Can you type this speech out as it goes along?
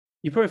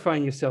you're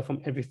purifying yourself from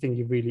everything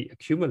you really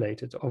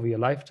accumulated over your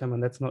lifetime.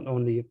 And that's not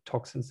only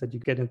toxins that you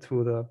get in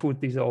through the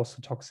food, these are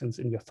also toxins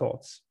in your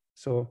thoughts.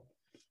 So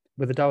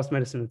with the Taoist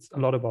medicine, it's a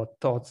lot about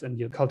thoughts and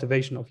your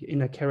cultivation of your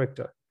inner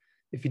character.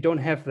 If you don't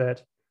have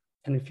that,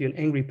 and if you're an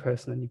angry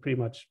person and you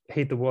pretty much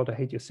hate the world or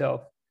hate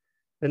yourself,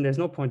 then there's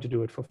no point to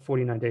do it for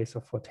 49 days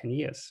or for 10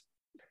 years.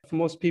 For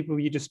most people,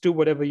 you just do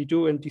whatever you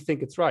do and you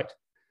think it's right.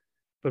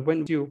 But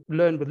when you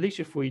learn with Li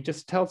Shifu, it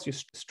just tells you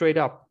straight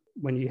up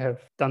when you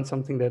have done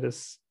something that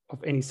is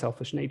of any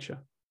selfish nature.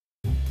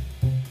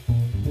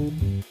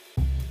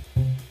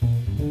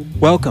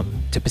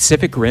 Welcome to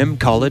Pacific Rim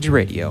College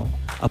Radio,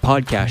 a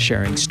podcast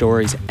sharing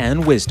stories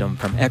and wisdom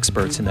from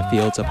experts in the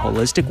fields of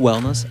holistic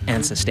wellness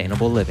and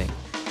sustainable living.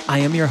 I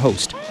am your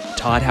host,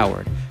 Todd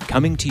Howard,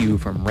 coming to you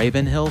from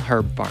Ravenhill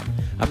Herb Farm,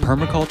 a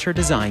permaculture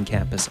design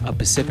campus of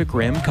Pacific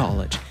Rim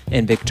College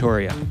in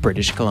Victoria,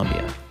 British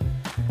Columbia.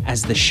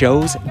 As the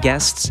show's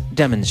guests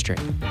demonstrate,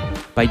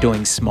 by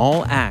doing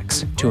small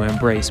acts to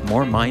embrace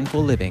more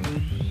mindful living,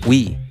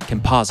 we can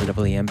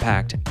positively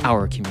impact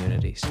our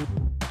communities.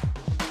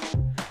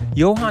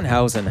 Johan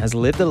Hausen has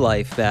lived a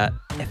life that,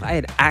 if I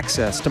had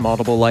access to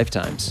multiple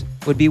lifetimes,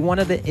 would be one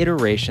of the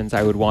iterations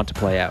I would want to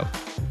play out.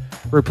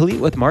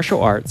 Replete with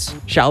martial arts,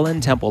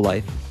 Shaolin temple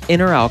life,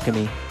 inner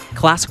alchemy,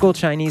 classical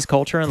Chinese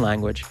culture and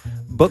language,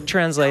 book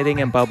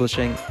translating and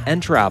publishing,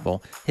 and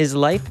travel, his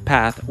life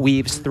path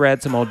weaves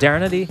threads of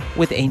modernity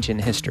with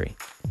ancient history.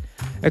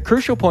 A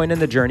crucial point in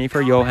the journey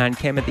for Johan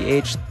came at the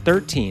age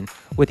 13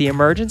 with the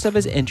emergence of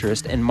his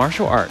interest in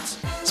martial arts,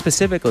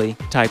 specifically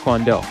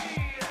Taekwondo.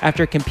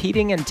 After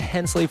competing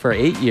intensely for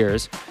 8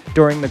 years,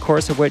 during the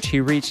course of which he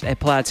reached a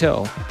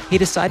plateau, he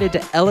decided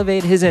to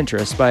elevate his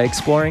interest by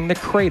exploring the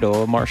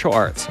cradle of martial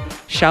arts,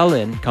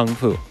 Shaolin Kung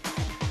Fu.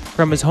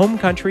 From his home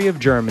country of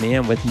Germany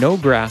and with no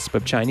grasp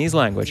of Chinese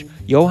language,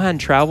 Johan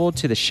traveled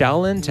to the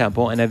Shaolin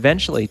Temple and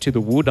eventually to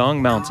the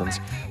Wudong Mountains,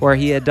 where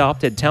he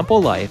adopted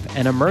temple life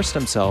and immersed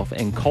himself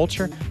in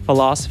culture,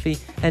 philosophy,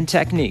 and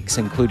techniques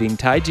including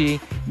Tai Chi,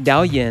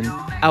 Dao Yin,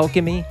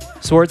 alchemy,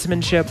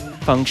 swordsmanship,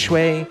 feng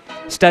shui,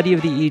 study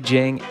of the I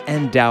Ching,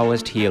 and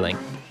Taoist healing.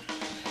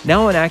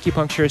 Now an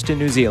acupuncturist in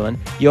New Zealand,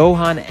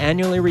 Johan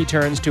annually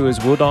returns to his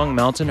Wudong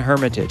Mountain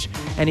Hermitage,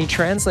 and he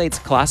translates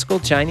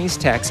classical Chinese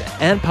texts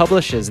and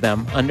publishes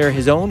them under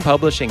his own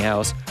publishing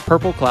house,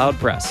 Purple Cloud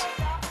Press.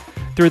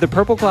 Through the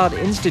Purple Cloud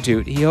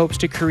Institute, he hopes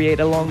to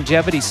create a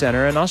longevity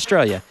center in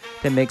Australia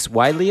that makes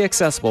widely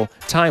accessible,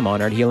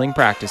 time-honored healing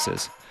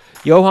practices.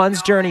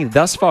 Johan's journey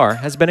thus far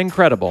has been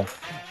incredible,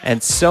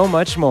 and so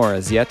much more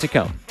is yet to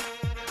come.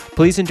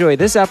 Please enjoy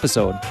this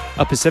episode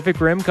of Pacific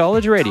Rim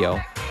College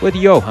Radio with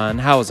Johan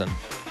Hausen.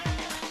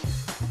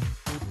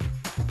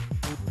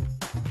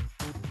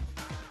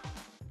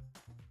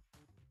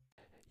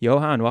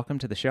 Johan, welcome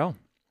to the show.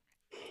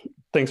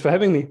 Thanks for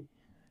having me.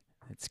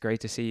 It's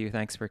great to see you.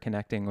 Thanks for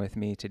connecting with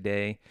me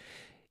today.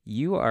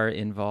 You are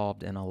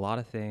involved in a lot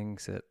of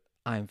things that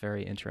I'm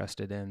very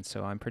interested in,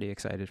 so I'm pretty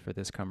excited for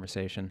this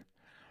conversation.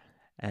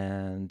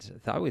 And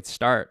thought we'd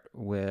start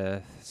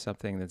with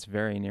something that's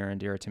very near and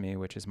dear to me,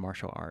 which is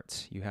martial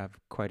arts. You have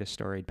quite a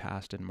storied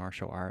past in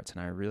martial arts,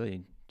 and I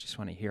really just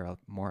want to hear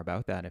more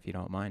about that, if you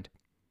don't mind.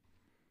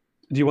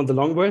 Do you want the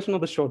long version or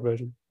the short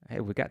version? Hey,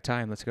 we got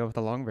time. Let's go with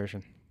the long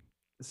version.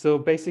 So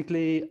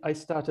basically, I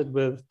started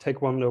with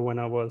Taekwondo when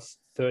I was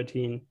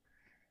 13,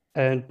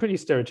 and pretty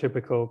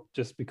stereotypical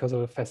just because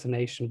of a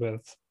fascination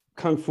with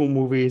Kung Fu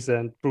movies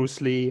and Bruce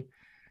Lee.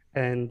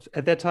 And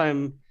at that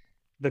time,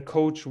 the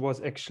coach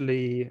was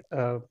actually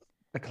a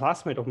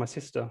classmate of my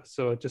sister.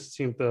 So it just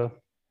seemed a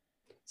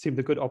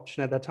good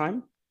option at that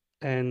time.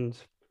 And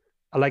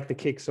I liked the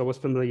kicks. So I was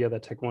familiar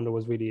that Taekwondo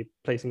was really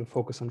placing a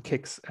focus on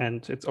kicks.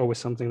 And it's always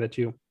something that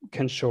you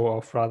can show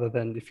off rather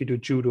than if you do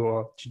judo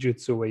or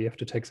jiu-jitsu where you have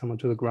to take someone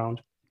to the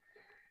ground.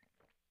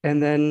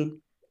 And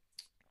then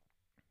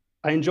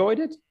I enjoyed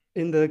it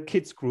in the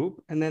kids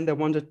group. And then they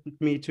wanted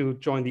me to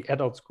join the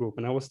adults group.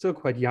 And I was still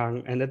quite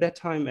young. And at that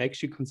time, I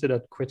actually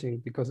considered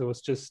quitting because it was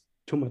just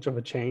too much of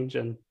a change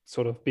and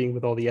sort of being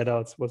with all the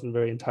adults wasn't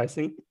very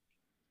enticing.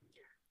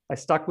 I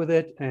stuck with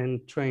it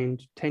and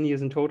trained 10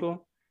 years in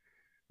total,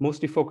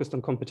 mostly focused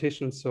on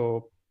competition.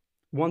 So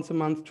once a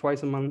month,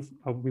 twice a month,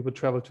 we would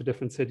travel to a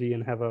different city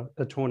and have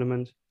a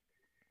tournament.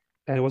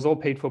 And it was all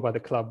paid for by the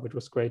club, which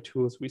was great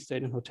too. So we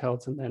stayed in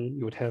hotels and then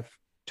you would have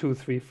 2,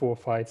 3, 4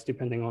 fights,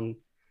 depending on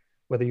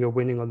whether you're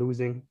winning or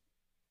losing.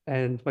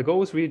 And my goal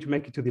was really to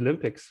make it to the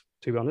Olympics,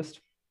 to be honest.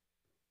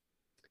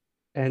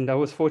 And I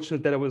was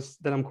fortunate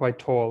that I'm quite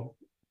tall.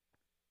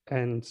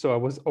 And so I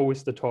was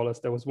always the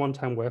tallest. There was one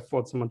time where I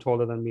fought someone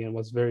taller than me and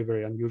was very,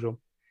 very unusual.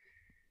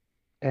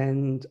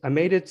 And I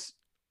made it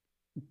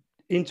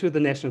into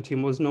the national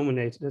team, was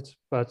nominated,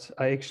 but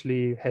I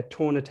actually had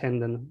torn a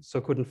tendon,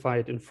 so couldn't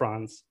fight in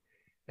France.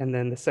 And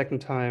then the second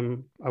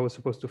time I was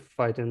supposed to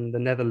fight in the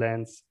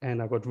Netherlands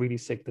and I got really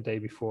sick the day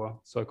before,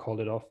 so I called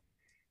it off.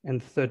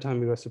 And the third time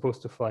we were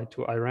supposed to fly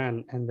to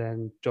Iran, and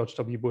then George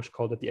W. Bush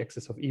called it the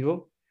axis of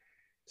evil.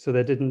 So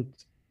they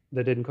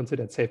didn't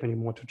consider it safe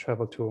anymore to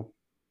travel to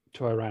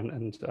Iran,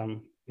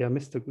 and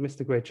missed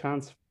a great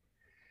chance.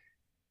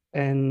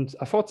 And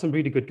I fought some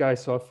really good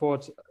guys. So I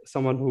fought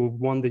someone who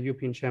won the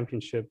European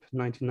Championship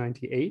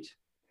 1998,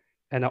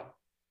 and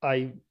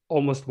I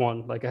almost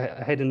won. Like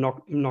I had him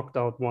knocked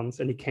out once,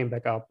 and he came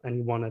back up and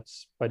he won it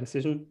by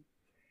decision.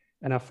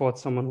 And I fought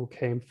someone who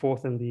came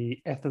fourth in the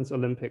Athens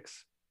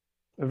Olympics,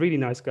 a really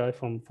nice guy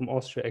from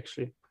Austria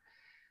actually.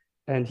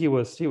 And he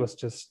was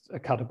just a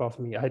cut above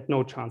me. I had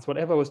no chance.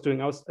 Whatever I was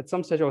doing, I was at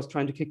some stage I was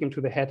trying to kick him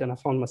to the head, and I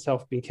found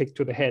myself being kicked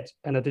to the head,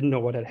 and I didn't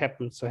know what had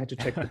happened, so I had to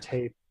check the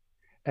tape.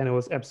 And it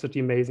was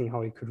absolutely amazing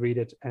how he could read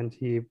it. And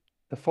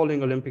the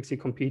following Olympics, he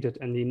competed,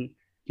 and he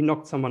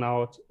knocked someone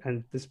out,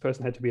 and this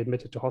person had to be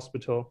admitted to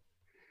hospital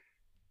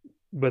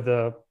with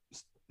a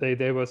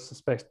they were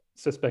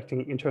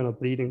suspecting internal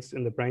bleedings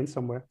in the brain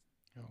somewhere.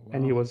 Oh, wow.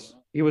 And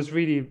he was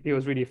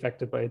really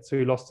affected by it. So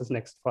he lost his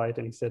next fight,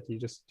 and he said he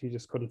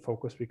just couldn't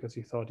focus because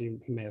he thought he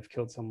may have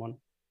killed someone.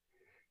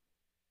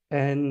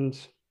 And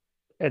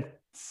at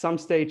some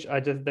stage, I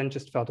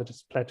just felt it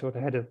just plateaued.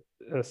 I had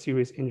a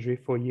serious injury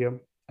for a year,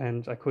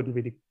 and I couldn't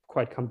really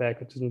quite come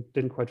back. It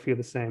didn't quite feel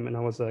the same, and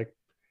I was like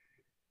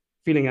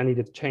feeling I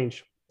needed to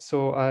change.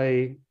 So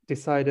I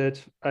decided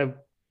I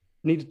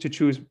needed to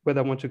choose whether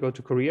I want to go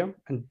to Korea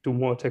and do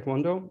more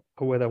Taekwondo,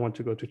 or whether I want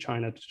to go to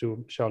China to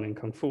do Shaolin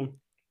Kung Fu.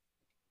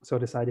 So I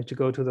decided to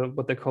go to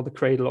what they call the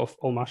cradle of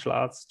all martial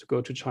arts, to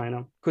go to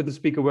China. Couldn't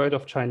speak a word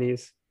of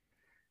Chinese.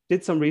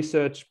 Did some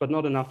research, but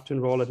not enough to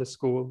enroll at a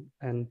school,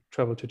 and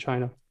traveled to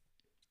China.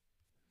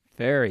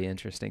 Very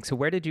interesting. So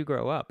where did you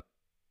grow up?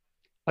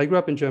 I grew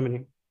up in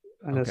Germany,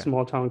 in a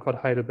small town called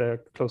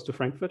Heidelberg, close to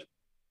Frankfurt.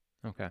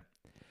 Okay.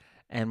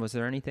 And was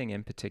there anything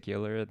in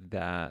particular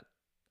that,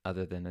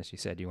 other than, as you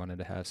said, you wanted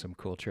to have some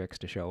cool tricks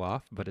to show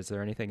off, but is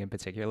there anything in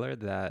particular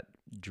that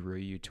drew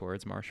you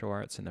towards martial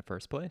arts in the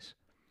first place?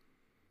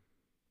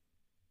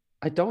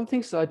 I don't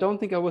think so. I don't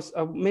think I was,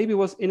 maybe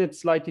was in it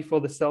slightly for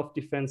the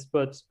self-defense,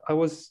 but I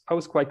was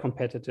quite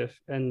competitive,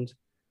 and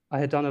I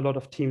had done a lot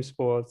of team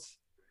sports,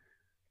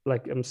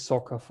 like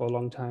soccer for a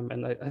long time.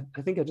 And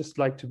I think I just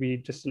like to be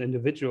just an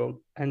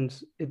individual, and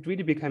it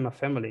really became a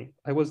family.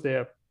 I was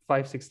there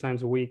 5-6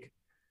 times a week,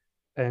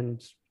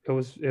 and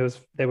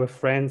they were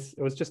friends.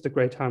 It was just a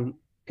great time.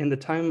 In the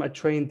time I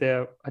trained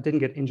there, I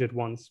didn't get injured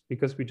once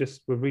because we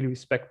just were really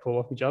respectful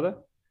of each other.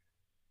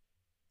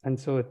 And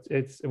so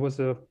it was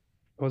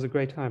a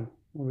great time.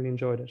 I really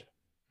enjoyed it.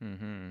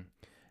 Mm-hmm.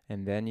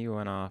 And then you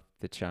went off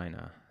to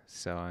China.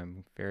 So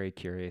I'm very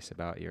curious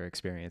about your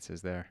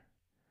experiences there.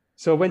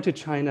 So I went to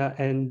China,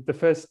 and the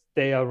first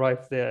day I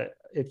arrived there,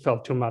 it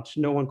felt too much.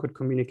 No one could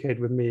communicate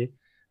with me.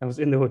 I was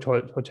in the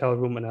hotel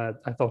room, and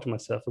I thought to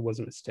myself, it was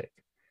a mistake.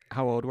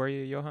 How old were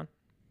you, Johan?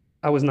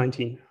 I was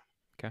 19.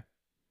 Okay.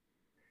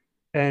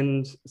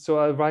 And so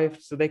I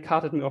arrived, so they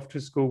carted me off to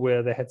a school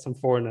where they had some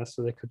foreigners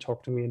so they could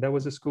talk to me. And that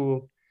was a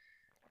school,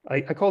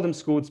 I call them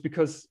schools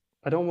because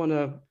I don't want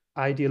to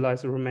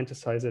idealize or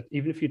romanticize it.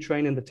 Even if you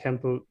train in the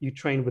temple, you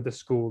train with the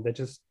school. They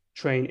just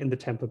train in the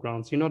temple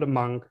grounds. You're not a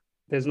monk.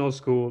 There's no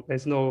school.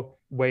 There's no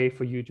way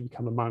for you to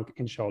become a monk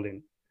in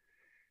Shaolin.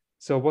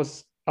 So I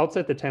was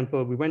outside the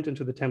temple. We went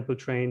into the temple,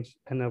 trained,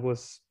 and there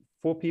was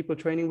 4 people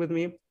training with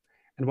me.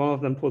 And one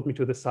of them pulled me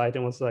to the side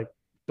and was like,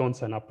 don't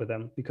sign up with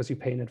them because you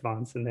pay in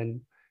advance. And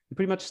then you're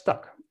pretty much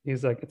stuck.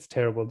 He's like, it's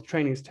terrible. The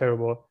training is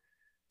terrible.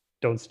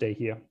 Don't stay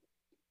here.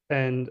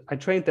 And I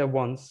trained there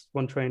once,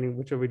 one training,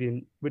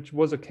 which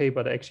was okay,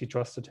 but I actually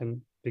trusted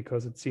him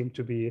because it seemed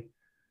to be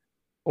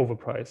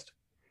overpriced.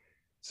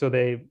 So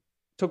they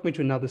took me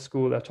to another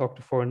school. I talked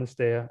to foreigners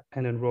there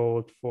and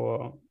enrolled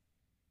for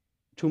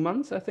 2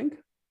 months, I think.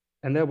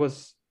 And there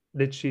was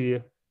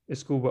literally a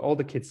school where all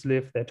the kids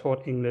live, they're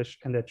taught English,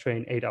 and they're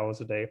trained 8 hours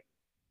a day.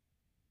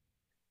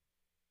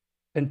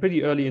 And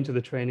pretty early into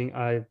the training,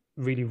 I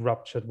really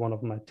ruptured one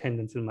of my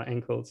tendons in my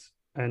ankles,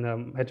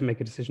 and had to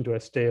make a decision: do I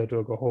stay or do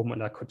I go home?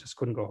 And I just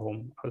couldn't go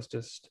home.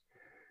 It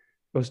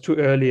was too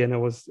early, and it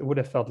would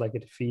have felt like a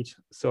defeat.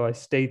 So I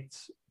stayed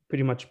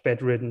pretty much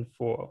bedridden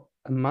for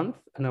a month,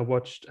 and I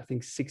watched, I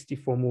think,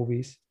 64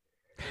 movies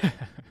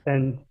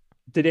and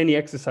did any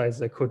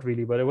exercises I could,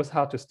 really, but it was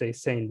hard to stay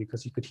sane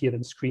because you could hear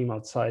them scream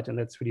outside, and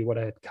that's really what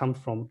I had come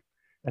from.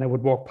 And I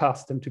would walk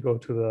past them to go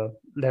to the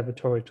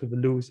lavatory, to the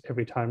loos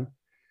every time.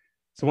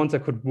 So once I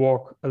could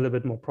walk a little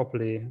bit more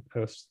properly,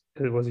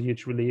 it was a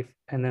huge relief.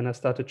 And then I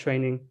started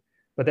training,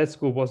 but that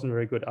school wasn't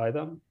very good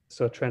either.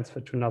 So I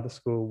transferred to another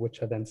school,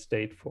 which I then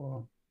stayed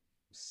for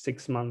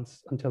 6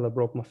 months until I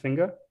broke my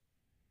finger.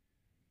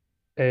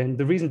 And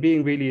the reason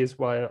being really is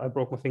why I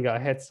broke my finger. I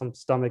had some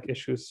stomach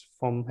issues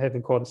from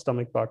having caught a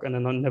stomach bug, and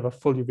I never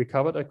fully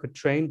recovered. I could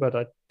train, but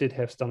I did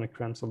have stomach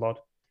cramps a lot.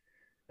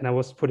 And I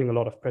was putting a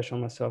lot of pressure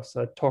on myself.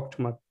 So I talked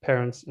to my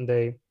parents, and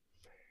they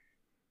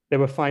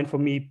were fine for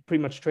me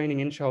pretty much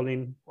training in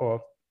Shaolin,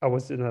 or I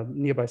was in a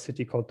nearby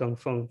city called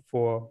Dongfeng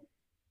for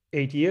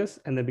 8 years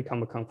and then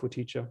become a Kung Fu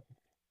teacher.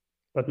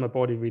 But my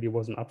body really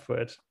wasn't up for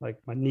it. Like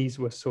my knees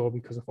were sore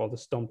because of all the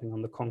stomping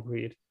on the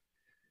concrete.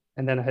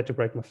 And then I had to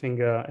break my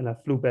finger, and I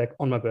flew back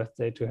on my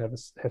birthday to have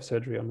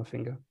surgery on my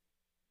finger.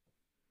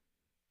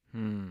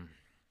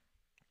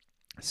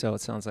 So it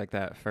sounds like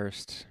that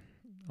first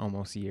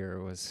almost year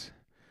was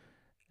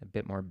a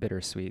bit more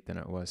bittersweet than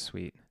it was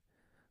sweet.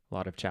 A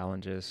lot of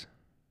challenges.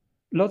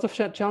 Lots of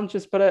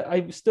challenges, but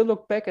I still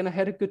look back and I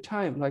had a good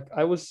time. Like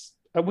I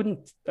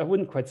wouldn't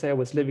quite say I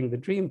was living the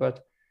dream,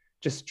 but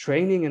just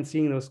training and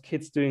seeing those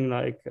kids doing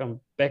like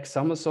back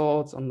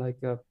somersaults on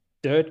like a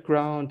dirt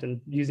ground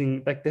and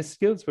using like their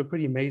skills were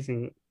pretty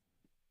amazing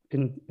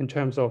in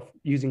terms of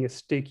using a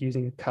stick,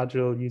 using a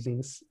cudgel,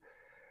 using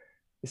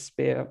a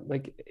spear,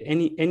 like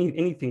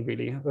anything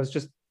really. It was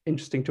just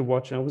interesting to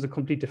watch, and it was a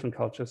complete different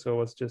culture. So I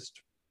was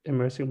just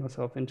immersing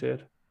myself into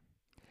it.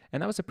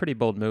 And that was a pretty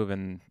bold move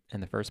in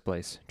the first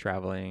place,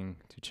 traveling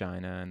to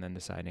China and then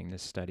deciding to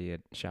study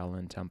at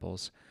Shaolin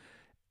temples.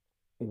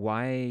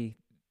 Why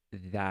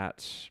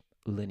that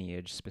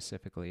lineage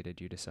specifically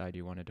did you decide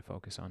you wanted to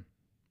focus on?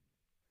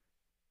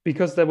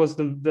 Because that was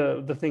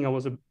the thing I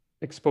was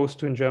exposed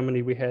to in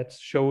Germany. We had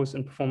shows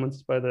and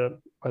performances by the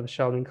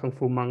Shaolin Kung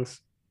Fu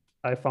monks.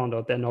 I found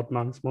out they're not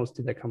monks.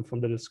 Mostly they come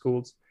from little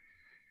schools.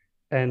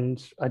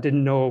 And I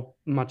didn't know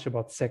much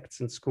about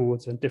sects and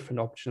schools and different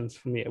options.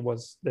 For me, it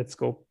was let's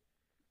go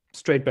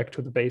straight back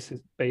to the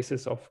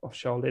basis of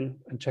Shaolin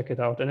and check it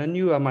out. And I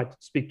knew I might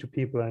speak to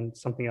people and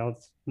something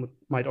else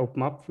might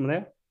open up from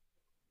there.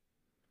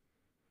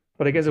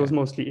 But I guess it Okay. was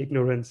mostly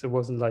ignorance. It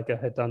wasn't like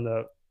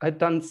I'd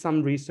done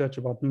some research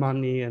about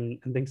money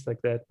and things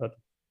like that. But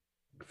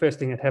first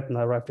thing that happened,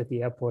 I arrived at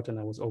the airport and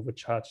I was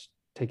overcharged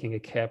taking a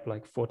cab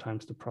like 4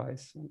 times the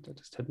price. And I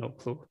just had no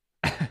clue.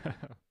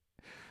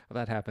 Well,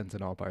 that happens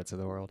in all parts of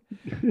the world.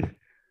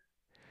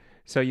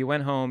 So you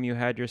went home, you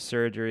had your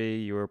surgery,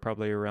 you were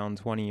probably around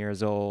 20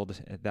 years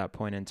old at that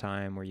point in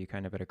time. Were you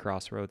kind of at a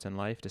crossroads in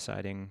life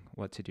deciding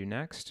what to do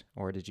next?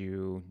 Or did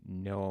you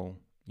know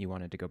you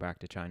wanted to go back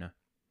to China?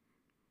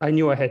 I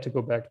knew I had to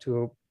go back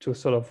to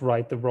sort of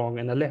right the wrong.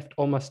 And I left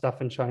all my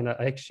stuff in China.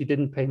 I actually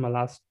didn't pay my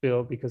last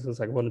bill because I was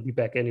like, I want to be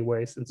back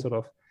anyways, and sort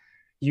of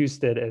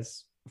used it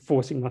as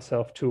forcing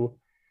myself to.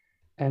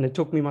 And it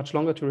took me much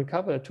longer to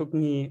recover. It took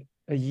me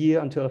a year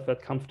until I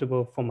felt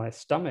comfortable for my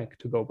stomach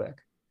to go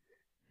back.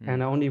 Hmm.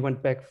 And I only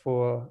went back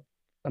for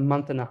a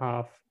month and a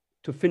half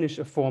to finish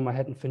a form. I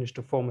hadn't finished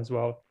a form as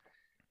well.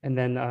 And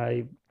then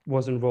I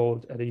was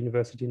enrolled at a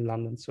university in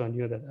London. So I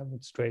knew that I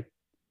would straight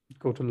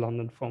go to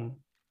London from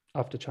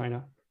after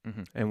China.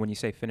 And when you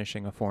say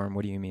finishing a form,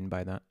 what do you mean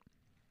by that?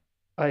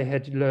 I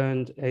had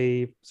learned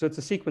so it's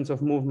a sequence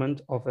of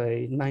movement of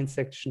a 9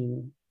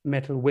 section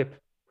metal whip,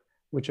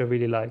 which I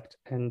really liked.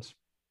 And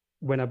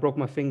when I broke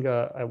my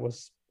finger, I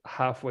was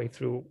halfway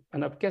through.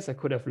 And I guess I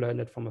could have learned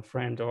it from a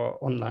friend or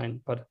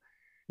online, but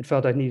it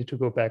felt I needed to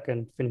go back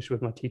and finish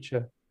with my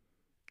teacher.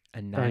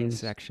 A nine And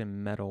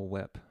section metal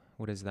whip.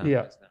 What is that?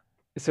 yeah,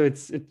 so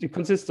it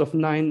consists of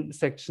 9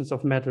 sections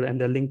of metal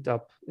and they're linked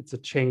up. It's a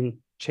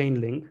chain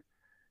link,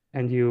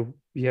 and you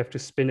have to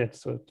spin it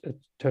so it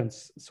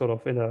turns sort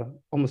of in a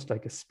almost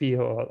like a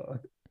spear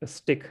or a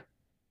stick.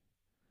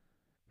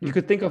 You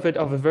could think of it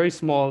of a very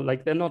small,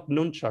 like they're not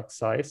nunchuck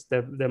size,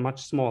 they're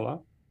much smaller,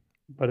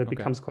 but it Okay.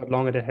 becomes quite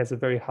long and it has a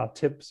very hard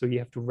tip. So you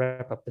have to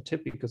wrap up the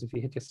tip because if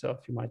you hit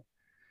yourself, you might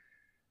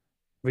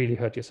really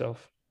hurt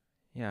yourself.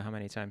 Yeah, how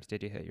many times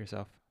did you hit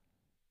yourself?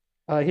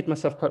 I hit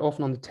myself quite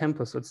often on the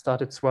temple, so it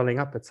started swelling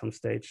up at some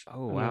stage.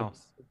 Oh, And wow.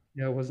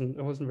 yeah, it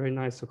wasn't very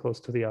nice so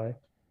close to the eye.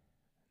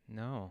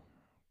 No.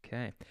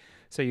 Okay.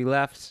 So you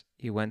left,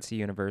 you went to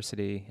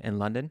university in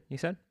London, you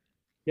said?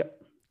 Yeah.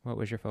 What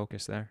was your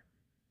focus there?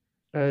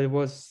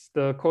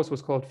 The course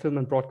was called Film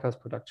and Broadcast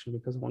Production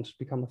because I wanted to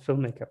become a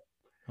filmmaker.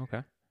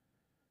 Okay.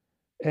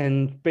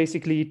 And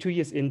basically, 2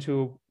 years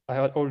into, I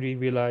had already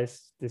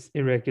realized this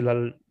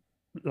irregular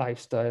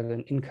lifestyle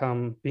and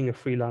income, being a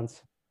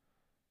freelance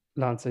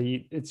lancer,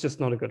 it's just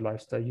not a good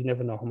lifestyle. You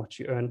never know how much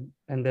you earn.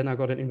 And then I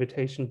got an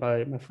invitation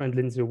by my friend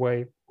Lindsay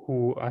Wei,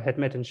 who I had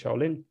met in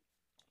Shaolin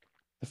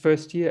the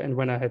first year. And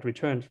when I had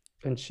returned,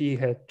 and she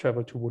had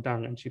traveled to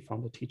Wudang and she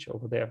found a teacher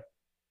over there.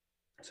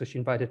 So she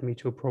invited me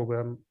to a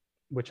program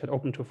which had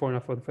opened to a foreigner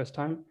for the first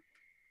time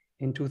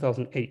in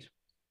 2008.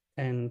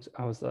 And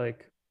I was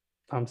like,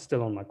 I'm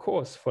still on my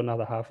course for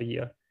another half a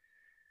year.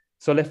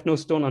 So I left no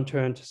stone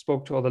unturned,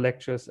 spoke to all the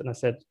lecturers, and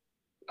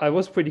I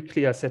was pretty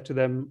clear. I said to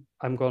them,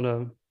 I'm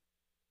gonna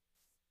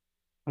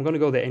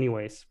go there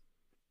anyways.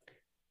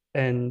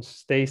 And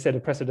they set a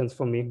precedence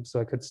for me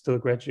so I could still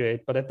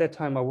graduate. But at that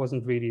time, I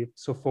wasn't really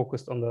so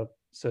focused on the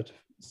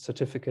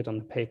certificate on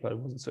the paper. It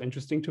wasn't so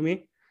interesting to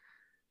me.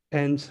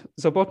 And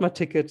so I bought my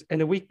ticket.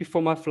 And a week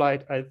before my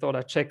flight, I thought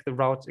I'd check the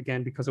route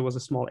again because it was a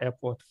small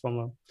airport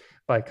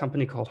by a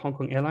company called Hong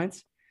Kong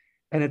Airlines.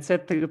 And it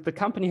said the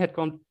company had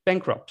gone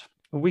bankrupt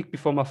a week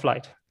before my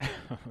flight.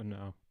 Oh,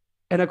 no.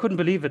 And I couldn't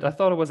believe it. I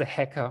thought it was a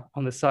hacker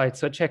on the site.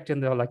 So I checked in,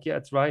 they were like, yeah,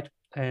 it's right.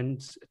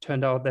 And it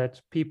turned out that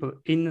people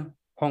in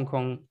Hong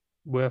Kong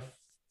were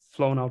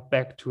flown out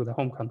back to the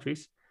home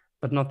countries,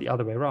 but not the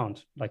other way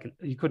around. Like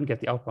you couldn't get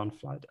the outbound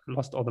flight. I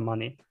lost all the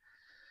money.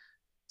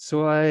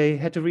 So I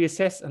had to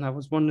reassess, and I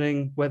was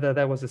wondering whether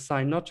there was a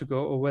sign not to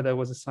go or whether there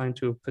was a sign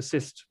to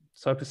persist.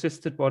 So I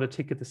persisted, bought a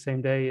ticket the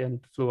same day, and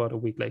flew out a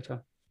week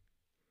later.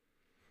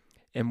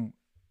 And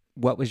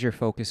what was your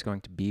focus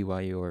going to be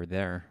while you were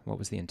there? What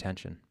was the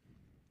intention?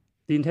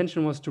 the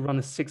intention was to run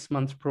a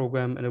 6-month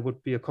program, and it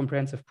would be a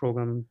comprehensive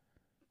program,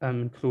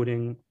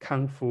 including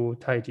Kung Fu,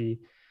 Tai Chi,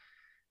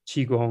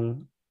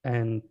 Qigong,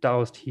 and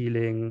Taoist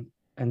healing,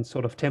 and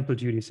sort of temple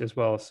duties as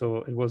well.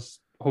 So it was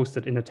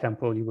hosted in a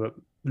temple. You were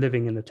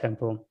living in a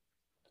temple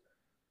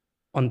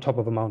on top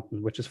of a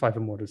mountain, which is Five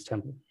Immortals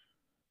Temple.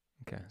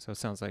 Okay, so it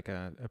sounds like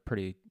a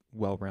pretty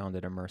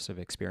well-rounded, immersive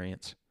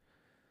experience.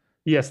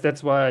 Yes,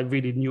 that's why I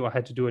really knew I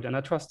had to do it. And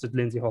I trusted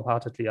Lindsay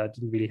wholeheartedly. I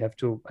didn't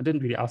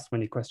really ask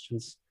many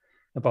questions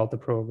about the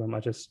program. I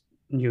just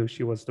knew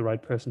she was the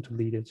right person to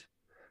lead it,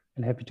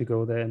 and happy to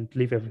go there and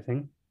leave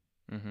everything.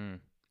 Mm-hmm.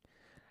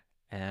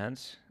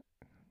 And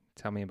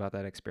tell me about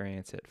that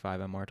experience at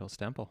Five Immortals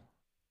Temple.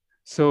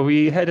 So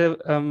we had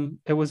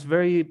it was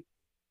very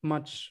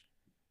much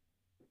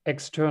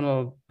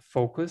external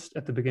focused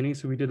at the beginning.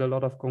 So we did a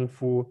lot of Kung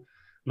Fu,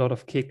 a lot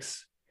of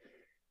kicks.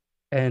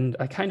 And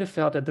I kind of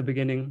felt at the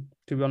beginning,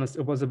 to be honest,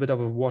 it was a bit of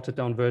a watered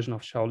down version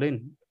of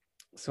Shaolin.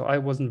 So I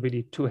wasn't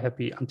really too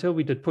happy until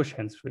we did push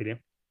hands, really.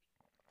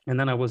 And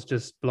then I was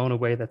just blown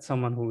away that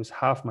someone who was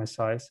half my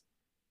size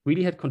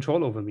really had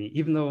control over me,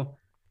 even though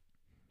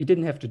he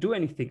didn't have to do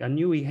anything. I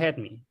knew he had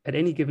me at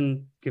any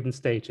given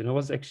stage. And it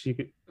was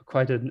actually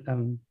quite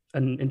an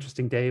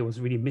interesting day. It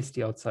was really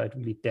misty outside,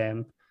 really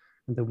damp,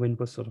 and the wind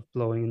was sort of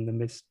blowing in the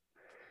mist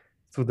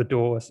through the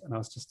doors. And I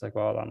was just like,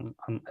 well,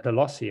 I'm at a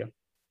loss here.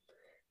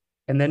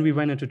 And then we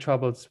ran into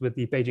troubles with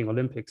the Beijing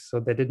Olympics. So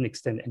they didn't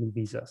extend any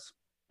visas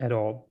at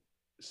all.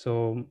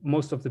 So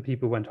most of the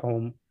people went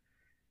home,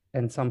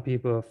 and some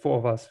people, 4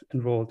 of us,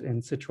 enrolled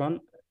in Sichuan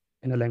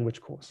in a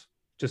language course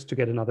just to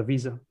get another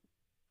visa,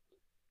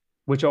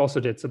 which I also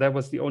did. So that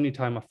was the only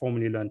time I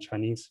formally learned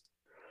Chinese.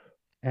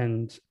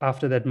 And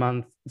after that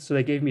month, so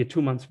they gave me a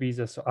 2-month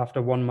visa. So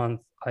after 1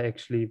 month, I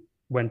actually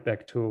went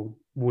back to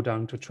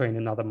Wudang to train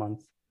another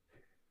month.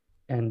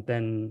 And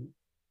then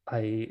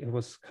it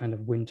was kind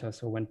of winter,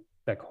 so I went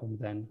back home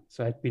then.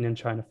 So I'd been in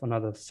China for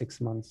another 6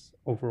 months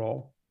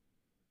overall.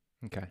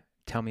 Okay.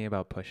 Tell me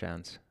about push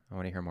hands. I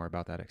want to hear more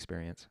about that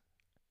experience.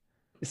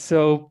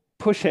 So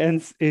push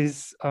hands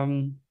is,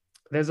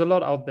 there's a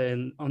lot out there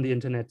on the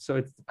internet.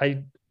 So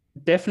I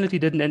definitely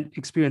didn't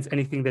experience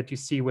anything that you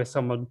see where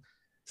someone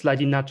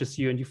slightly nudges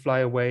you and you fly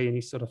away and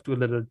you sort of do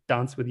a little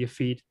dance with your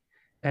feet.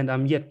 And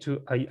I'm yet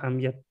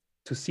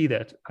to see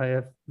that. I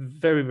have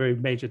very, very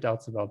major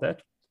doubts about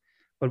that.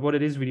 But what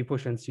it is really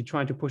push hands, you're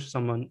trying to push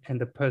someone, and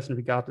the person,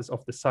 regardless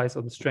of the size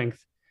or the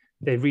strength,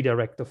 they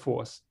redirect the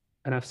force.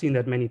 And I've seen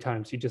that many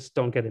times. You just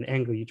don't get an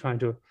angle. You're trying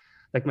to,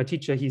 like my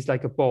teacher, he's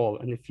like a ball.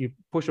 And if you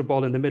push a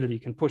ball in the middle, you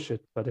can push it.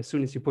 But as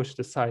soon as you push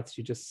the sides,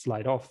 you just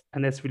slide off.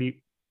 And that's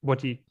really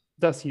what he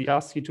does. He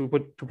asks you to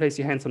place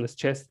your hands on his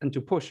chest and to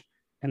push.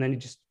 And then he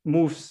just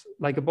moves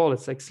like a ball.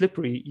 It's like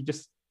slippery. You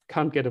just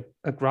can't get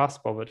a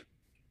grasp of it.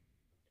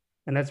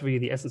 And that's really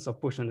the essence of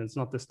push. And it's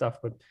not the stuff,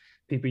 but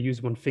people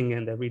use one finger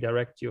and they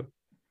redirect you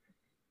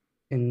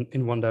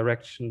in one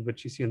direction,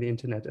 which you see on the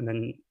internet. And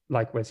then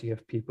likewise, you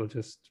have people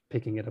just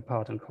picking it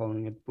apart and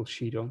calling it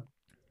Bushido.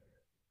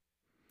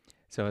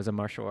 So as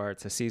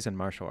a seasoned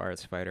martial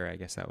arts fighter, I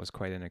guess that was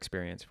quite an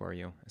experience for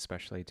you,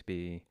 especially to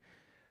be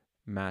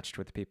matched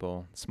with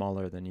people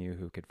smaller than you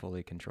who could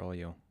fully control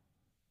you.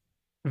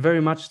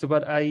 Very much so.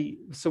 But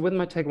so with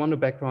my Taekwondo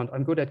background,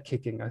 I'm good at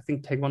kicking. I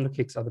think Taekwondo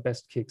kicks are the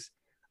best kicks.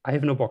 I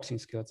have no boxing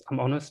skills, I'm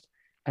honest,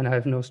 and I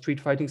have no street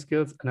fighting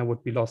skills, and I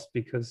would be lost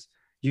because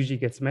usually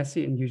it gets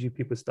messy and usually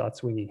people start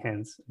swinging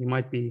hands. You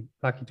might be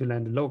lucky to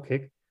land a low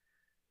kick,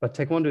 but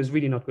Taekwondo is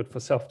really not good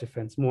for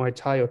self-defense. Muay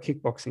Thai or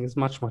kickboxing is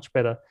much, much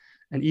better.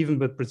 And even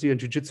with Brazilian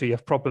Jiu-Jitsu, you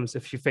have problems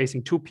if you're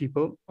facing 2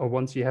 people, or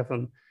once you have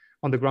them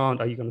on the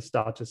ground, are you going to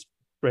start just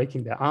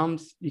breaking their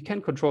arms? You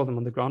can control them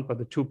on the ground, but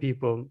the 2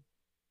 people,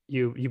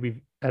 you'll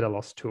be at a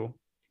loss too,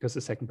 because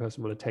the second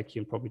person will attack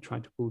you and probably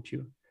trying to boot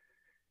you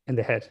in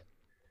the head.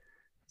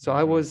 So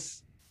I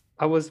was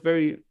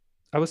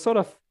sort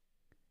of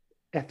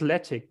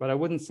athletic, but I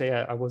wouldn't say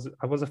I was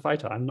a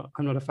fighter. I'm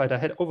not a fighter. I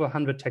had over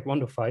 100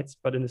 Taekwondo fights,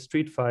 but in a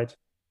street fight,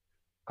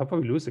 I'll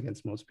probably lose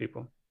against most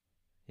people.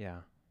 Yeah.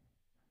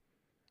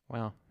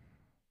 Well,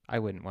 I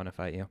wouldn't want to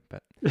fight you,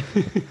 but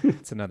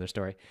it's another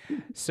story.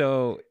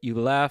 So you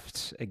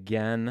left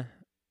again.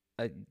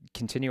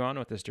 Continue on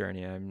with this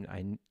journey.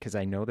 Because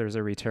I know there's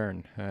a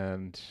return,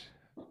 and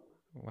I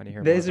want to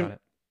hear more about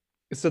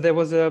it. So there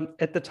was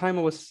at the time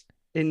I was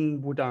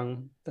in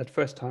Wudang, that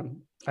first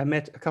time, I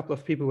met a couple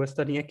of people who were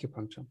studying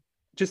acupuncture,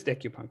 just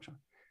acupuncture.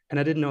 And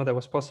I didn't know that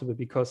was possible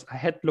because I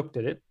had looked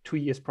at it 2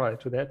 years prior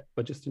to that,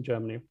 but just in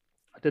Germany.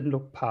 I didn't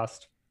look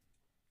past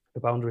the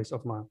boundaries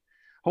of my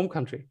home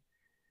country.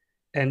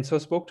 And so I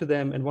spoke to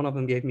them, and one of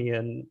them gave me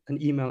an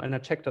email, and I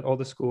checked out all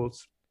the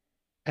schools,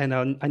 and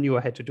I knew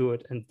I had to do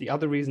it. And the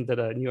other reason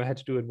that I knew I had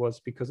to do it was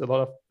because a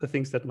lot of the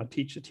things that my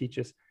teacher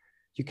teaches,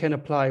 you can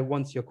apply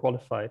once you're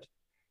qualified,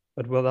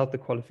 but without the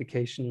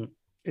qualification,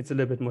 it's a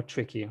little bit more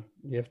tricky.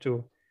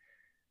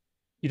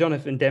 You don't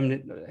have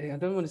indemnity. I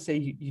don't want to say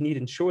you need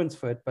insurance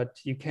for it, but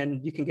you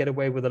can get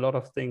away with a lot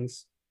of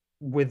things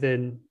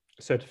within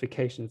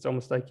certification. It's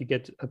almost like you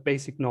get a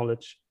basic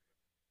knowledge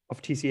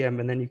of TCM,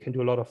 and then you can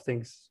do a lot of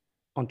things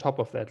on top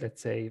of that,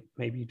 let's say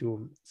maybe you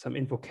do some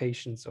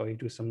invocations or you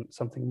do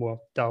something more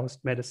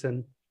Taoist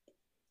medicine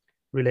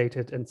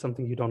related and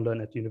something you don't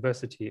learn at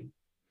university.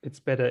 It's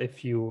better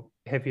if you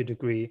have your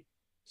degree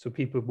so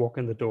people walk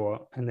in the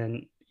door and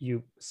then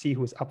you see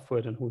who's up for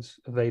it and who's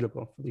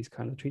available for these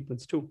kind of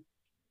treatments too.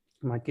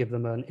 You might give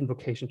them an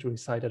invocation to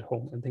recite at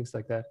home and things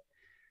like that.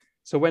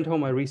 So I went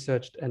home, I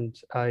researched, and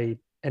I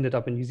ended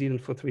up in New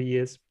Zealand for 3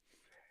 years.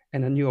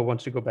 And I knew I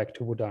wanted to go back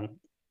to Wudang.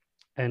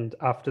 And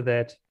after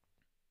that,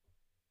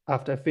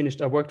 after I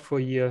finished, I worked for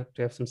a year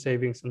to have some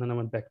savings, and then I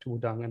went back to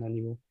Wudang, and I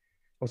knew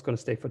I was going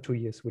to stay for 2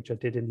 years, which I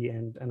did in the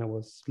end. And I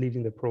was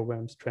leading the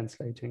programs,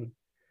 translating.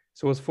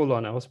 So it was full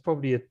on. I was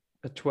probably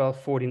a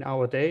 12,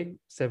 14-hour day,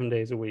 7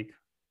 days a week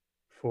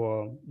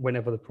for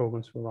whenever the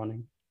programs were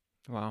running.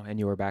 Wow. And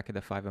you were back at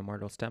the Five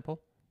Immortals Temple?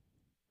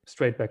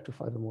 Straight back to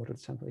Five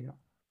Immortals Temple, yeah.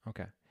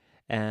 Okay.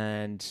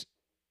 And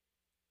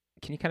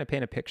can you kind of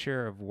paint a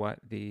picture of what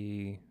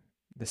the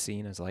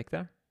scene is like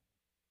there?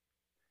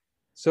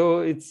 So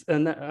it's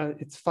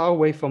far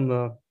away from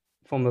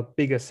a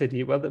bigger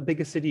city. Well, the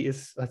biggest city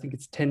is, I think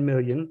it's 10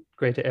 million,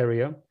 greater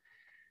area,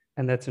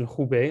 and that's in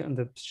Hubei,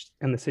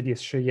 and the city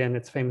is Cheyenne.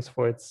 It's famous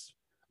for its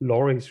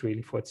lorries,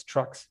 really, for its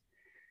trucks.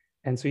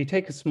 And so you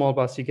take a small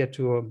bus, you get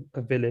to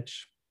a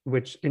village,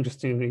 which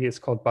interestingly is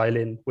called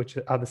Bailin, which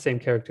are the same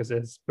characters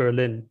as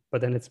Berlin, but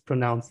then it's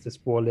pronounced as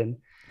Berlin.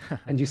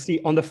 And you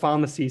see on the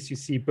pharmacies, you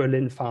see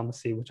Berlin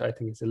Pharmacy, which I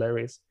think is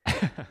hilarious.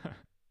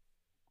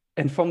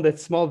 And from that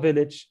small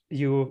village,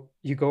 you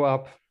go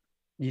up,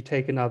 you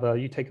take a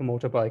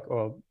motorbike,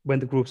 or when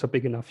the groups are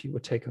big enough, you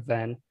would take a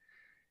van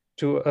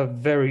to a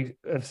very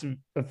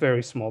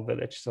small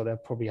village. So there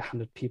are probably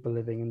 100 people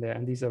living in there.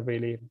 And these are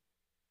really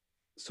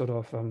sort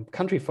of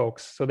country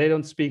folks. So they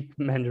don't speak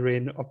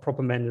Mandarin or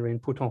proper Mandarin,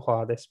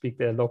 Putonghua. They speak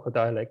their local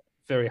dialect,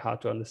 very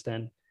hard to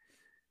understand.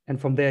 And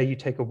from there, you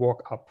take a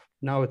walk up.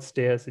 Now it's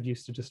stairs. It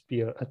used to just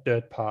be a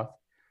dirt path.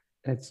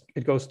 And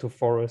it goes to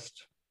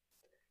forest.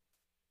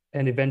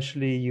 And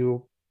eventually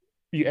you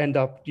end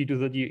up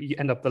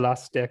the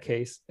last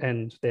staircase,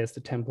 and there's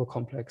the temple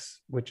complex,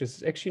 which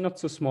is actually not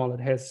so small. It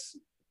has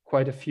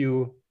quite a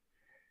few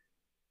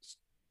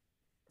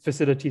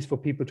facilities for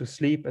people to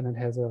sleep, and it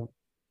has a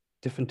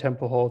different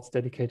temple halls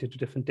dedicated to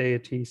different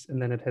deities. And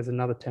then it has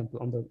another temple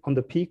on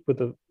the peak with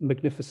a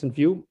magnificent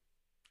view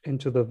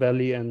into the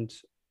valley, and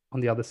on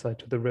the other side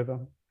to the river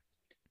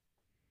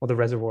or the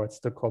reservoir.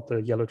 It's called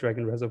the Yellow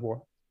Dragon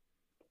Reservoir.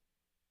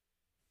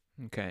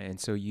 Okay, and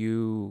so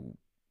you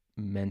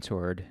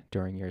mentored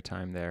during your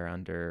time there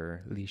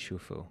under Li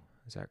Shufu,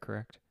 is that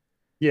correct?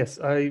 Yes,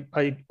 I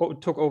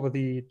took over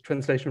the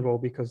translation role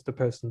because the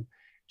person,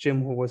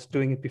 Jim, who was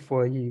doing it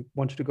before, he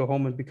wanted to go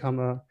home and become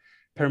a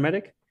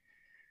paramedic.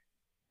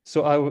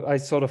 So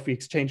we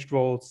exchanged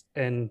roles,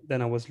 and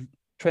then I was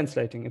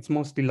translating. It's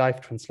mostly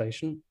live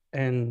translation,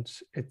 and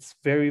it's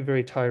very,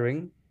 very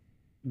tiring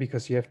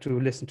because you have to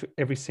listen to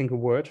every single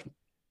word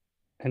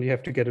and you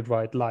have to get it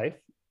right live.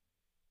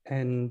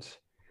 And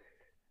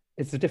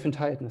it's a different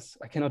tiredness.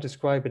 I cannot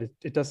describe it.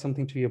 It does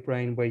something to your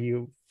brain where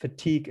you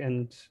fatigue,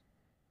 and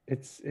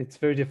it's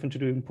very different to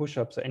doing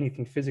push-ups or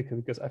anything physical,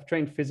 because I've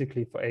trained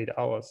physically for 8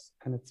 hours,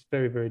 and it's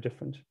very, very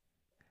different.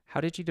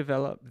 How did you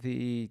develop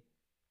the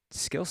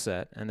skill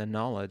set and the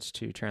knowledge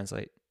to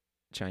translate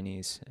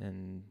Chinese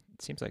in,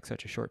 it seems like,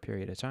 such a short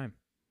period of time?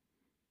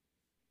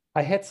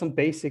 I had some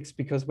basics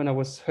because when I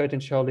was hurt in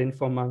Shaolin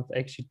for a month,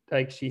 I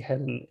actually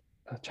had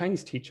a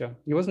Chinese teacher.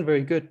 He wasn't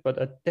very good,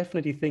 but I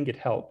definitely think it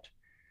helped.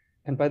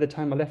 And by the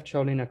time I left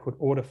Shaolin, I could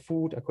order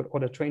food, I could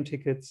order train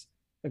tickets,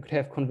 I could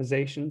have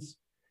conversations.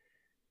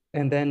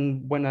 And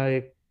then when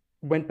I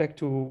went back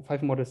to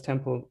Five Immortals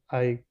Temple,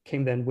 I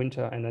came there in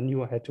winter, and I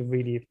knew I had to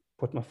really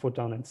put my foot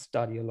down and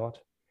study a lot.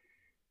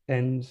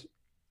 And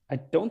I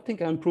don't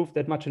think I improved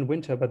that much in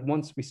winter, but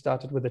once we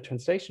started with the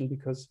translation,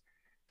 because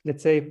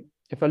let's say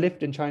if I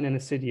lived in China in a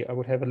city, I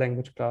would have a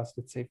language class,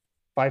 let's say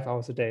 5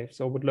 hours a day.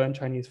 So I would learn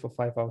Chinese for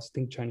 5 hours,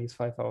 think Chinese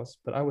 5 hours,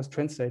 but I was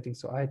translating.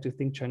 So I had to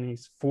think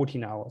Chinese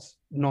 14 hours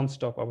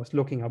nonstop. I was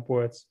looking up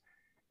words.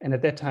 And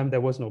at that time,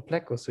 there was no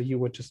Pleco. So you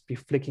would just be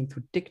flicking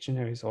through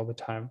dictionaries all the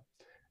time.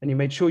 And you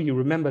made sure you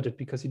remembered it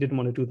because you didn't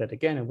want to do that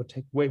again. It would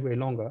take way, way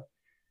longer.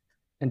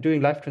 And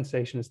doing live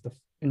translation is,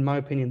 in my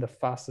opinion, the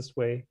fastest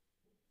way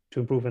to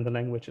improve in the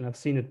language. And I've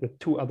seen it with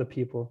 2 other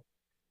people.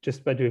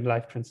 Just by doing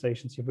live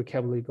translations, your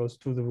vocabulary goes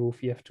through the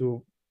roof. You have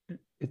to,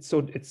 it's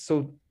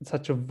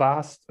such a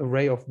vast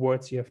array of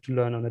words you have to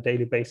learn on a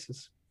daily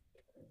basis.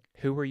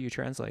 Who were you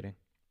translating?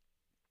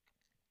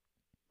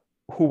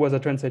 Who was I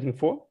translating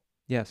for?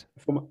 Yes.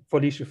 For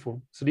Li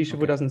Shufu. So Li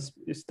Shufu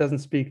doesn't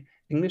speak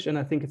English, and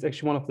I think it's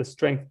actually one of the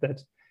strengths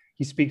that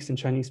he speaks in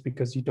Chinese,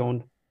 because you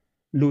don't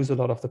lose a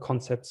lot of the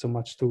concepts so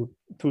much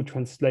through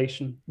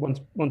translation.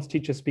 Once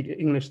teachers speak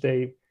English,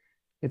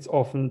 it's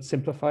often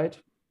simplified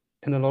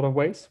in a lot of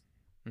ways.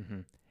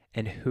 Mm-hmm.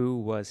 And who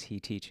was he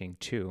teaching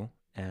to,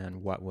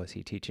 and what was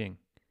he teaching?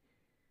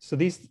 So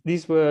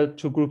these were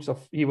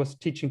he was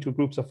teaching 2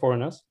 groups of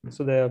foreigners.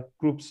 So there are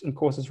groups and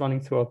courses running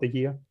throughout the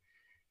year.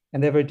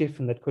 And they're very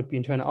different. That could be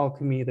internal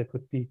alchemy, that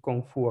could be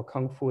Gong Fu or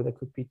Kung Fu, that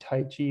could be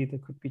Tai Chi,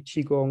 that could be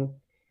Qigong,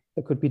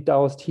 that could be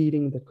Taoist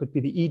healing, that could be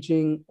the I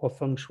Ching or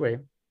Feng Shui.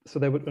 So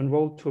they would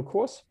enroll to a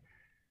course,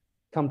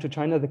 come to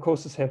China. The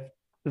courses have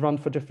run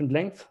for different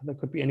lengths. That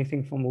could be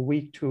anything from a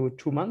week to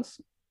 2 months.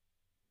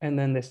 And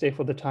then they stay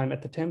for the time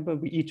at the temple.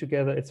 We eat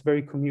together. It's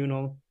very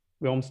communal.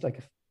 We're almost like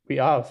we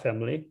are a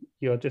family.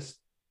 You're just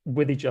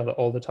with each other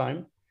all the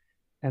time.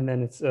 And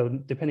then it's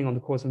depending on the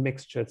course, a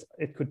mixture.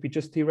 It could be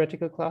just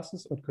theoretical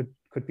classes, or it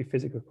could be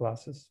physical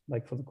classes.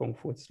 Like for the Gong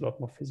Fu, it's a lot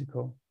more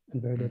physical and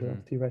very little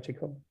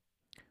theoretical.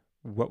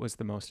 What was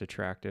the most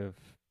attractive,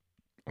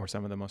 or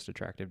some of the most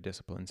attractive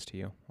disciplines to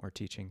you, or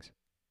teachings?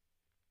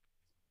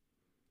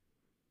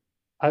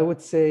 I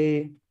would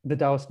say the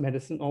Taoist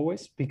medicine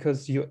always,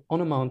 because you're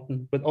on a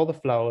mountain with all the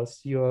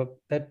flowers.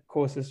 That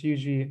course is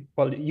usually,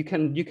 well, you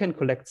can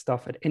collect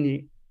stuff at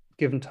any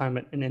given time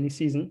in any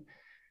season.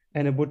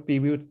 And it would be,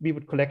 we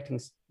would collecting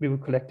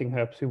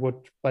herbs. We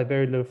would buy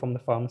very little from the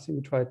pharmacy.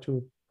 We try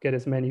to get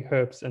as many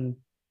herbs and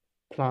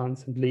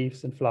plants and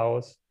leaves and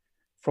flowers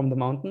from the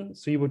mountain.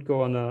 So you would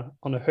go on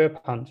a herb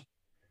hunt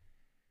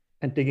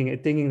and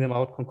digging them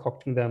out,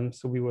 concocting them.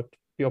 So we would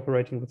be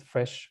operating with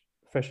fresh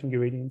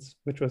ingredients,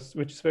 which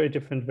is very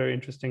different, very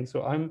interesting.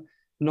 So I'm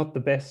not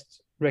the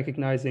best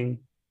recognizing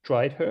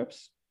dried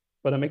herbs,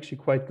 but I'm actually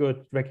quite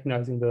good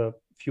recognizing the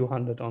few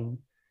hundred on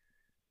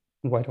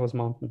White Horse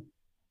Mountain.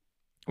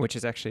 Which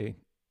is actually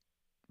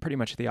pretty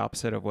much the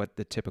opposite of what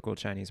the typical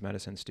Chinese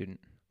medicine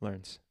student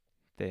learns.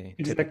 They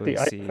typically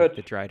see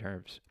the dried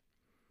herbs.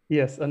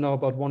 Yes, I know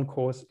about one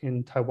course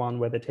in Taiwan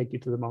where they take you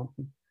to the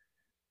mountain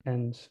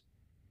and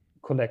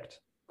collect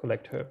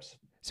herbs.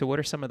 So what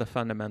are some of the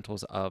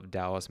fundamentals of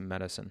Taoist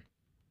medicine?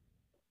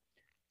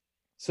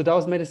 So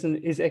Taoist medicine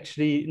is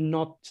actually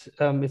not,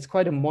 it's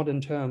quite a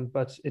modern term,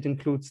 but it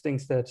includes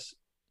things that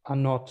are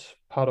not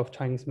part of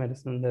Chinese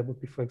medicine. There would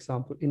be, for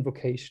example,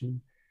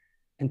 invocation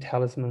and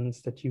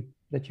talismans that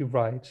you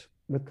write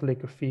with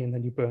calligraphy, and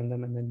then you burn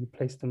them, and then you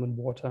place them in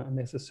water. And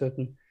there's a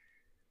certain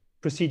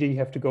procedure you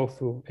have to go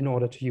through in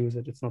order to use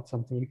it. It's not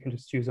something you can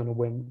just use on a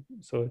whim.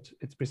 So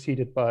it's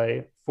preceded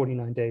by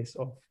 49 days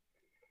of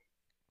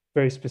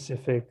very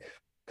specific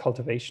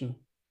cultivation.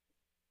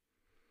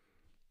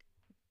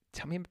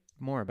 Tell me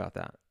more about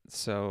that.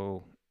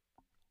 So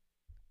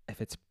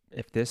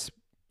if this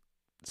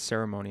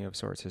ceremony of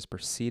sorts is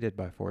preceded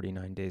by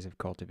 49 days of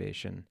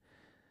cultivation,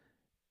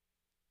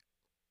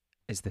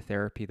 is the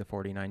therapy the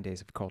 49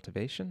 days of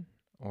cultivation,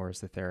 or is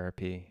the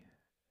therapy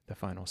the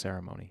final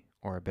ceremony,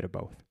 or a bit of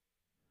both?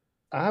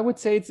 I would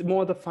say it's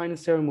more the final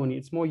ceremony.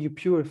 It's more you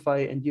purify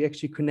and you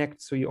actually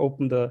connect. So you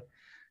open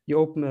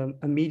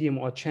a medium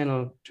or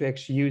channel to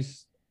actually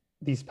use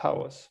these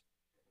powers.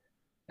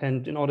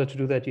 And in order to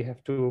do that, you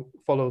have to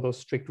follow those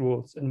strict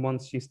rules. And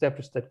once you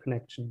establish that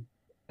connection,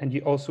 and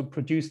you also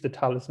produce the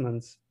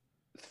talismans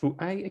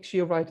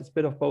you're right, it's a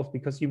bit of both,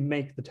 because you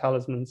make the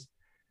talismans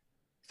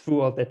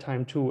throughout that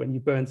time too, and you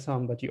burn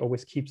some, but you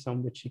always keep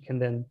some, which you can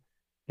then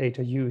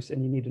later use.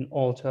 And you need an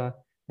altar,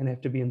 and they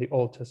have to be in the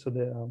altar, so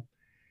they're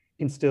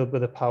instilled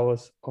with the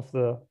powers of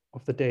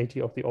the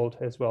deity of the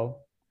altar as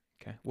well.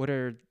 Okay. What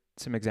are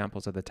some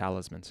examples of the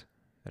talismans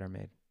that are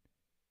made?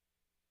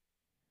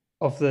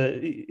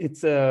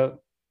 It's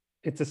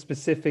a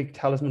specific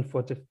talisman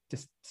for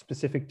this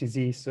specific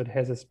disease. So it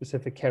has a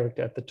specific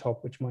character at the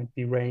top, which might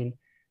be rain,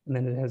 and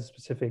then it has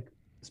a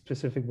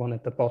specific one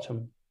at the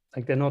bottom.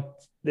 Like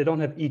they don't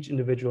have each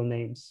individual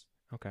names.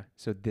 Okay.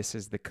 So this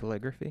is the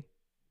calligraphy?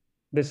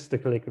 This is the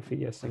calligraphy,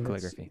 yes. And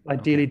calligraphy.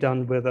 Ideally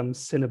done with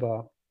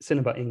cinnabar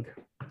ink.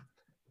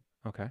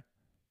 Okay.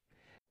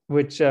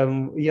 Which,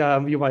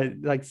 you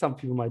might, like, some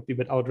people might be a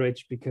bit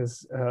outraged,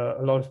 because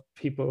a lot of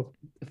people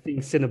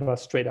think cinnabar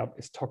straight up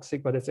is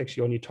toxic, but it's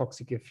actually only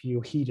toxic if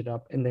you heat it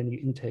up and then you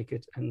intake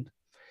it. And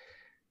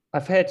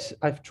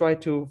I've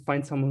tried to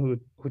find someone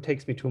who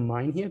takes me to a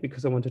mine here,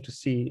 because I wanted to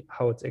see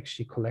how it's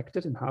actually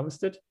collected and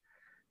harvested.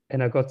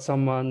 And I got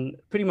someone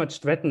pretty much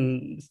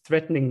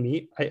threatening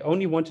me. I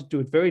only wanted to do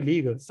it very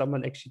legal.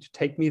 Someone actually to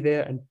take me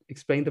there and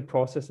explain the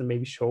process and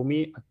maybe show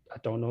me. I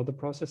don't know the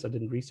process. I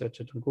didn't research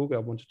it on Google.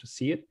 I wanted to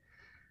see it.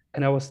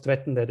 And I was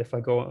threatened that if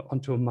I go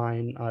onto a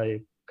mine,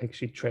 I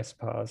actually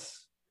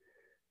trespass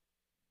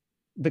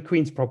the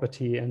Queen's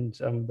property, and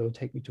they'll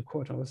take me to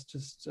court. I was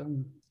just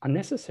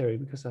unnecessary,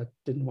 because I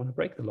didn't want to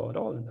break the law at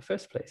all in the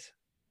first place.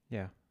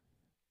 Yeah.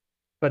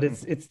 But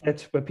it's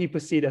that where people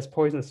see it as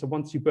poisonous. So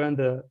once you burn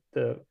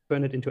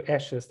burn it into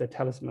ashes, that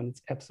talisman,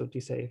 it's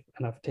absolutely safe.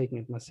 And I've taken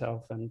it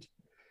myself, and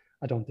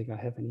I don't think I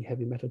have any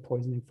heavy metal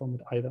poisoning from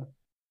it either.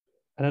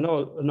 And I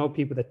know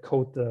people that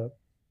coat the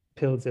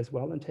pills as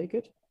well and take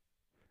it.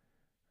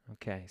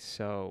 Okay,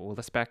 so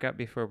let's back up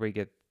before we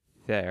get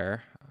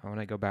there. I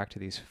want to go back to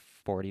these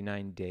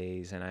 49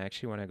 days, and I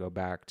actually want to go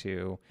back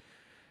to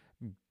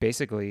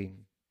basically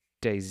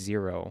day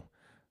 0.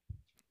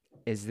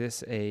 Is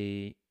this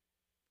a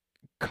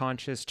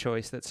conscious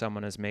choice that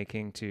someone is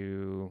making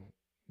to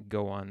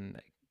go on?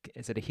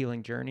 Is it a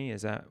healing journey?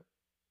 Is that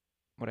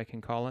what I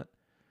can call it?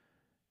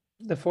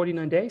 The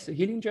 49 days, a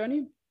healing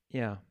journey?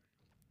 Yeah.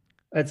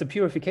 It's a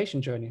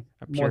purification journey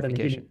A more than a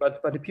healing, purification.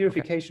 but the Okay.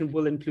 purification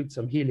will include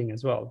some healing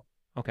as well.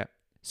 Okay.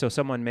 So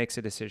someone makes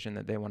a decision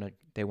that they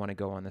want to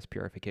go on this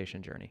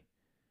purification journey.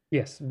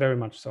 Yes, very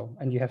much so.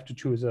 And you have to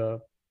choose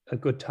a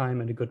good time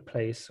and a good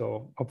place.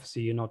 So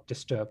obviously you're not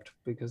disturbed,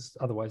 because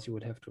otherwise you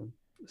would have to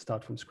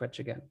start from scratch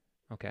again.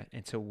 Okay.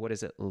 And so what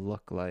does it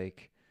look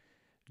like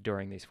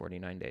during these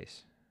 49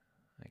 days?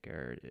 Like,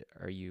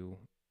 are you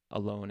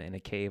alone in a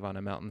cave on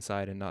a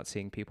mountainside and not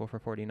seeing people for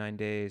 49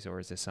 days? Or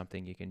is this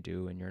something you can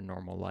do in your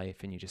normal life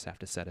and you just have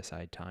to set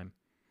aside time?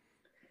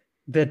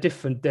 They're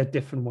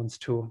different ones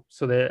too.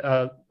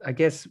 So I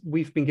guess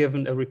we've been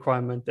given a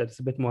requirement that's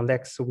a bit more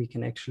lax, so we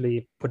can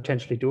actually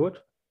potentially do it.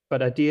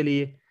 But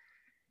ideally,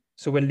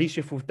 so when Li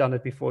Shifu done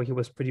it before, he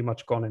was pretty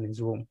much gone in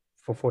his room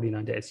for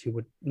 49 days. You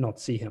would not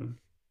see him.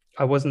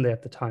 I wasn't there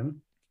at the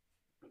time,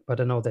 but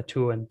I know that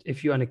too. And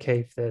if you're in a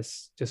cave,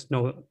 there's just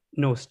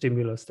no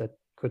stimulus that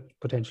could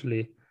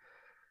potentially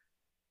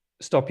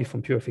stop you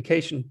from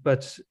purification.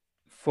 But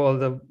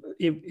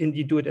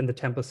you do it in the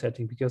temple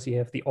setting, because you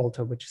have the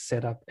altar which is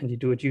set up, and you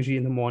do it usually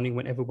in the morning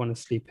when everyone is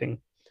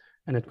sleeping,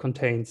 and it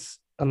contains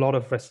a lot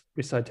of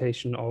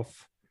recitation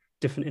of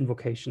different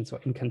invocations or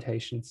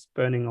incantations,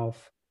 burning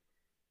of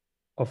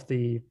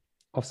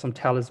some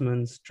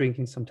talismans,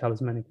 drinking some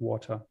talismanic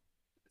water,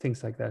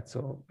 things like that.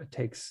 So it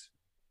takes,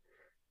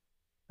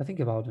 I think,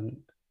 about an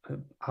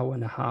hour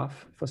and a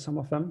half for some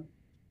of them.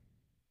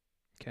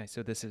 Okay.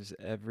 So this is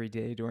every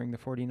day during the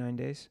 49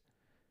 days?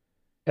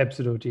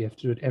 Absolutely, you have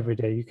to do it every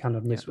day. You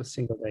cannot Yeah. miss a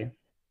single day.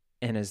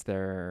 And is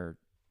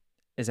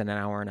an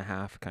hour and a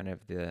half kind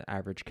of the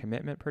average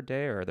commitment per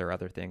day, or are there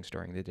other things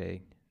during the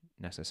day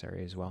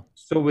necessary as well?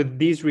 So with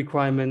these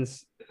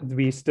requirements,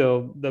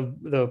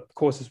 the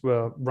courses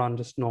were run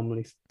just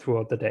normally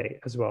throughout the day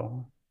as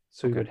well.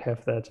 So you Okay. would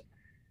have that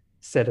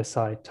set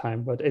aside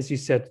time. But as you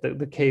said,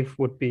 the cave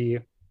would be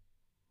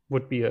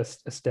a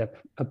step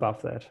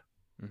above that.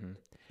 Hmm.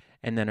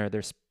 And then are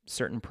there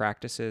certain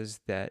practices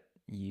that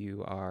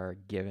you are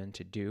given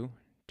to do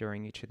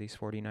during each of these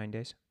 49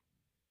 days?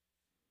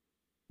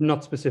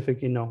 Not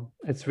specifically, no.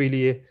 It's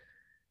really,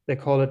 they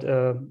call it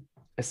a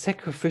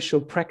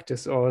sacrificial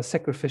practice or a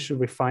sacrificial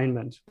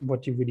refinement,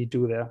 what you really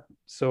do there.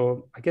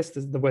 So I guess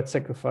the word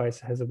sacrifice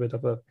has a bit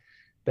of a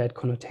bad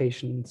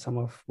connotation in some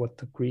of what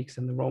the Greeks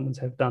and the Romans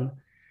have done.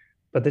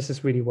 But this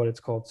is really what it's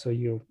called. So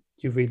you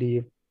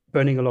really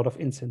burning a lot of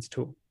incense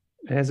too.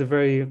 It has a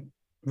very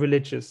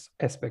religious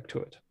aspect to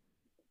it.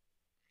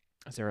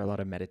 Is there a lot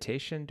of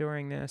meditation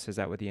during this? Is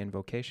that what the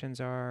invocations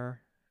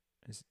are?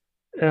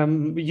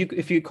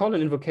 If you call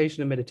an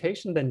invocation a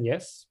meditation, then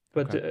yes.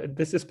 But Okay.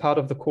 this is part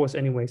of the course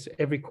anyway. So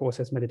every course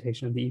has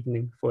meditation in the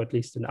evening for at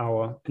least an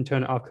hour.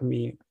 Internal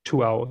alchemy,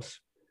 2 hours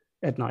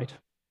at night.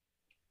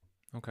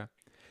 Okay.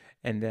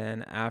 And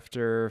then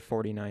after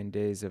 49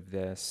 days of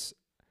this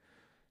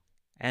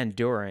and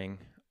during,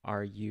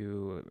 are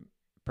you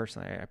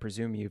personally, I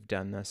presume you've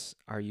done this,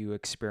 are you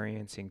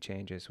experiencing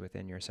changes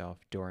within yourself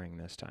during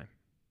this time?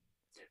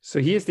 So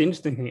here's the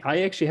interesting thing.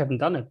 I actually haven't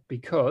done it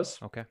because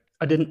Okay.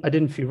 I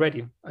didn't feel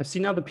ready. I've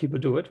seen other people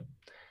do it,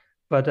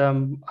 but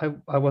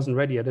I wasn't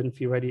ready. I didn't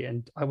feel ready,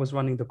 and I was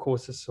running the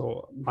courses,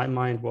 so my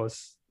mind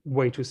was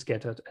way too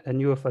scattered. And I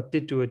knew if I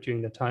did do it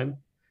during the time,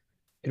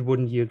 it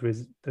wouldn't yield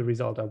the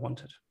result I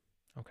wanted.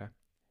 Okay.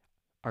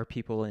 Are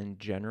people in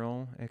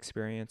general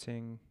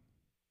experiencing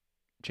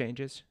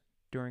changes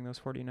during those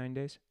 49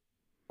 days?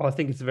 Well, I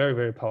think it's very,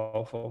 very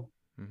powerful,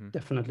 Mm-hmm.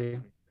 definitely.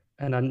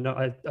 And I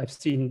know I've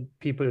seen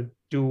people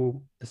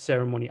do the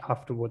ceremony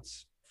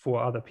afterwards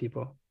for other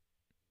people.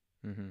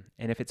 Mm-hmm.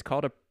 And if it's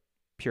called a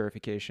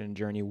purification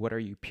journey, what are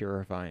you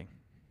purifying?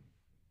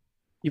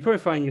 You're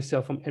purifying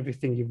yourself from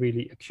everything you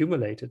really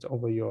accumulated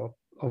over your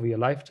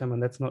lifetime,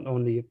 and that's not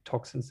only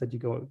toxins that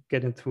you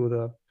get in through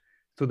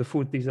the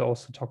food. These are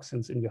also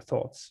toxins in your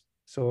thoughts.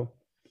 So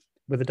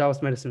with the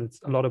Taoist medicine,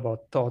 it's a lot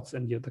about thoughts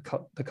and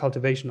the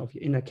cultivation of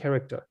your inner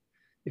character.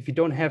 If you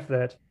don't have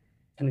that,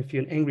 and if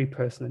you're an angry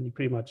person and you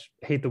pretty much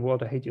hate the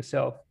world or hate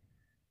yourself,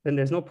 then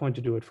there's no point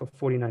to do it for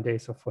 49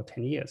 days or for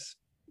 10 years.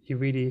 You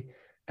really,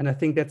 and I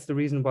think that's the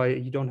reason why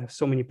you don't have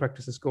so many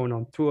practices going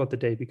on throughout the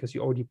day, because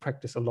you already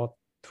practice a lot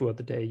throughout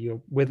the day. You're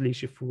with Li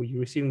Shifu,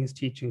 you're receiving his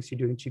teachings, you're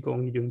doing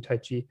Qigong, you're doing Tai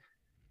Chi,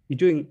 you're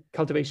doing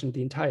cultivation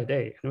the entire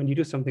day. And when you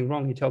do something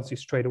wrong, he tells you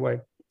straight away.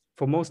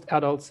 For most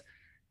adults,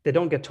 they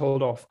don't get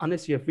told off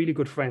unless you have really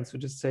good friends who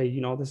just say,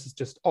 this is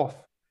just off.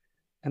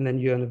 And then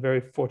you're in a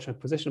very fortunate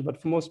position. But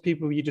for most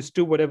people, you just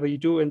do whatever you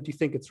do and you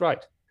think it's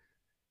right.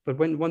 But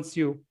once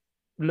you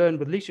learn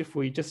with Li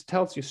Shifu, he just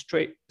tells you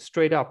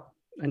straight up,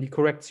 and he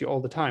corrects you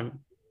all the time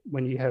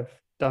when you have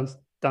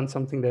done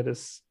something that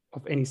is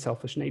of any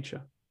selfish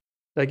nature.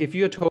 Like if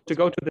you're told to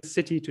go to the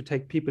city to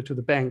take people to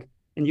the bank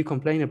and you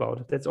complain about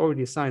it, that's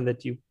already a sign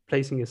that you're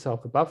placing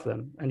yourself above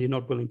them and you're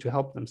not willing to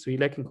help them. So you're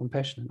lacking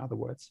compassion, in other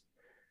words.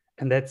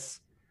 And that's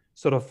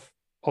sort of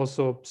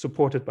also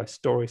supported by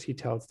stories he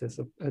tells. There's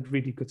a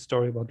really good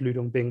story about Lu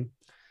Dongbing,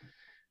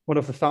 one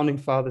of the founding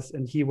fathers,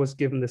 and he was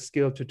given the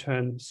skill to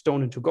turn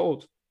stone into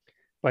gold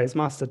by his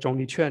master, Zhong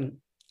Liquan.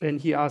 And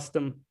he asked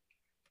him,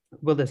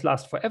 will this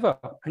last forever?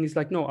 And he's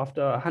like, no,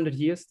 after 100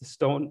 years,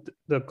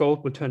 the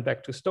gold will turn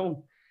back to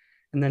stone.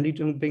 And then Li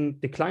Jinping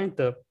declined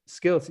the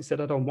skills. He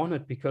said, I don't want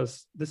it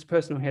because this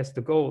person who has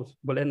the gold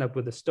will end up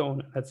with a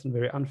stone. That's a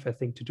very unfair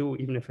thing to do,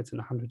 even if it's in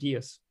 100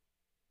 years.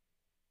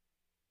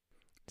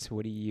 So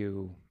what do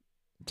you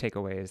take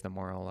away as the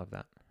moral of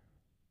that?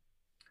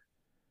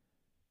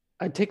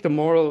 I take the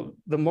moral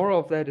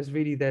of that is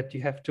really that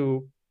you have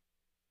to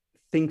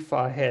think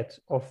far ahead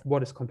of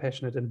what is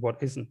compassionate and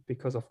what isn't,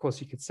 because of course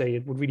you could say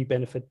it would really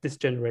benefit this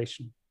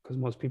generation because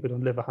most people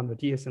don't live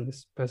 100 years and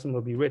this person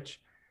will be rich,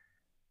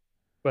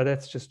 but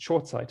that's just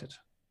short-sighted.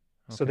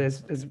 Okay. So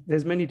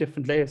there's many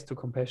different layers to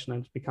compassion,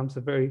 and it becomes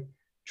a very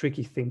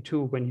tricky thing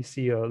too when you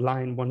see a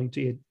lion wanting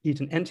to eat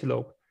an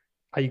antelope.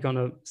 Are you going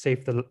to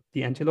save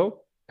the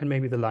antelope and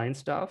maybe the lion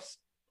starves?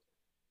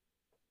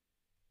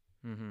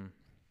 Mm-hmm.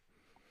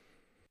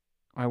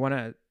 I want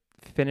to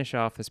finish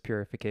off this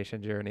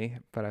purification journey,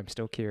 but I'm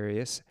still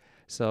curious.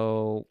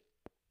 So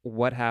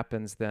what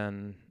happens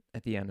then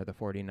at the end of the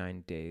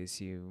 49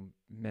 days? You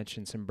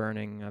mentioned some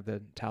burning of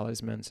the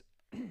talismans,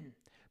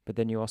 but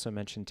then you also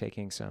mentioned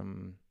taking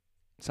some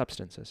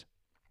substances.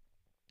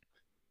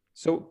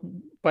 So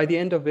by the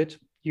end of it,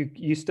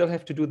 you still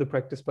have to do the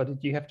practice,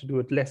 but you have to do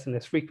it less and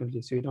less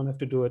frequently. So you don't have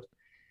to do it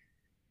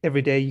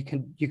every day. You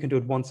can do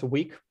it once a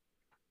week,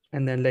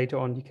 and then later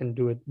on you can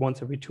do it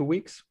once every 2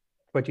 weeks,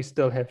 but you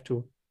still have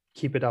to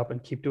keep it up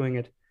and keep doing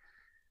it.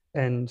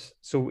 And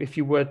so if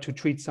you were to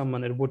treat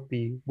someone, it would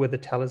be with a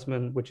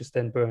talisman, which is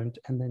then burned,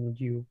 and then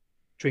you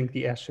drink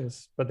the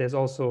ashes. But there's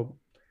also,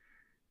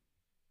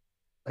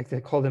 like they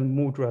call them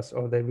mudras,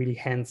 or they're really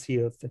hand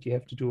seals that you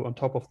have to do on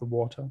top of the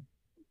water.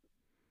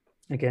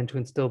 Again, to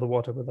instill the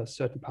water with a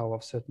certain power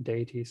of certain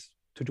deities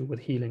to do with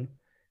healing.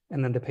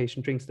 And then the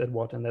patient drinks that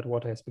water, and that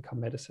water has become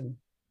medicine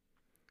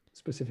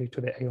specific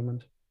to their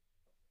ailment.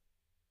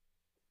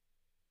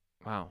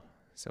 Wow.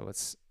 So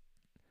it's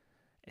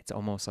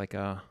almost like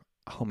a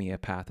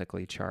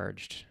homeopathically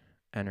charged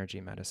energy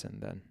medicine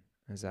then.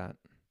 Is that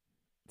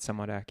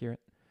somewhat accurate?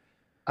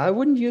 I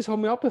wouldn't use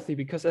homeopathy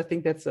because I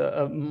think that's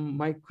a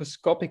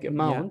microscopic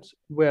amount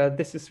where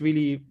this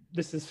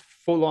is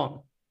full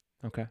on.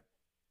 Okay.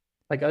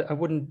 Like I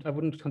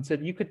wouldn't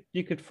consider,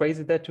 you could phrase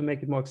it that to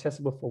make it more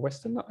accessible for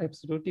Western,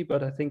 absolutely,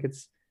 but I think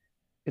it's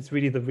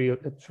really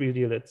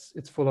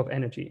it's full of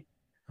energy.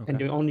 Okay. And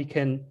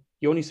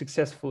you're only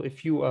successful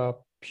if you are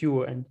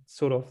pure and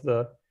sort of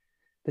the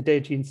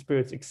deity and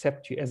spirits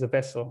accept you as a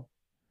vessel.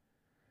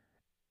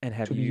 And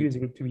to be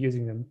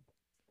using them.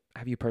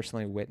 Have you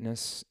personally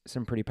witnessed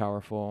some pretty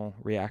powerful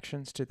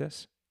reactions to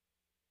this?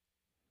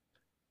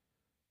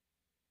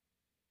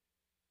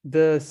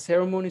 The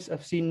ceremonies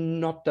I've seen,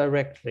 not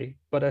directly,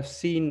 but I've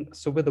seen,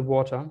 so with the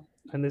water,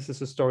 and this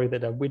is a story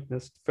that I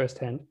witnessed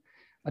firsthand.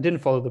 I didn't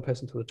follow the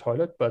person to the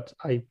toilet, but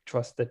I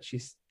trust that she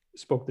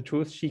spoke the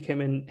truth. She came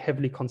in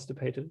heavily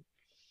constipated.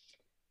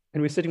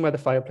 And we're sitting by the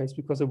fireplace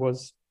because it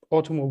was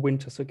autumn or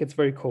winter, so it gets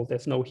very cold.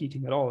 There's no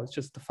heating at all. It's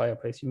just the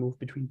fireplace. You move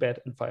between bed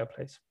and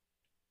fireplace.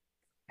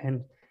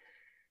 And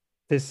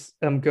this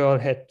girl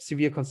had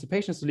severe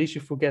constipation, so Li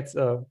Shifu gets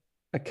a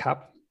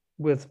cup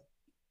with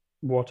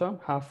water,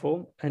 half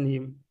full, and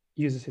he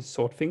uses his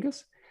sword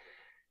fingers,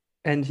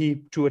 and he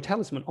drew a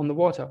talisman on the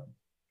water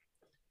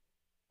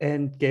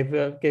and gave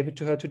it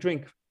to her to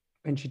drink,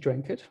 and she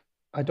drank it.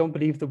 I don't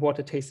believe the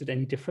water tasted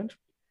any different,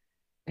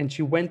 and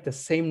she went the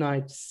same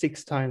night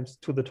 6 times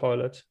to the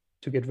toilet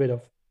to get rid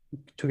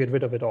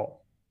of it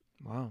all.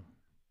 Wow.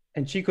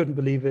 And she couldn't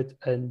believe it,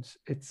 and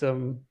it's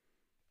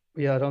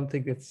I don't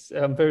think it's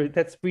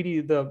that's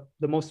really the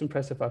most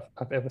impressive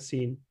I've ever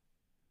seen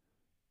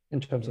in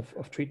terms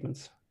of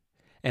treatments.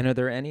 And are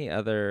there any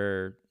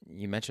other,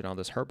 you mentioned all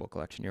this herbal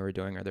collection you were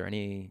doing, are there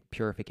any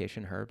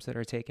purification herbs that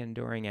are taken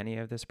during any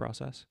of this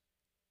process?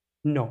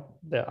 No,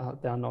 there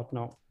are not,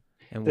 no.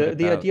 And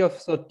the idea of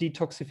sort of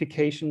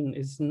detoxification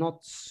is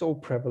not so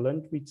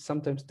prevalent. We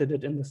sometimes did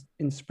it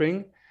in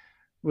spring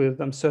with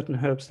certain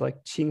herbs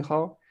like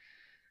Qinghao,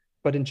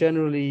 but in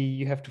generally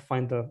you have to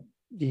find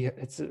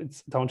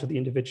it's down to the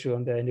individual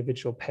and their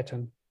individual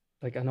pattern.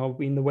 Like I know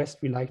in the West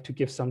we like to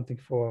give something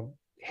for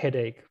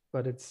headache,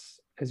 but it's,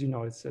 as you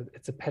know, it's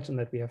a pattern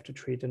that we have to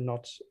treat and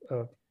not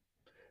a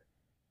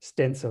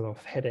stencil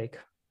of headache.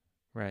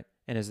 Right.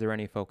 And is there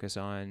any focus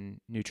on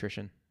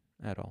nutrition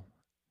at all?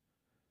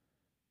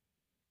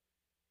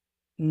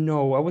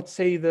 No, I would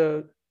say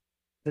the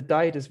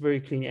diet is very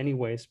clean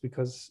anyways,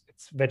 because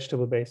it's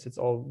vegetable based, it's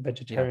all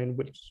vegetarian,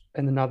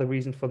 and another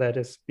reason for that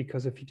is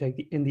because if you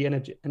take in the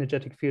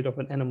energetic field of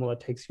an animal, it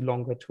takes you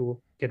longer to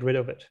get rid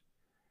of it.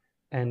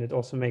 And it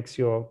also makes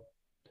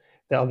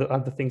there are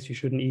other things you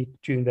shouldn't eat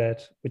during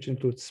that, which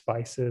includes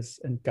spices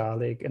and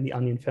garlic and the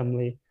onion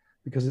family,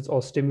 because it's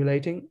all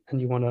stimulating and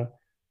you want to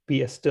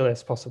be as still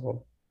as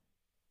possible.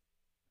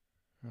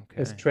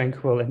 Okay. As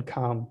tranquil and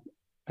calm.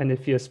 And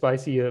if you're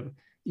spicy, you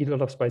eat a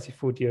lot of spicy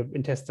food, your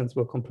intestines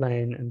will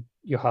complain and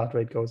your heart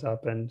rate goes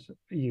up and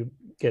you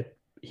get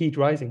heat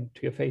rising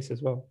to your face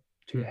as well,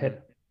 to your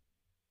head.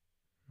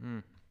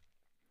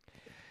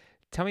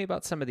 Tell me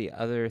about some of the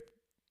other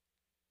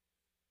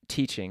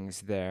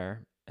teachings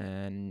there,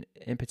 and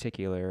in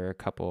particular, a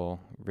couple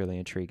really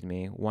intrigued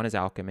me. One is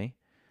alchemy,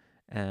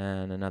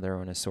 and another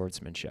one is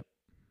swordsmanship.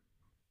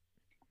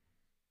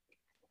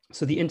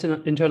 So the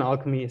internal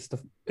alchemy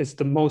is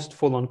the most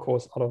full-on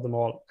course out of them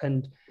all,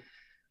 and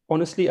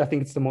honestly, I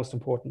think it's the most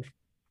important.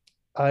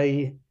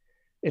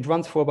 It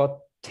runs for about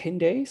 10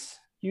 days,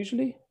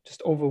 usually,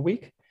 just over a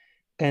week,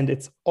 and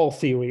it's all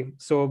theory.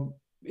 So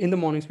in the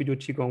mornings, we do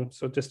Qigong.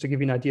 So just to give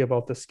you an idea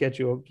about the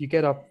schedule, you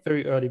get up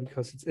very early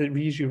because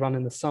we usually run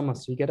in the summer.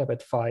 So you get up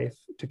at 5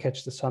 to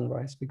catch the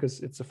sunrise,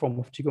 because it's a form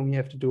of Qigong you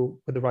have to do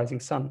with the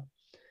rising sun,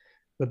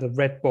 with the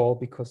red ball,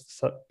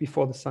 because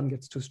before the sun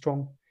gets too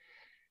strong.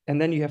 And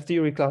then you have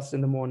theory classes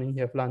in the morning,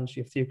 you have lunch,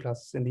 you have theory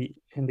classes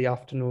in the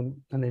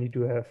afternoon, and then you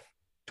do have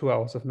 2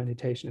 hours of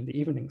meditation in the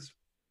evenings.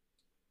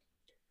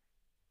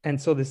 And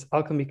so this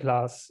alchemy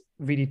class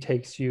really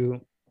takes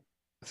you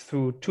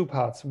through 2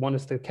 parts. One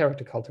is the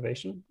character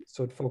cultivation.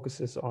 So it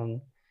focuses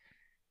on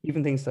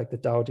even things like the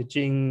Tao Te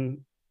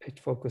Ching. It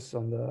focuses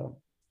on the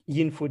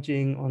Yin Fu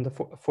Jing, on the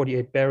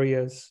 48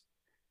 barriers.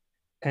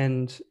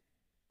 And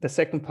the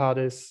second part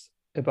is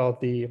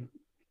about the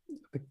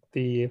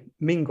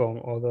Ming Gong,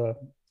 or the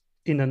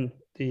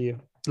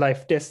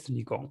life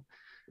destiny Gong.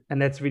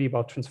 And that's really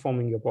about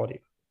transforming your body.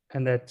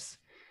 And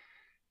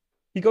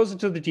he goes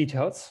into the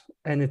details,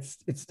 and it's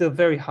still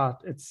very hard.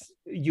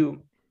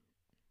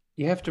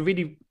 You have to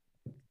really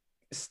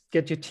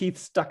get your teeth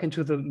stuck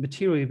into the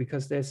material,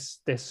 because there's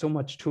so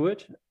much to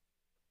it,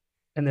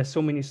 and there's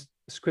so many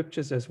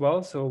scriptures as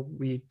well. So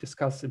we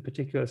discussed in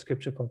particular a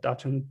scripture called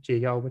Datung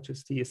Jie which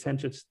is the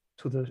essentials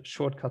to the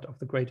shortcut of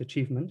the great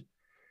achievement.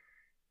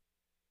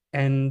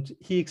 And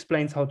he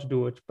explains how to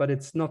do it, but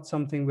it's not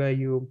something where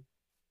you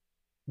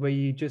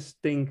just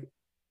think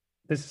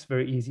this is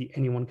very easy,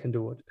 anyone can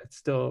do it. It's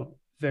still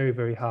very,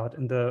 very hard.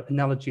 And the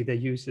analogy they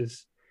use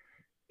is,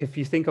 if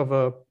you think of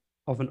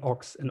an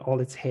ox and all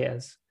its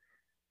hairs,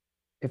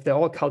 if they're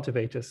all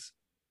cultivators,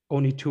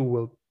 only 2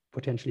 will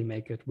potentially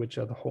make it, which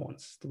are the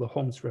horns. So the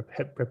horns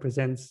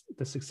represents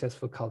the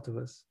successful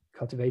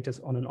cultivators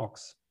on an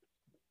ox.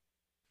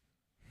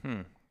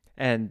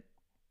 And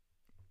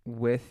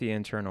with the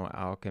internal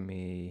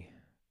alchemy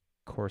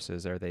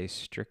courses, would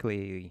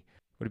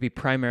it be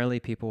primarily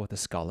people with a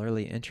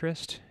scholarly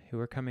interest who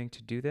are coming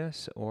to do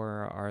this,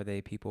 or are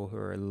they people who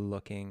are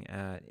looking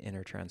at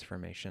inner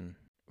transformation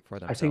for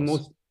themselves? I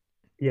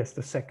think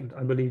the second.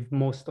 I believe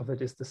most of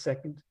it is the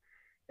second.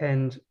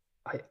 And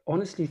I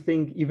honestly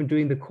think even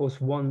doing the course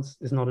once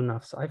is not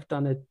enough. So I've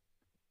done it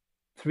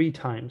 3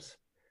 times,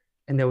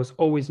 and there was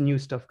always new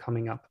stuff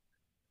coming up.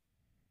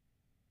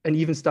 And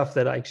even stuff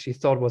that I actually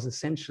thought was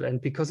essential. And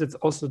because it's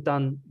also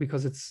done,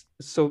 because it's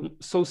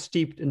so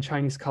steeped in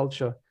Chinese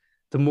culture,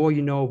 the more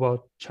you know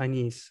about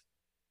Chinese,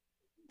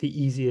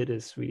 the easier it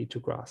is really to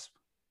grasp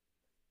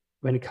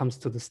when it comes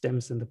to the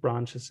stems and the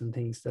branches and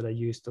things that are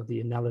used, or the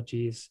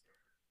analogies.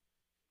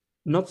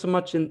 Not so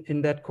much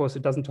in that course,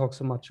 it doesn't talk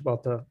so much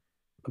about the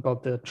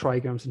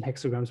trigrams and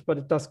hexagrams, but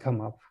it does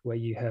come up where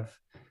you have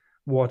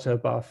water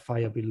above,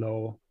 fire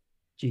below,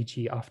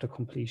 Qi after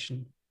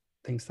completion,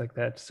 things like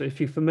that. So if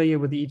you're familiar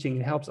with the I Ching,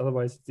 it helps.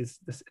 Otherwise,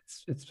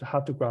 it's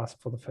hard to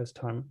grasp for the first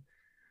time.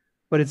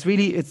 But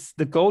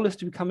the goal is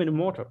to become an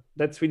immortal.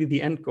 That's really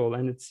the end goal.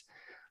 And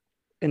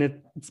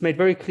it's made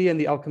very clear in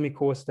the alchemy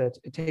course that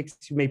it takes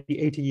you maybe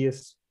 80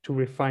 years to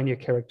refine your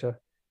character,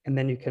 and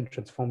then you can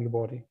transform your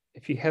body.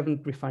 If you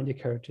haven't refined your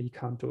character, you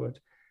can't do it.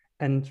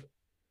 And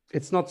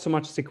it's not so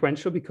much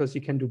sequential, because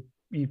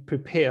you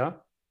prepare.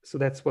 So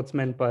that's what's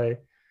meant by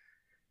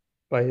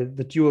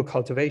the dual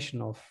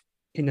cultivation of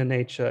inner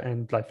nature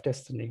and life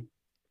destiny.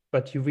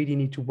 But you really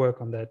need to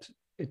work on that.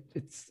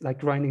 It's like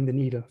grinding the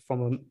needle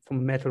from a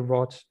metal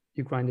rod.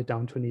 You grind it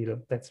down to a needle.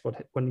 That's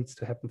what needs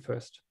to happen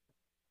first.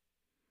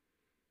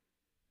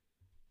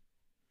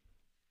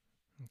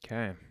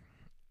 Okay.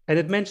 And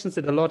it mentions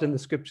it a lot in the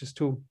scriptures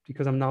too,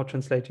 because I'm now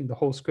translating the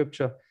whole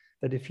scripture,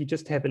 that if you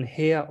just have a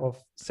hair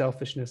of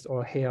selfishness,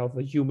 or a hair of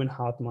a human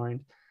heart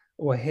mind,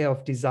 or a hair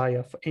of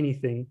desire for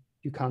anything,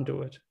 you can't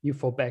do it. You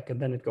fall back, and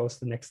then it goes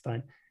the next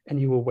time,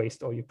 and you will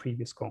waste all your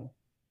previous gong,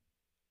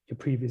 your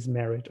previous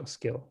merit or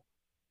skill.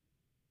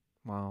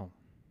 Wow.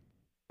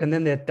 And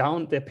then there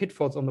are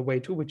pitfalls on the way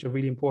too, which are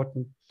really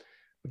important,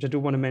 which I do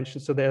want to mention.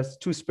 So there's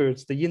 2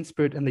 spirits, the yin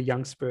spirit and the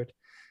yang spirit.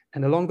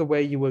 And along the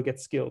way, you will get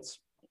skills.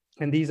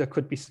 And these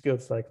could be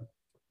skills like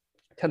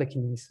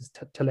telekinesis,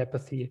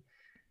 telepathy.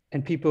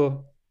 And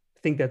people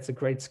think that's a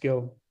great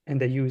skill, and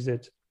they use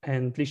it.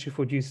 And Li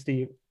Shufu used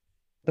the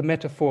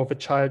metaphor of a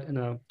child in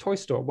a toy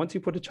store. Once you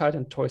put a child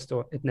in a toy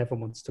store, it never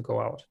wants to go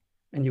out,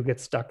 and you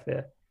get stuck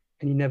there,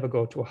 and you never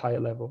go to a higher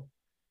level,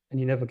 and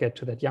you never get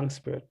to that yang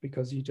spirit,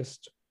 because you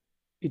just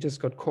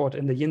got caught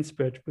in the yin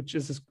spirit,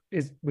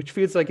 which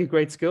feels like a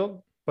great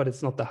skill, but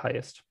it's not the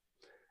highest.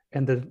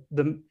 And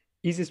the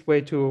easiest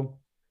way to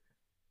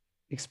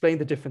explain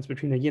the difference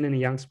between a yin and a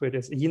yang spirit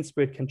is, a yin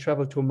spirit can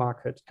travel to a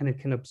market, and it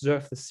can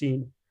observe the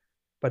scene,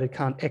 but it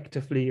can't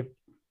actively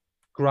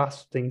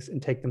grasp things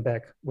and take them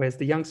back. Whereas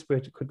the yang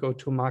spirit could go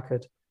to a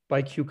market,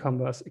 buy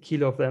cucumbers, a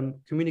kilo of them,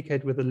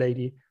 communicate with the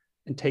lady,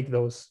 and take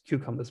those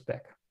cucumbers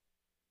back.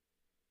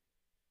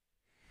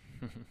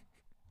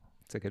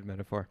 It's a good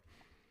metaphor.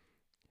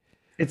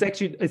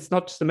 It's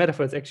not just a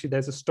metaphor. It's actually,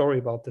 there's a story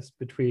about this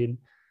between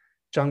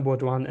Zhang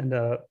Boduan and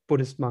a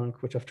Buddhist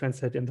monk, which I've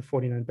translated in the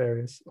 49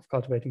 Barriers of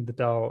Cultivating the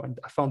Tao. And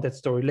I found that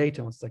story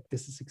later. I was like,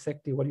 this is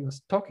exactly what he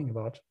was talking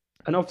about.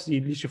 And obviously,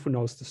 Li Shifu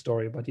knows the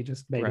story, but he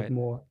just made it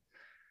more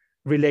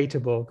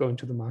relatable going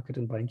to the market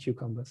and buying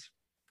cucumbers.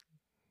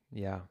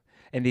 Yeah.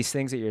 And these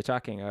things that you're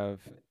talking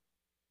of,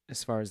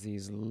 as far as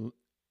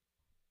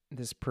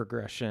this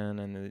progression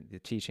and the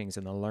teachings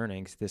and the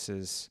learnings,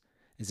 is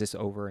this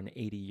over an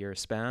 80-year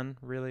span,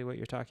 really, what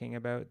you're talking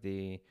about?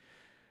 The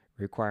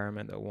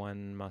requirement that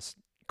one must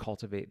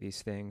cultivate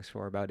these things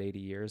for about 80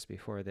 years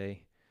before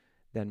they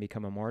then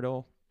become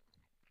immortal?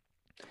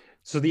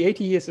 So the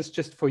 80 years is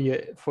just for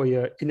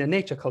your inner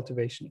nature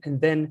cultivation. And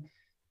then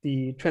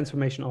the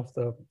transformation of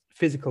the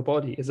physical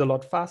body is a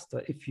lot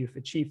faster if you've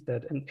achieved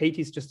that. And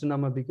 80 is just a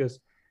number because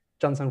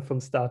Zhang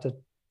Zhangfeng started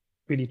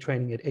really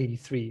training at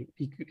 83.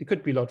 It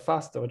could be a lot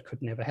faster, or it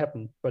could never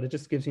happen, but it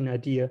just gives you an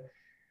idea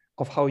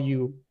of how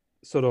you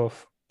sort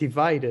of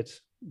divided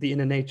the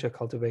inner nature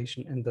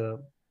cultivation and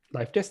the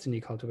life destiny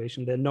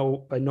cultivation. They're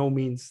by no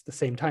means the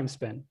same time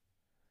span.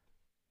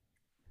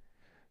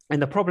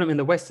 And the problem in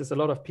the West is a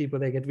lot of people,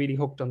 they get really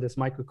hooked on this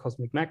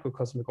microcosmic,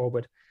 macrocosmic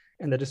orbit,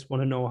 and they just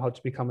want to know how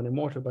to become an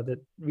immortal, but they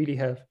really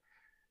have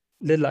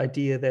little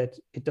idea that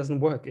it doesn't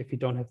work if you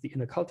don't have the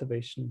inner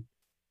cultivation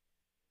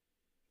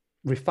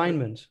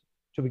refinement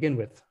to begin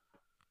with.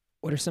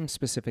 What are some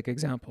specific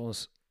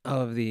examples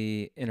of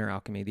the inner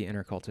alchemy, the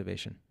inner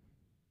cultivation?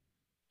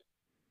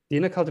 The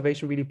inner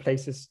cultivation really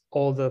places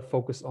all the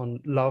focus on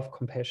love,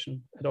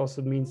 compassion. It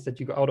also means that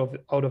you go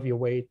out of your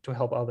way to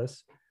help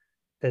others,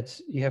 that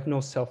you have no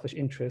selfish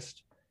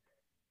interest.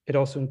 It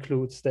also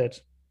includes that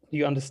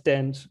you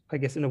understand, I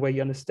guess, in a way,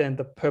 you understand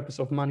the purpose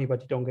of money,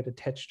 but you don't get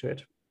attached to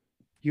it.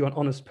 You're an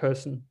honest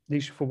person. Li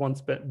Shifu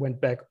once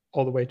went back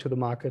all the way to the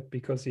market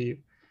because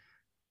he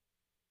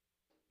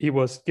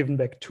was given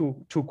back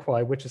two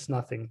kwai, which is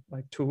nothing.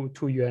 Like two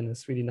yuan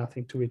is really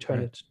nothing to return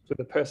it to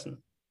the person.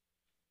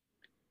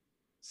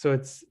 So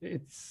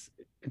it's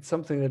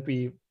something that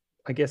we,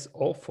 I guess,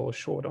 all fall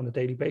short on a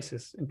daily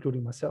basis,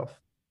 including myself.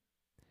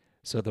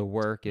 So the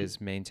work is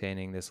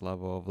maintaining this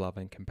level of love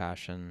and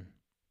compassion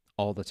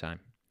all the time,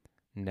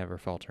 never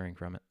faltering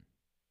from it.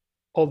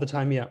 All the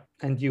time, yeah.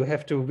 And you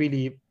have to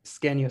really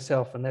scan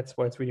yourself. And that's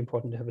why it's really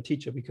important to have a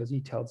teacher, because he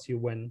tells you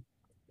when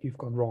you've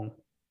gone wrong.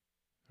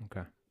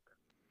 Okay.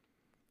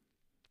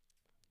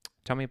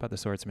 Tell me about the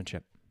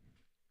swordsmanship.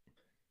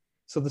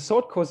 So the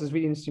sword course is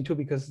really interesting too,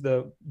 because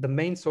the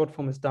main sword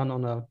form is done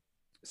on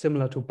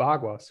similar to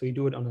Bagua. So you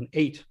do it on an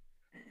 8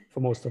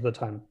 for most of the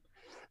time.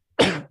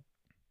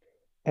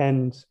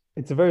 And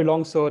it's a very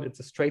long sword. It's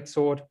a straight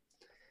sword.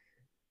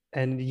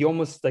 And you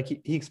almost, like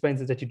he explains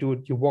it, that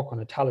you walk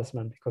on a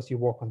talisman because you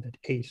walk on that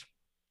 8.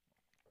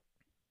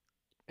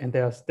 And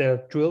there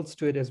are drills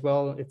to it as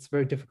well. It's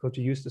very difficult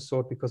to use the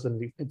sword because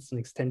it's an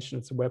extension,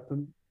 it's a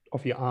weapon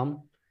of your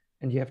arm.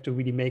 And you have to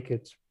really make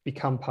it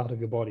become part of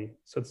your body.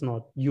 So it's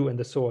not you and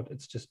the sword,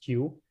 it's just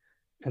you.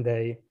 And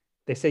they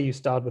say you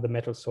start with a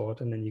metal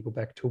sword and then you go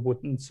back to a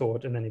wooden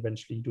sword, and then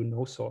eventually you do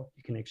no sword.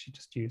 You can actually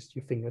just use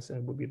your fingers and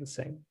it will be the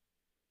same.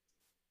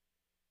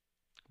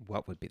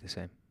 What would be the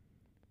same?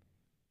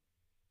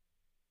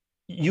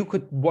 You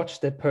could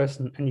watch that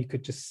person and you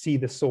could just see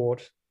the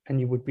sword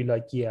and you would be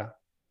like, yeah,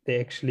 they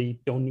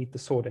actually don't need the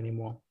sword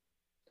anymore.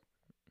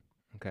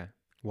 Okay.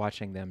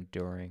 Watching them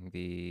during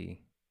the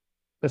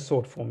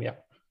sword form, yeah.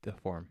 The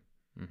form.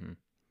 Mm-hmm.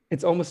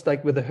 It's almost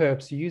like with the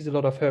herbs. You use a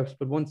lot of herbs,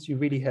 but once you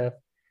really have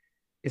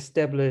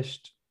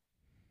established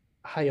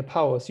higher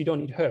powers, you don't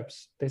need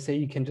herbs. They say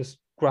you can just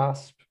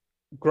grasp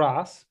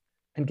grass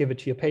and give it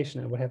to your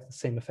patient and it will have the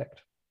same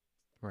effect.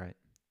 Right.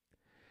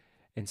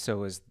 And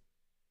so is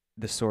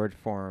the sword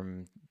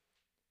form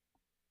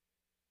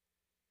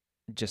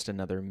just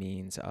another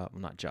means of,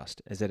 not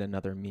just, is it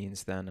another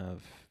means then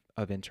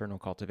of internal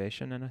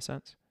cultivation in a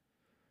sense?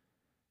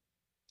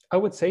 I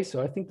would say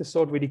so. I think the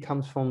sword really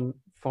comes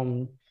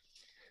from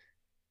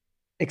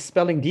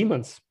expelling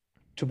demons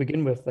to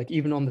begin with. Like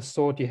even on the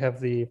sword, you have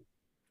the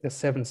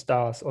 7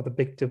 stars or the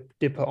big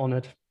dipper on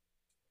it.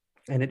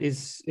 And it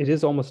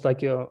is almost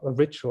like a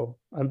ritual.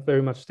 I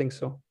very much think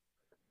so.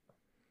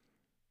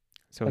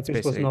 So like it's this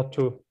basically, was not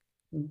to.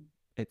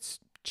 It's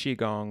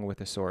Qigong with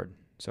a sword,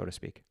 so to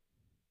speak.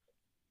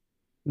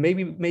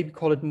 Maybe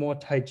call it more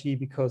Tai Chi,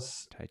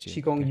 because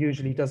Qigong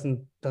usually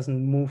doesn't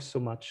move so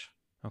much.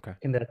 Okay.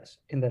 In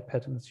that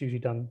pattern, it's usually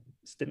done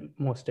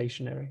more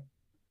stationary.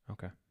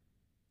 Okay.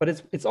 But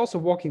it's also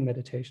walking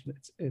meditation.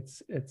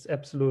 It's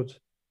absolute,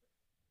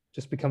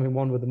 just becoming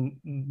one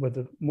with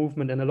the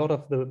movement, and a lot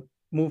of the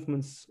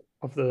movements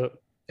of I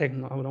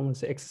don't want to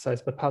say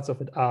exercise, but parts of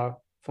it are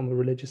from a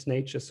religious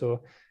nature.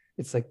 So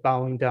it's like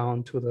bowing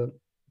down to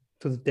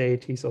the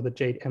deities or the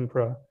Jade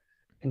Emperor,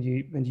 and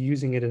you're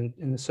using it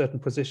in a certain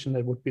position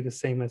that would be the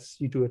same as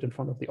you do it in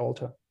front of the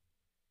altar.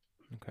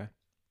 Okay.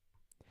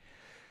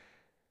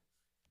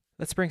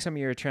 Let's bring some of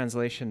your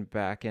translation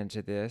back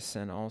into this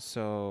and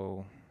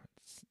also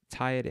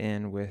tie it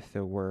in with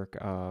the work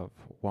of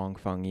Wang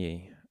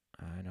Fengyi.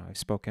 I know I've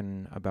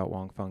spoken about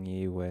Wang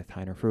Fengyi with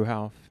Heiner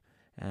Fruhauf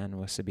and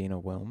with Sabina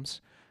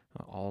Wilms,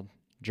 all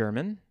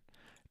German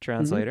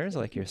translators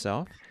like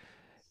yourself.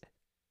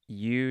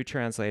 You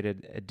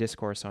translated A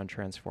Discourse on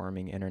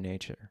Transforming Inner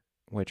Nature,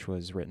 which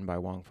was written by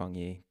Wang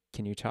Fengyi.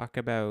 Can you talk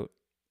about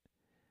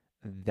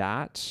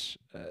that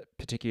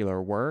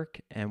particular work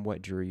and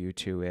what drew you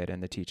to it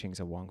and the teachings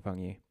of Wang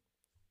Fengyi?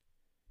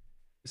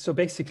 So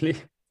basically,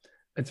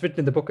 it's written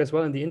in the book as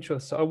well in the intro.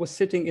 So I was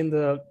sitting in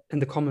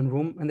the common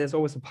room, and there's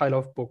always a pile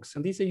of books,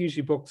 and these are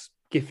usually books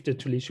gifted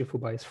to Li Shifu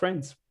by his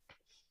friends.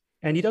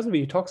 And he doesn't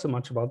really talk so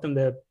much about them.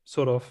 They're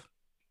sort of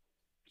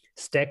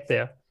stacked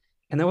there.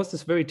 And there was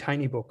this very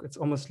tiny book. It's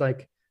almost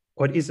like,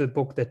 or it is a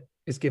book that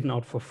is given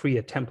out for free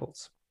at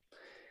temples,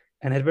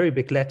 and had very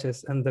big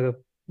letters. And the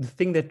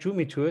thing that drew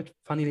me to it,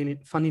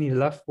 funnily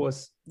enough,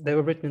 was they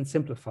were written in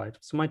simplified.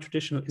 So my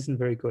traditional isn't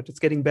very good. It's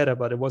getting better,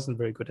 but it wasn't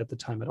very good at the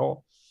time at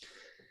all.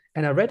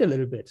 And I read a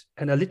little bit,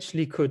 and I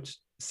literally could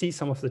see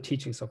some of the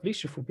teachings of Li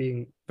Shifu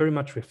being very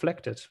much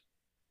reflected,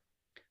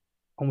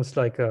 almost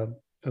like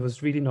it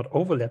was really not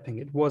overlapping.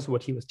 It was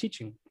what he was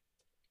teaching.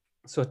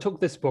 So I took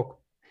this book.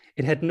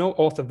 It had no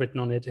author written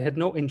on it. It had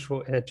no intro.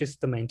 It had just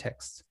the main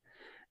text.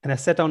 And I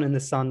sat down in the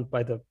sun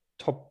by the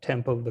top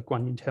temple, the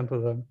Guanyin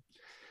temple, the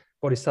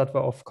Bodhisattva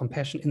of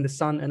compassion in the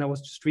sun. And I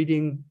was just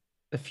reading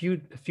a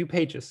few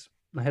pages.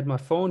 I had my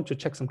phone to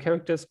check some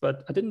characters,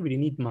 but I didn't really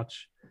need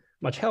much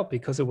help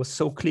because it was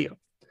so clear.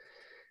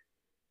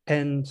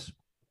 And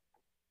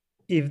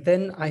if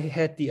then I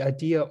had the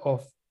idea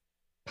of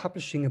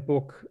publishing a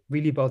book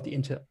really about the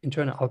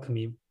internal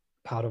alchemy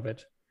part of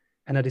it.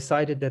 And I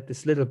decided that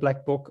this little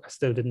black book, I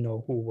still didn't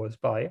know who it was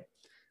by,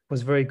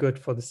 was very good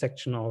for the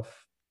section of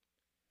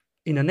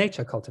inner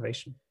nature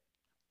cultivation.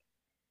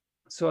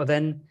 So I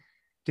then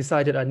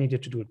decided I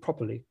needed to do it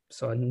properly.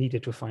 So I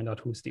needed to find out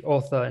who's the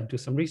author and do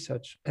some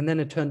research. And then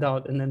it turned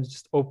out, and then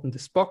just opened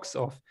this box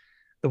of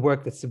the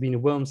work that Sabina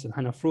Wilms and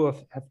Heiner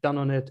Fruhauf have done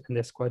on it. And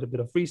there's quite a bit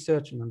of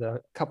research, and then there are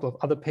a couple of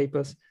other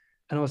papers.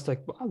 And I was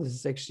like, wow, this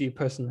is actually a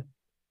person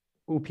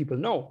who people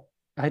know.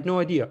 I had no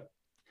idea.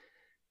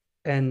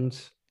 And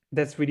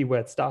that's really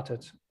where it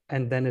started.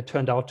 And then it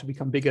turned out to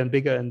become bigger and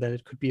bigger. And then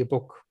it could be a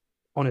book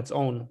on its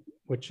own,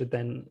 which it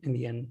then in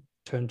the end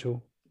turned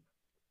to.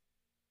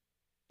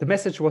 The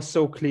message was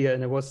so clear,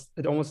 and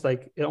it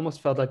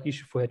almost felt like Li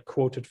Shifu had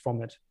quoted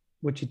from it,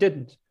 which he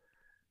didn't.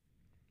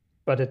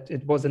 But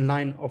it was in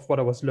line of what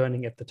I was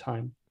learning at the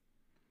time.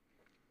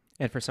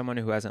 And for someone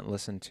who hasn't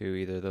listened to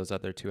either of those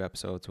other two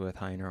episodes with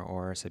Heiner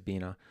or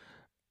Sabina,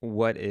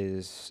 what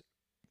is,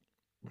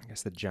 I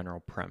guess, the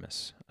general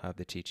premise of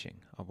the teaching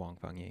of Wang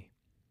Fengyi?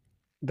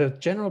 The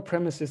general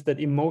premise is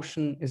that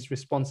emotion is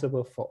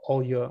responsible for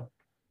all your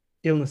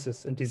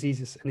illnesses and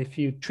diseases. And if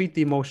you treat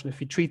the emotion, if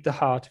you treat the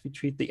heart, if you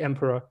treat the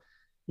emperor,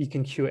 you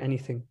can cure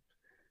anything.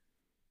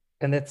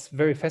 And that's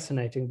very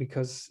fascinating,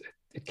 because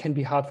it can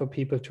be hard for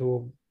people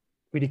to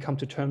really come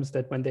to terms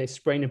that when they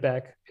sprain a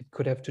back, it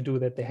could have to do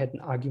that they had an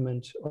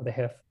argument, or they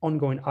have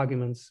ongoing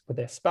arguments with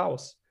their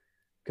spouse.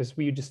 Because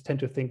we just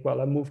tend to think,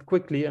 well, I moved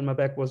quickly and my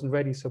back wasn't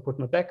ready, so I put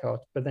my back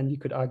out. But then you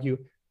could argue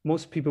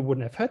most people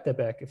wouldn't have hurt their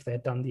back if they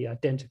had done the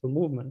identical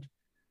movement.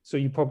 So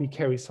you probably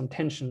carry some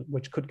tension,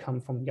 which could come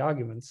from the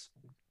arguments.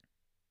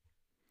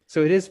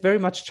 So it is very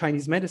much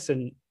Chinese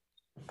medicine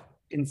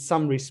in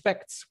some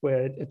respects,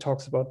 where it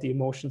talks about the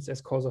emotions as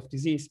cause of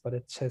disease, but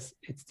it says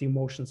it's the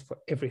emotions for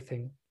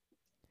everything.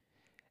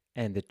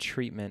 And the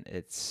treatment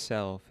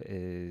itself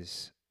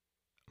is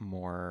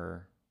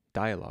more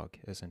dialogue,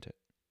 isn't it?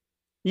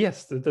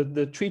 Yes,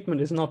 the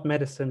treatment is not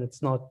medicine.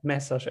 It's not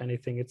massage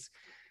anything. It's,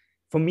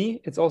 for me,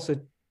 it's also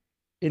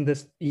in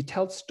this, he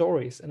tells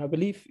stories. And I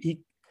believe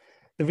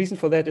the reason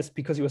for that is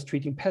because he was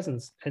treating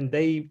peasants, and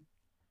they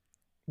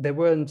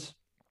weren't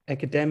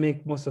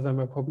academic. Most of them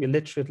were probably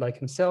illiterate like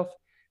himself.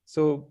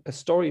 So a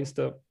story is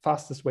the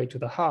fastest way to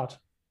the heart.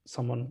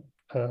 Someone,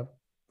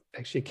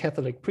 actually a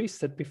Catholic priest,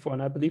 said before,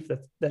 and I believe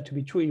that to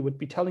be true. He would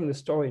be telling the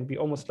story and be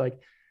almost like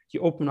you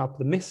open up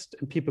the mist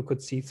and people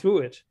could see through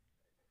it,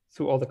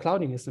 through all the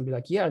cloudiness, and be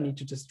like, yeah, I need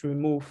to just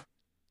remove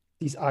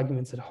these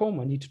arguments at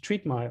home. I need to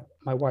treat my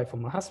wife or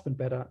my husband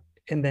better.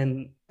 And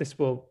then this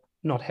will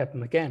not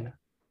happen again.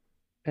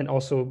 And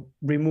also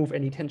remove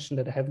any tension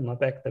that I have in my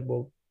back that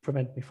will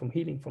prevent me from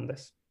healing from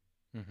this.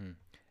 Mm-hmm.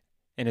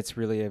 And it's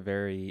really a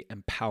very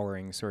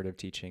empowering sort of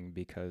teaching,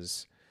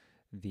 because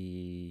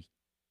the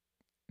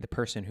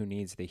person who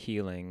needs the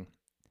healing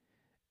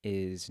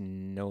is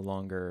no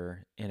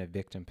longer in a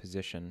victim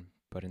position,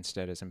 but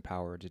instead is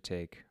empowered to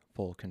take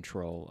full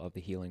control of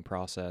the healing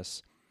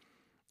process,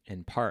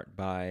 in part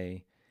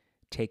by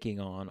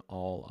taking on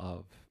all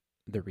of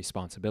the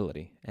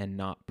responsibility and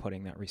not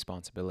putting that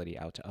responsibility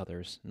out to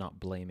others, not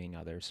blaming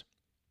others.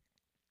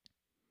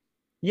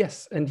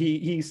 Yes, and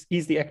he's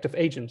the active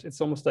agent. It's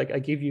almost like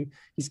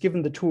he's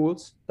given the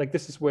tools, like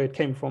this is where it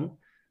came from.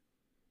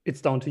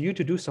 It's down to you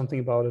to do something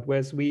about it.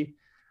 Whereas we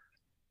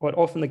or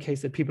often the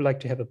case that people like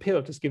to have a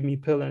pill, just give me a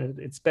pill and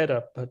it's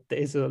better. But there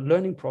is a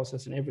learning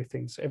process in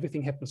everything. So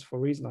everything happens for a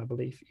reason, I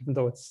believe, even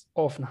though it's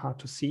often hard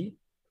to see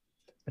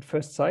at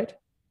first sight.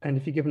 And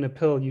if you're given a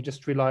pill, you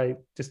just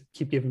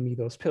keep giving me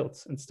those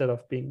pills instead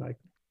of being like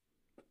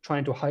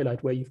trying to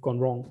highlight where you've gone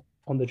wrong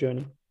on the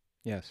journey.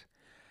 Yes.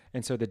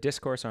 And so the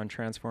discourse on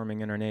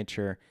transforming inner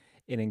nature,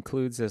 it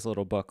includes this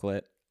little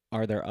booklet.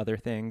 Are there other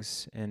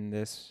things in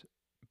this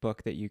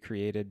book that you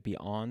created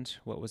beyond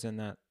what was in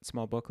that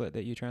small booklet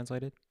that you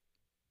translated?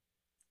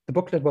 The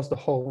booklet was the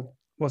whole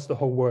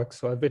work.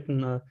 So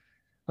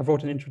I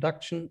wrote an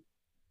introduction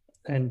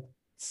and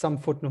some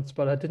footnotes,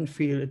 but I didn't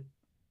feel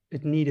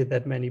it needed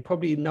that many.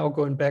 Probably now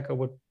going back, I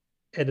would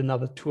add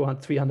another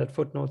 200, 300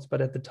 footnotes, but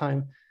at the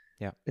time,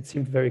 it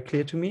seemed very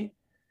clear to me.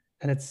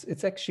 And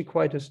it's actually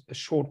quite a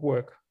short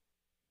work.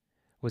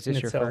 Was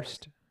this your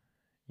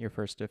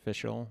first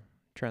official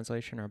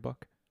translation or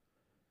book?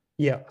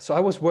 Yeah. So I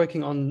was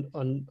working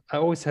on I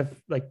always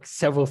have like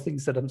several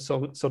things that I'm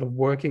sort of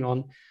working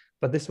on,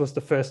 but this was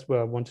the first where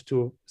I wanted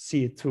to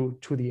see it through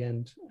to the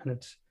end.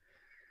 And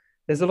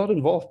there's a lot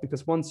involved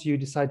because once you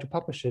decide to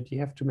publish it, you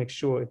have to make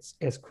sure it's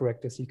as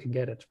correct as you can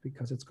get it,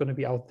 because it's going to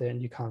be out there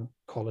and you can't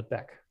call it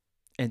back.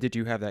 And did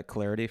you have that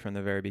clarity from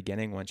the very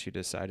beginning once you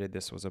decided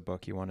this was a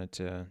book you wanted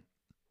to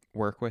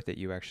work with, that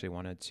you actually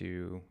wanted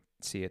to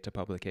see it to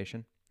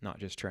publication, not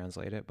just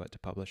translate it, but to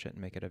publish it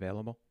and make it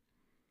available?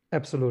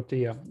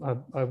 Absolutely, yeah.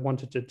 I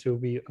wanted it to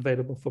be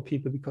available for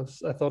people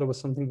because I thought there was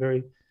something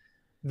very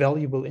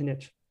valuable in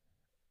it.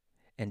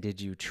 And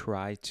did you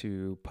try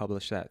to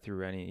publish that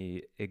through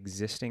any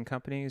existing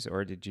companies,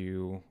 or did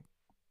you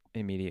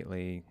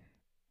immediately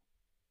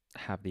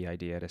have the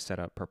idea to set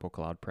up Purple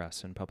Cloud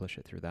Press and publish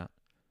it through that?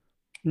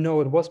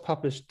 No, it was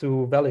published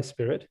through Valley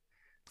Spirit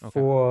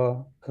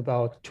for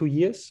about 2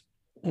 years.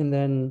 And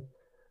then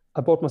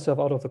I bought myself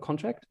out of the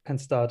contract and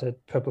started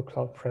Purple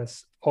Cloud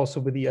Press, also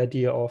with the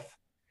idea of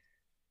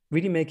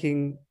really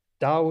making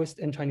Taoist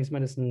and Chinese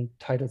medicine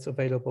titles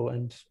available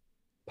and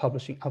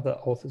publishing other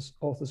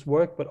authors'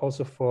 work, but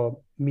also for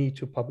me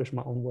to publish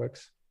my own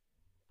works.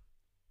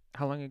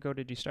 How long ago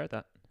did you start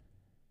that?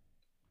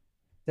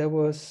 That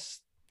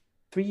was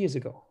 3 years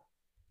ago.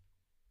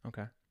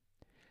 Okay.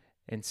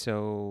 And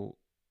so,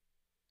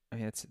 I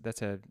mean,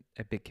 that's a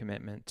big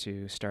commitment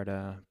to start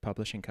a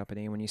publishing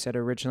company. When you said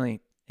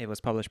originally it was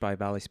published by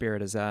Valley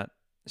Spirit, is that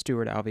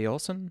Stuart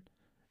Alvey-Olson?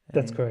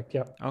 That's correct,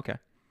 yeah. Okay,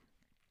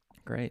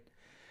 great.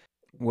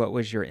 What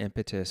was your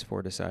impetus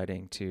for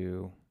deciding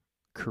to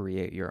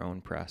create your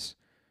own press?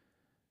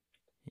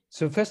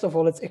 So first of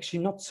all, it's actually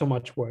not so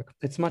much work.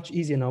 It's much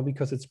easier now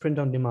because it's print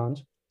on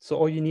demand. So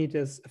all you need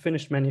is a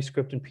finished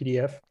manuscript in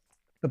PDF,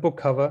 the book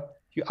cover,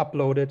 you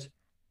upload it,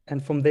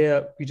 and from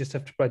there, you just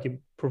have to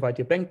provide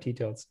your bank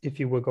details if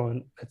you were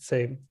going, let's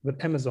say,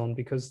 with Amazon,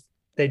 because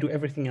they do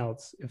everything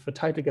else. If a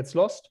title gets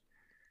lost,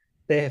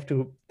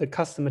 the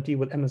customer deal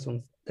with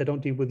Amazon. They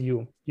don't deal with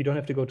you. You don't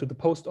have to go to the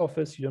post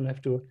office. You don't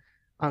have to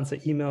answer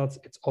emails.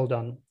 It's all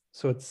done.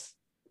 So it's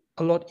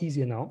a lot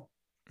easier now.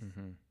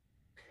 Mm-hmm.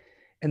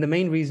 And the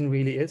main reason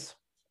really is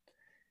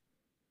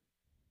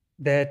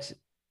that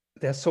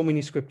there are so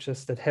many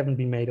scriptures that haven't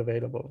been made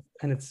available.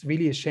 And it's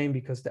really a shame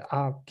because there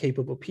are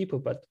capable people,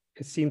 but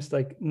it seems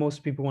like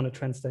most people want to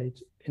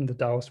translate in the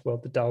Taoist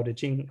world, the Tao Te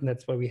Ching, and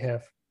that's why we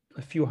have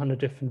a few hundred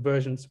different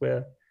versions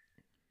where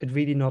it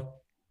really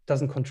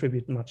doesn't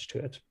contribute much to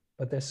it.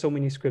 But there's so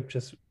many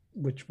scriptures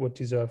which would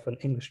deserve an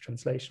English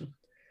translation.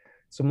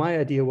 So my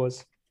idea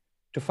was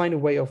to find a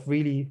way of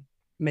really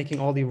making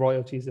all the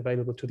royalties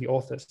available to the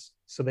authors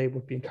so they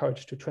would be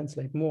encouraged to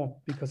translate more,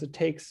 because it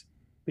takes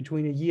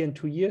between 1 year and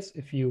 2 years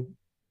if you're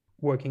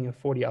working a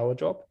 40-hour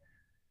job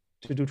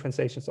to do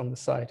translations on the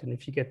site. And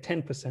if you get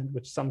 10%,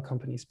 which some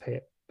companies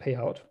pay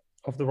out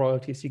of the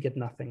royalties, you get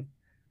nothing.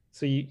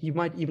 So you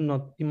might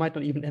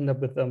not even end up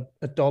with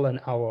 $1 an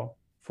hour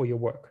for your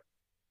work.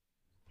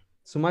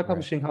 So my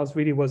publishing house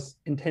really was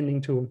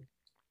intending to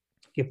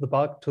give the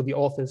bulk to the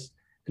authors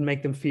and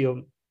make them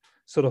feel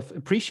sort of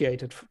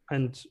appreciated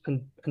and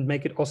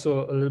make it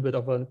also a little bit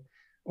of an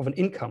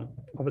income,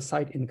 of a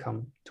side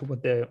income to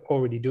what they're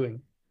already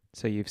doing.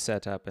 So you've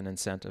set up an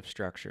incentive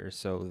structure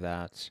so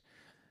that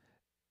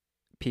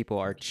people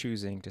are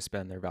choosing to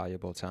spend their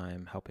valuable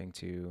time helping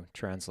to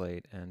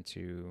translate and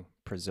to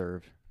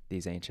preserve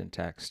these ancient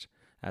texts,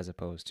 as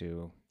opposed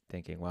to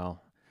thinking,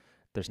 well,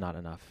 there's not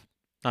enough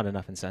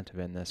incentive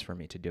in this for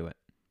me to do it.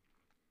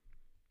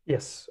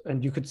 Yes,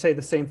 and you could say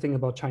the same thing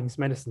about Chinese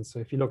medicine. So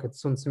if you look at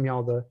Sun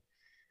Simiao,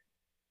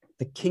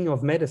 the king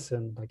of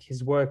medicine, like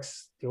his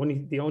works, the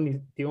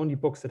only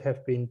books that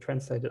have been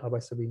translated are by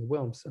Sabine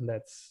Wilms, and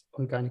that's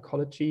on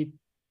gynecology,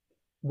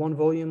 1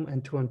 volume,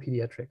 and 2 on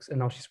pediatrics. And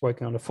now she's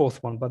working on a 4th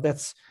one, but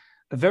that's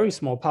a very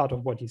small part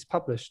of what he's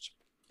published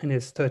in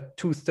his 2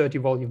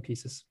 30-volume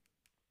pieces.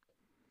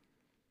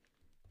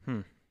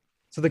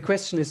 So the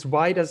question is,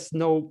 why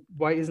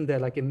isn't there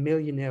like a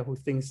millionaire who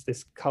thinks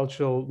this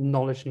cultural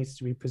knowledge needs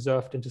to be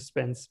preserved and just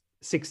spends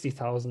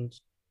 60,000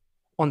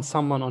 on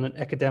someone, on an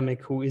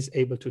academic who is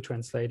able to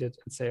translate it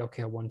and say,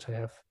 okay, I want to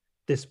have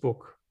this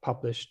book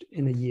published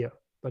in 1 year.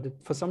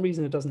 but for some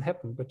reason it doesn't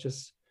happen, which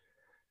is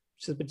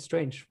a bit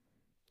strange.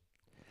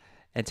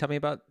 And tell me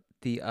about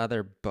the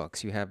other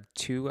books. You have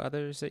two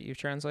others that you've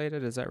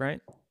translated, is that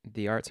right?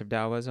 The Arts of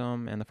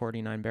Taoism and the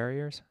 49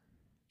 Barriers?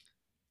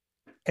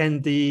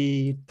 And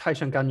the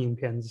Taishan Ganyin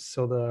Pians,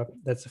 so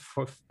that's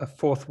a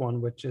fourth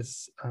one, which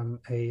is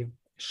a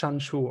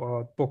Shanshu,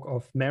 or Book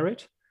of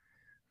Merit.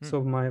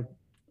 So my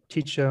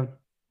teacher,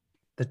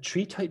 the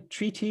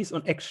treatise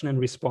on action and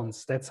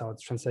response, that's how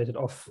it's translated,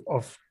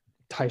 of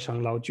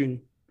Taishang Lao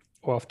Jun,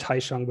 or of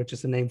Taishang, which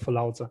is the name for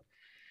Lao Tzu.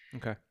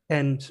 Okay.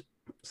 And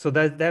so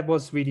that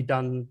was really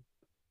done.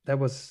 That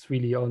was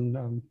really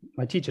on,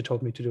 my teacher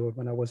told me to do it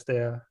when I was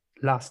there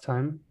last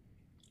time.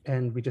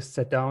 And we just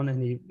sat down,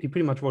 and he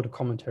pretty much wrote a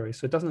commentary.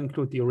 So it doesn't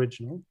include the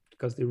original,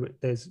 because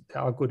there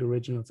are good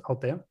originals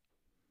out there.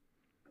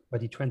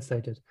 But he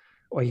translated,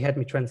 or he had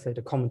me translate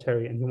a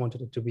commentary, and he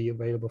wanted it to be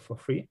available for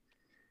free.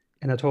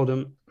 And I told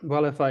him,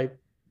 well, if I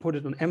put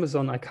it on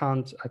Amazon, I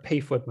pay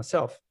for it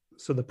myself.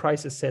 So the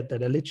price is set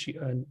that I literally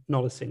earn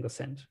not a single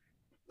cent.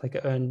 Like,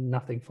 I earn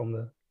nothing from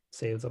the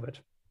sales of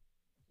it.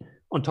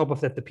 On top of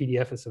that, the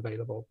PDF is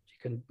available.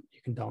 You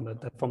can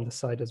download that from the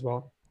site as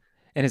well.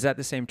 And is that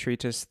the same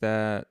treatise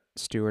that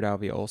Stuart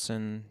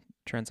Alvey-Olson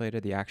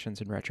translated, The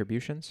Actions and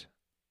Retributions?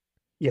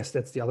 Yes,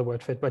 that's the other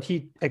word for it. But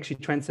he actually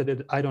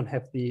translated. I don't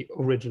have the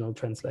original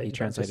translation. He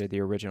translated the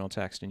original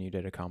text, and you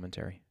did a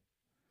commentary.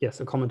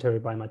 Yes, a commentary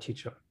by my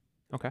teacher.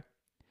 Okay.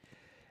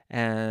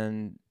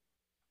 And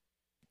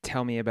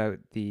tell me about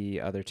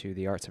the other two,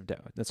 the Arts of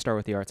Let's start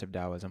with the Arts of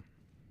Taoism.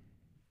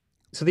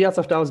 So the Arts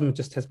of Taoism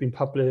just has been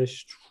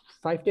published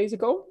 5 days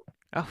ago.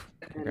 Oh,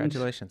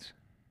 congratulations.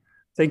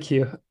 Thank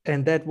you.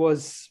 And that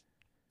was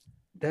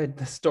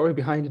the story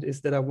behind it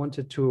is that I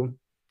wanted to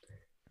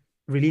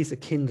release a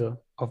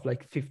Kindle of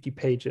like 50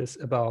 pages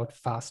about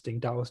fasting,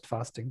 Taoist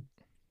fasting,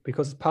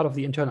 because part of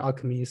the internal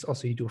alchemy is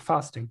also you do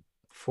fasting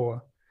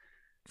for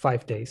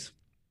 5 days,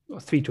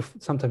 or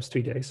sometimes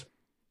 3 days.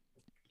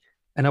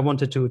 And I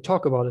wanted to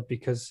talk about it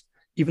because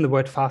even the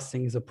word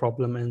fasting is a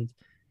problem. And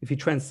if you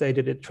translate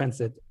it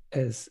translates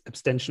as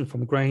abstention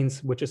from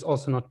grains, which is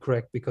also not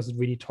correct, because it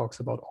really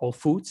talks about all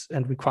foods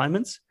and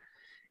requirements.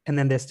 And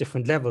then there's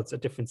different levels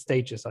at different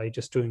stages. Are you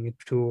just doing it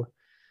to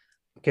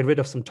get rid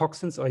of some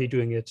toxins, or are you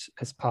doing it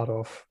as part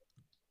of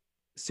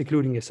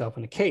secluding yourself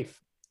in a cave?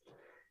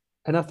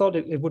 And I thought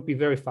it would be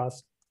very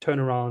fast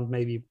turnaround,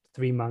 maybe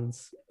 3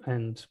 months,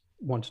 and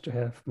wanted to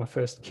have my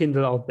first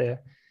Kindle out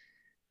there.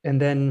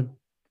 And then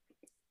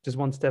just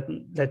one step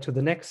led to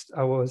the next.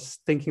 I was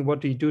thinking,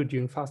 what do you do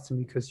during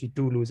fasting? Because you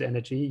do lose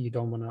energy. You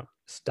don't want to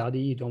study.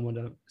 You don't want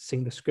to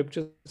sing the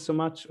scriptures so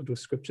much or do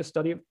scripture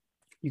study.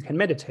 You can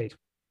meditate.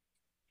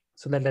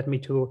 So that led me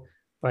to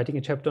writing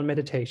a chapter on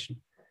meditation.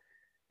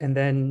 And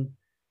then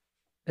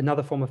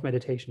another form of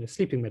meditation is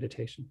sleeping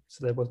meditation.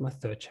 So that was my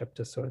third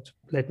chapter. So it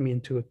led me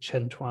into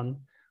Chen Tuan,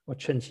 or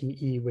Chen Qing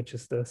Yi, which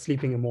is the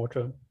sleeping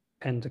immortal,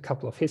 and a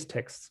couple of his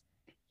texts.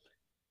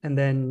 And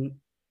then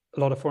a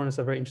lot of foreigners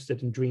are very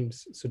interested in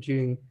dreams. So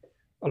during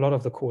a lot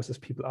of the courses,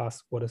 people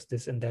ask, what does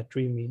this and that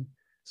dream mean?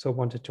 So I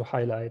wanted to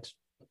highlight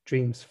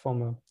dreams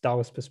from a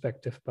Taoist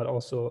perspective, but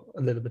also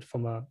a little bit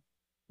from a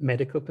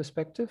medical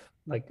perspective,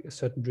 like a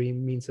certain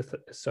dream means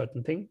a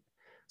certain thing,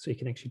 so you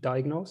can actually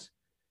diagnose.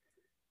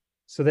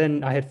 So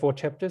then I had 4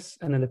 chapters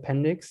and an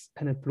appendix,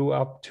 and it blew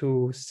up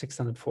to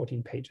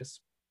 614 pages.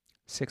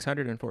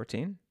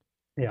 614?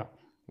 Yeah.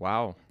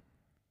 Wow.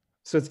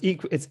 So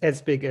it's as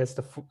big as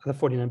the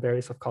 49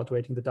 Barriers of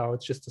Cultivating the Tao.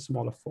 It's just a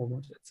smaller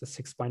format. It's a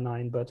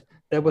 6x9, but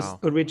that was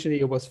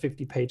originally, it was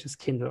 50 pages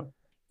Kindle.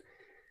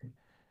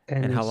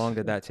 And how long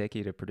did that take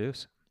you to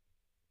produce?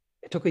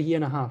 It took 1.5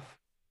 years.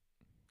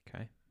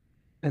 Okay.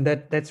 And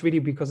that's really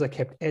because I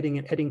kept adding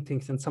and adding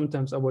things. And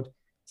sometimes I would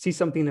see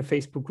something in a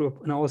Facebook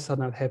group, and all of a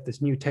sudden I'd have this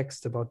new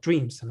text about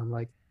dreams. And I'm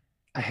like,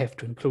 I have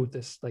to include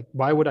this. Like,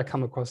 why would I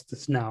come across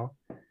this now?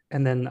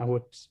 And then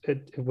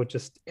it would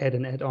just add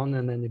and add on,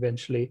 and then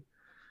eventually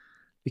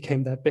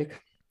became that big.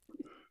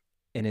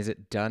 And is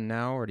it done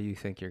now, or do you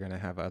think you're going to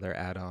have other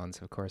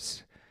add-ons? Of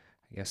course,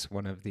 I guess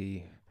one of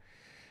the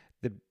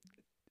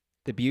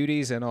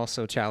beauties and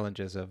also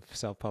challenges of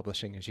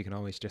self-publishing is you can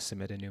always just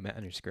submit a new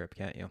manuscript,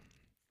 can't you?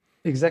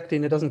 Exactly.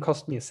 And it doesn't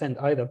cost me a cent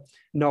either.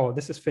 No,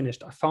 this is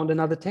finished. I found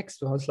another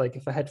text. I was like,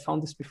 if I had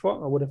found this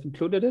before, I would have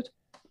included it.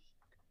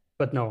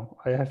 But no,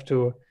 I have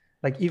to,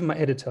 like, even my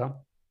editor.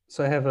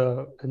 So I have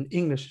an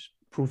English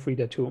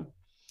proofreader too.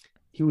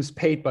 He was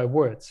paid by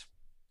words.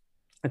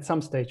 At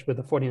some stage with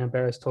the 49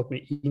 Barriers told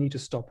me, you need to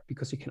stop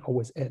because you can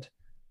always add,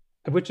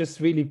 which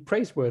is really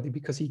praiseworthy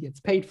because he gets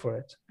paid for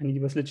it. And he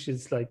was literally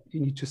just like,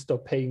 you need to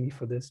stop paying me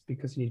for this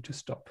because you need to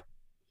stop.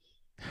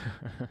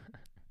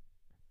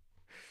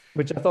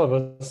 Which I thought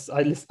was,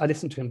 I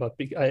listened to him, but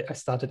I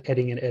started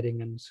adding, and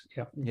it's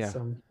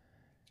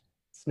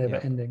never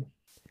ending.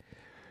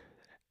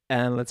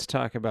 And let's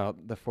talk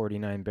about the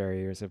 49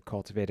 Barriers of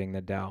Cultivating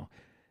the Tao.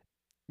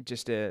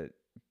 Just to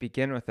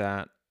begin with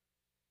that,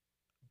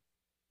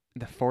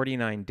 the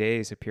 49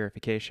 days of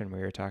purification we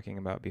were talking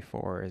about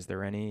before, is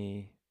there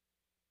any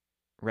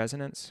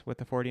resonance with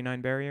the 49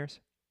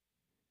 Barriers?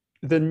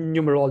 the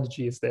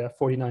numerology is there.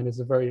 49 is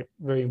a very,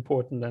 very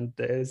important, and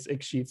there's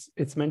actually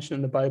it's mentioned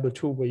in the Bible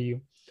too, where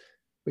you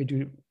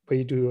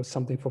do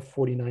something for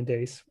 49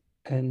 days,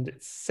 and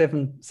it's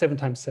seven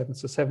times seven.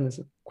 So seven is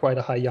quite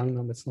a high young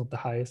number. It's not the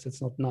highest.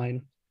 It's not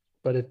nine,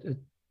 but it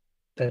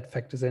that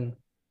factors in.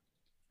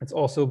 It's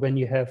also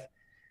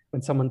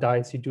when someone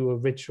dies, you do a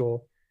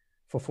ritual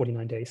for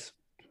 49 days.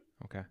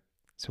 Okay.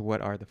 So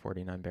what are the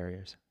 49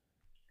 barriers?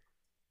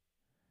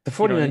 The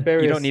 49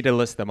 barriers. You don't need to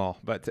list them all,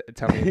 but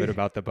tell me a bit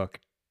about the book.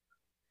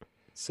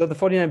 So the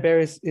 49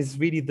 barriers is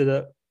really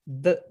the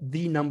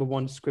number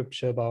one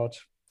scripture about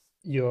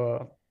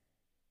your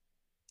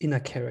inner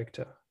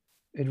character.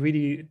 It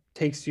really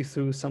takes you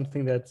through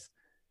something that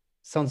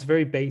sounds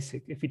very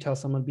basic. If you tell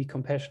someone, be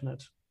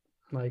compassionate,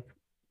 like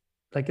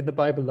in the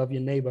Bible, love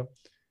your neighbor,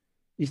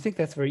 you think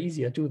that's very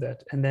easy. I do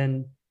that. And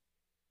then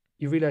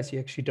you realize you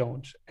actually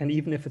don't. And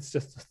even if it's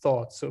just a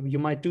thought, so you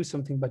might do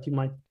something, but you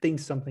might think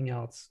something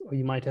else, or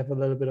you might have a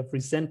little bit of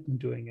resentment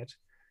doing it.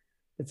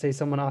 Let's say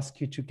someone asks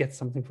you to get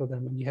something for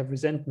them and you have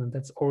resentment.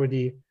 That's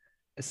already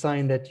a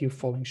sign that you're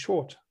falling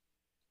short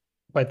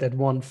by that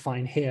one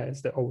fine hair,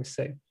 as they always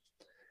say.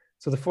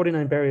 So the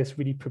 49 barriers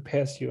really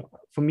prepares you.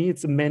 For me,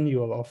 it's a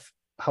manual of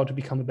how to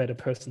become a better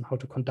person, how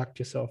to conduct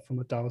yourself from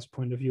a Taoist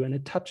point of view. And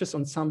it touches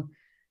on some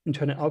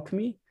internal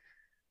alchemy.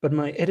 But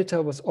my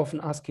editor was often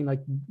asking, like,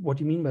 what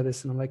do you mean by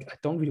this? And I'm like, I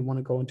don't really want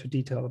to go into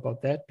detail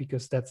about that,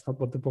 because that's not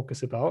what the book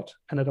is about.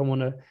 And I don't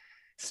want to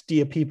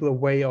steer people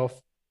away of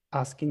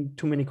asking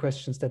too many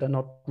questions that are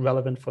not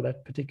relevant for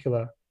that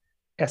particular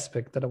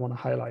aspect that I want to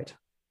highlight.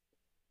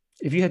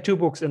 If you had two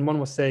books and one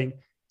was saying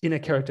inner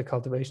character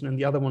cultivation and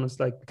the other one is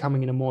like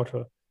becoming an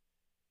immortal,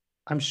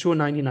 I'm sure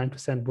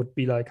 99% would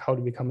be like, how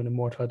to become an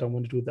immortal? I don't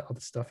want to do the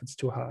other stuff. It's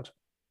too hard.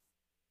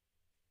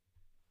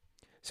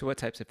 So what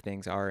types of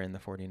things are in the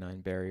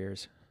 49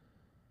 barriers?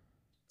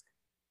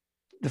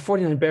 The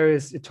 49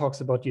 barriers, it talks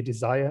about your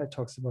desire. It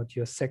talks about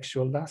your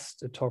sexual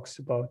lust. It talks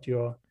about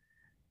your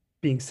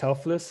being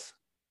selfless.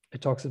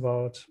 It talks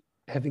about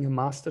having a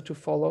master to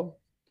follow.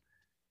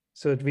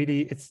 So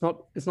it's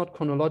not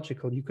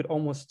chronological. You could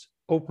almost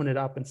open it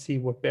up and see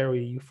what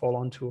barrier you fall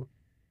onto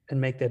and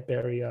make that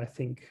barrier, I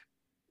think,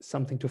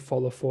 something to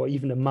follow for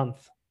even a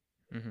month.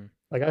 Mm-hmm.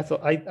 Like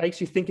I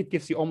actually think it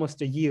gives you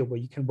almost a year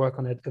where you can work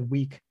on it a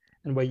week,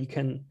 and where you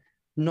can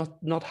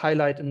not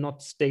highlight and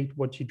not state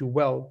what you do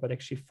well, but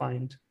actually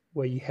find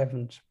where you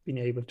haven't been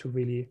able to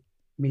really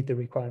meet the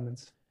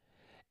requirements.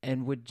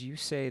 And would you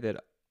say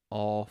that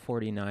all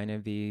 49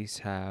 of these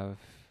have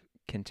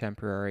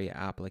contemporary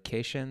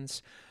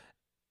applications?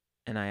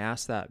 And I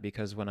ask that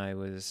because when I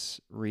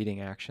was reading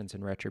Actions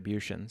and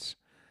Retributions,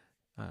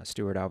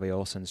 Stuart Alvey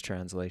Olson's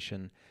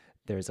translation,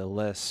 there's a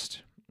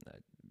list.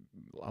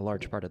 A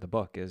large part of the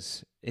book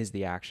is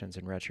the actions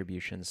and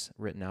retributions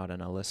written out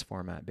in a list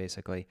format,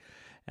 basically.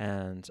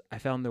 And I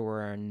found there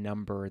were a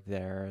number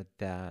there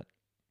that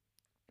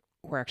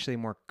were actually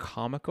more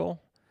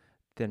comical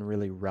than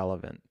really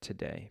relevant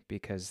today,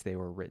 because they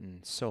were written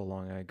so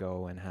long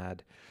ago and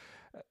had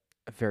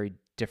a very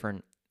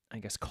different, I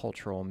guess,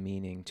 cultural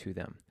meaning to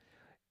them.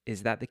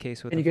 Is that the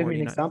case with the 49? Can you give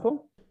me an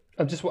example?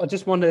 I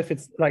just wonder if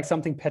it's like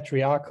something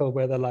patriarchal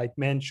where they're like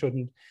men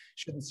shouldn't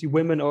see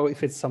women, or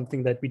if it's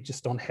something that we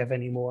just don't have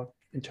anymore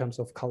in terms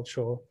of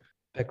cultural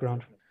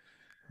background.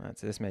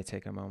 This may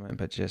take a moment,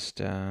 but just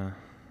let's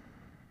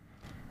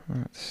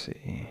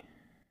see.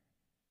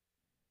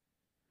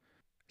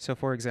 So,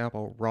 for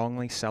example,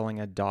 wrongly selling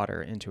a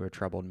daughter into a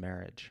troubled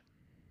marriage.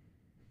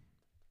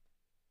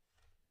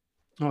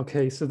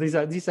 Okay, so these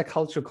are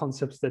cultural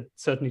concepts that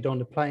certainly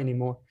don't apply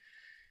anymore.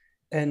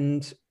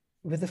 And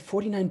with the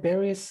 49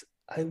 barriers,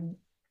 I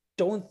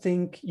don't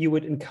think you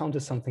would encounter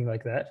something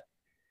like that.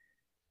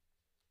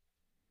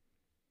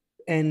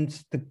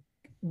 And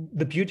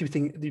the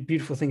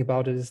beautiful thing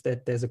about it is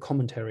that there's a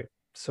commentary.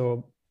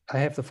 So I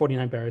have the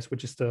 49 barriers,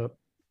 which is the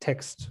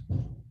text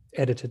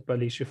edited by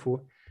Li Shifu.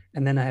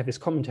 And then I have his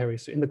commentary.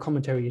 So in the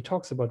commentary, he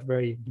talks about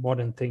very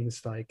modern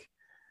things like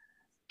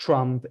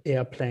Trump,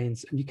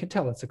 airplanes, and you can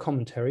tell it's a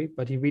commentary,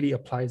 but he really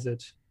applies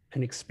it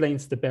and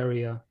explains the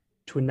barrier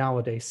to a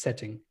nowadays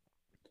setting.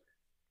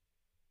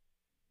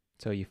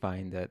 So you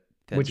find that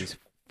these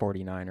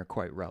 49 are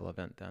quite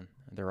relevant then.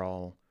 They're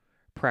all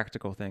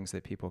practical things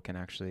that people can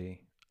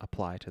actually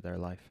apply to their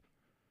life.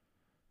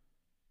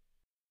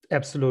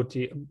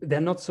 Absolutely. They're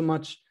not so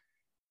much,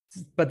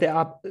 but they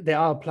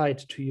are applied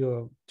to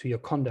your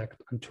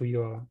conduct and to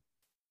your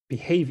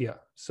behavior.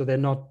 So they're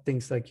not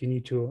things like you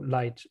need to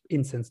light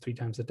incense 3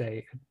 times a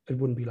day. It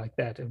wouldn't be like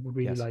that. It would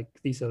really like,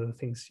 these are the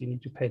things you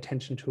need to pay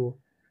attention to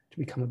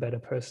become a better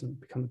person,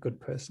 become a good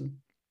person.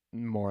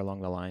 More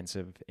along the lines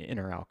of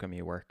inner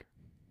alchemy work.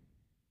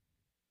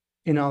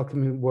 Inner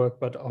alchemy work,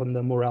 but on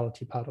the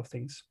morality part of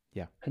things.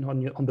 Yeah. And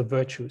on the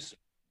virtues.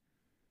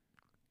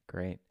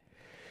 Great.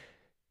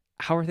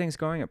 How are things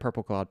going at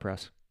Purple Cloud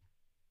Press?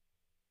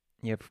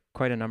 You have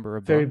quite a number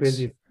of books. Very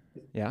busy.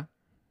 Yeah?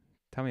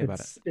 Tell me about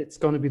it. It's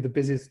going to be the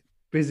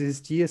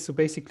busiest year. So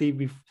basically,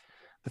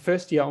 the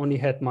first year I only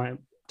had my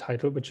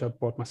title, which I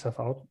bought myself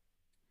out.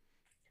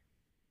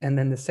 And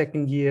then the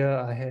second year,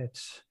 I had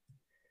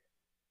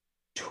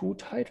two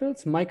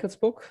titles: Michael's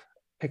book,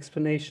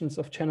 Explanations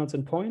of Channels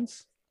and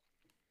Points,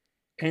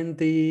 and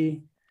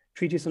the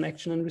Treatise on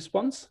Action and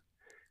Response.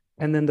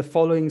 And then the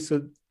following,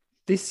 so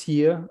this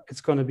year,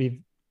 it's going to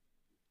be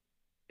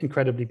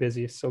incredibly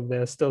busy. So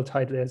there's still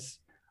titles.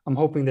 I'm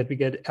hoping that we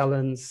get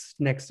Alan's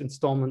next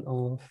installment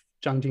of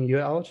Zhang Jingyue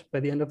out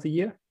by the end of the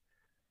year,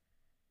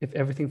 if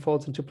everything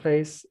falls into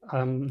place.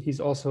 He's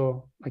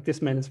also, like,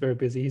 this man is very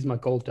busy. He's my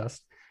gold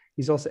dust.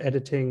 He's also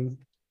editing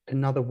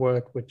another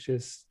work, which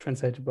is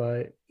translated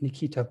by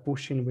Nikita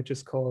Bushin, which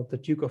is called The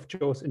Duke of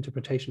Zhou's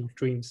Interpretation of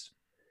Dreams.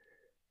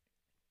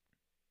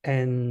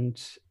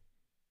 And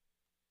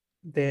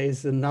there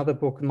is another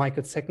book,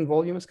 Michael's second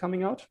volume is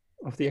coming out,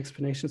 of the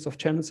Explanations of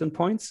Channels and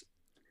Points.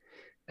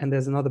 And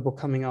there's another book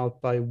coming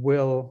out by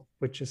Will,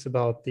 which is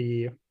about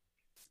the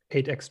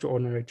 8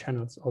 extraordinary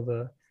channels, or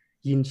the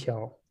Yin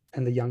Qiao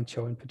and the Yang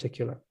Qiao in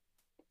particular,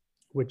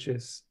 which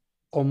is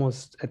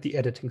almost at the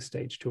editing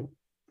stage too.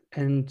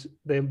 And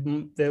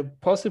there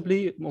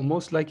possibly, or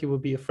most likely, will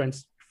be a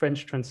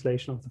French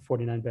translation of the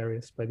 49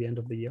 Barriers by the end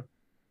of the year.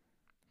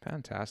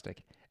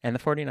 Fantastic. And the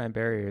 49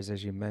 Barriers,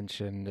 as you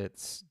mentioned,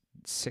 it's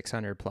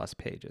 600 plus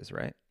pages,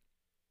 right?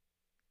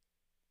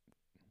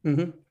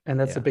 Mm-hmm. And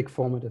that's a big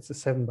format. It's a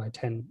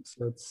 7x10.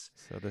 So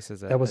this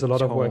is that was a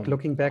lot of work.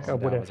 Looking back, I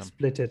would have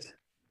split it.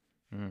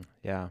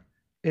 Yeah.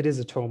 It is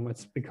a tome.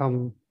 It's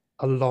become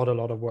a lot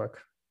of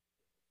work.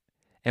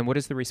 And what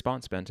has the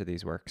response been to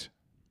these works?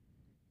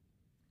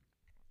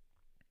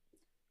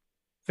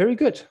 Very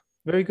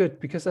good,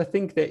 because I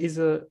think there is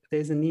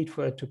a need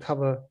for it to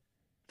cover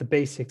the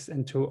basics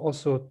and to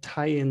also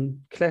tie in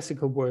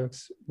classical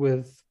works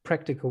with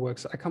practical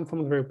works. I come from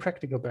a very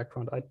practical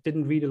background. I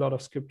didn't read a lot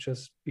of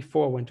scriptures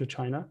before I went to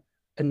China,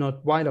 and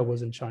not while I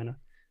was in China.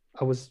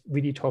 I was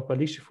really taught by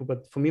Li Shifu,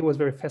 but for me it was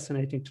very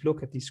fascinating to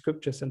look at these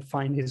scriptures and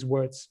find his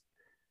words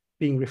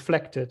being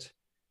reflected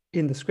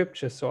in the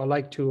scriptures. So I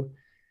like to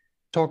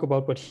talk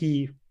about what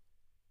he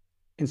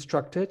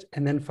instructed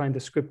and then find the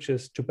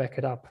scriptures to back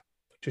it up,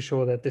 to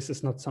show that this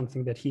is not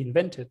something that he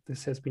invented.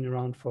 This has been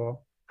around for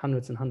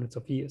hundreds and hundreds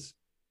of years.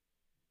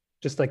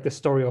 Just like the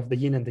story of the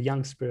yin and the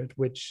yang spirit,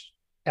 which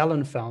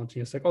Alan found. He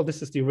was like, oh,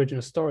 this is the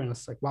original story. And I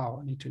was like, wow,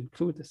 I need to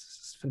include this.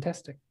 This is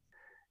fantastic.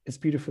 It's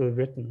beautifully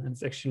written. And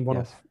it's actually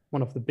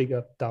one of the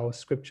bigger Taoist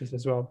scriptures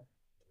as well.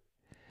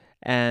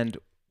 And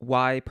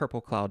why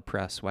Purple Cloud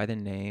Press? Why the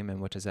name, and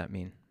what does that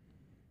mean?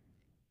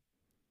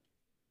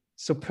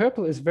 So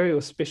purple is very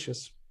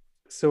auspicious.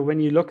 So when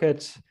you look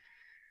at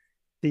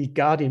the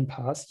Guardian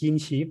Pass, Yin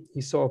Qi,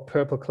 he saw a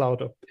purple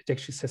cloud. It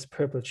actually says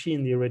purple Qi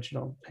in the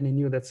original. And he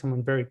knew that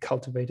someone very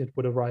cultivated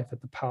would arrive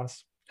at the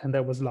pass. And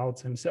that was Lao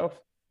Tzu himself,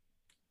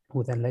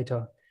 who then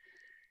later,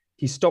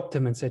 he stopped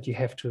him and said, you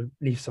have to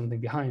leave something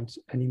behind.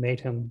 And he made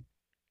him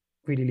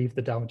really leave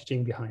the Tao Te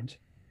Ching behind.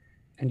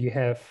 And you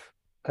have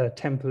a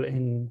temple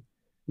in,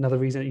 another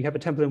reason, you have a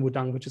temple in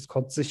Wudang, which is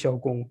called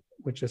Zixiao Gong,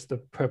 which is the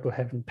Purple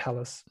Heaven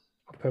Palace,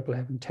 or Purple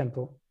Heaven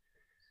Temple,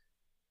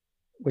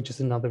 which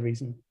is another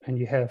reason. And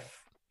you have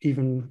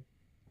even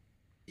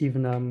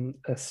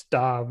a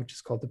star, which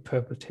is called the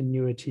Purple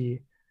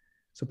Tenuity.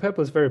 So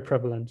purple is very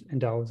prevalent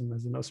in Taoism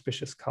as an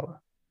auspicious color.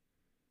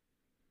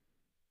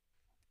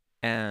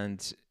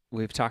 And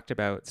we've talked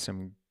about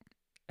some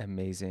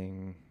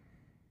amazing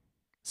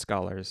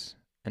scholars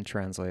and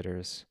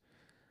translators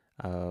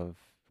of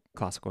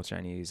classical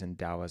Chinese and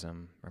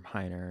Taoism, from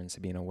Heiner and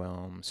Sabina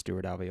Wilm,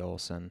 Stuart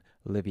Alvey-Olson,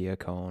 Olivia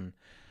Cohn.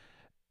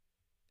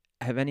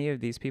 Have any of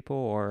these people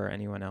or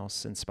anyone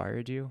else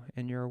inspired you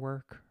in your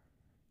work?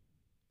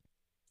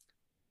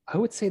 I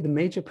would say the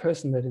major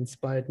person that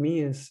inspired me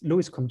is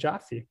Louis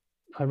Comjathy.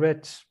 I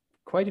read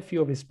quite a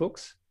few of his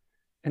books,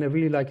 and I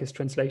really like his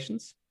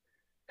translations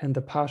and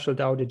the partial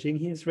Tao Te Ching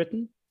he has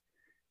written.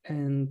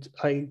 And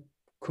I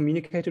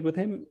communicated with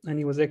him, and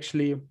he was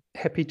actually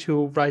happy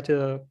to write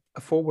a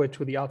foreword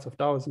to the Arts of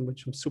Taoism,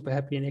 which I'm super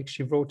happy, and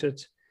actually wrote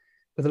it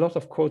with a lot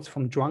of quotes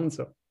from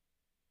Zhuangzi.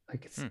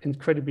 Like, it's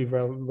incredibly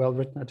well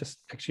written. I just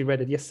actually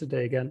read it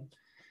yesterday again.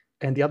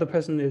 And the other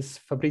person is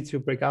Fabrizio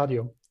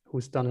Brigadio,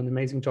 who's done an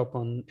amazing job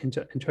on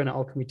internal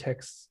alchemy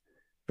texts,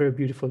 very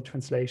beautiful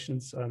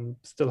translations. I'm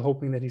still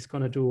hoping that he's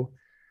going to do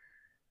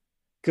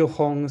Gil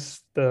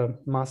Hong's The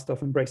Master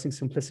of Embracing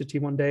Simplicity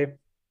one day,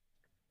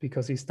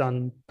 because he's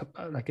done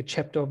like a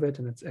chapter of it,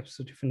 and it's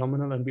absolutely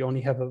phenomenal. And we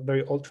only have a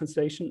very old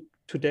translation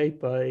to date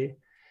by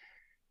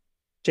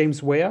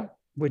James Ware,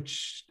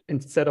 which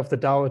instead of the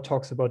Tao, it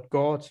talks about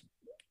God,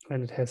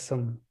 and it has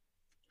some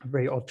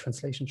very odd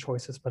translation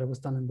choices, but it was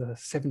done in the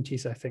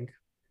 70s, I think.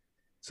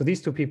 So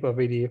these two people are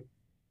really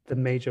the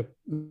major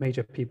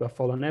people I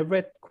follow. And I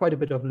read quite a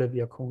bit of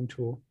Olivia Cohn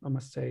too, I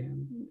must say,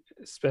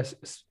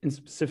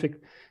 specifically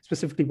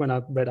when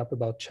I read up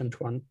about Chen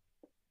Tuan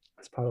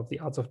as part of the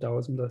Arts of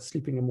Taoism, the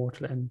Sleeping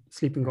Immortal and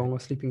Sleeping Gong, or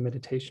Sleeping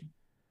Meditation.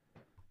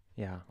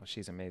 Yeah, well,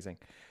 she's amazing.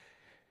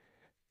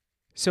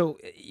 So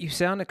you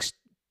sound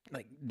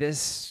like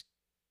these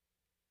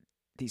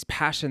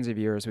passions of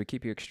yours would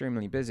keep you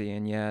extremely busy,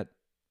 and yet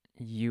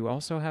you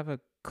also have a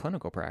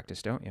clinical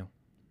practice, don't you?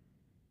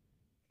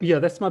 Yeah,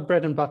 that's my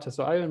bread and butter.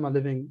 So I earn my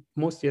living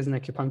mostly as an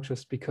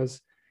acupuncturist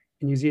because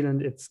in New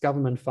Zealand it's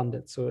government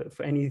funded. So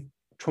for any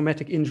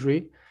traumatic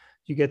injury,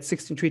 you get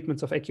 16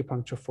 treatments of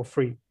acupuncture for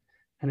free.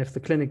 And if the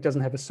clinic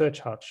doesn't have a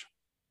surcharge,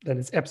 then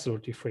it's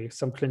absolutely free.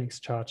 Some clinics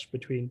charge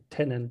between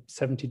 $10 and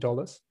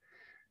 $70.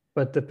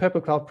 But the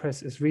Purple Cloud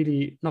Press is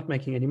really not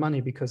making any money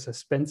because I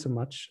spend so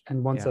much.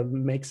 And once I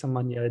make some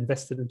money, I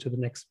invest it into the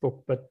next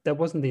book. But that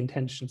wasn't the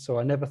intention. So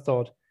I never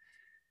thought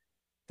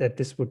that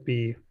this would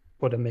be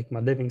what I make my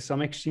living. So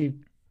I'm actually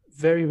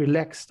very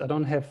relaxed. I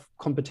don't have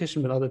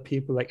competition with other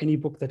people. Like any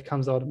book that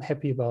comes out, I'm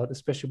happy about,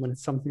 especially when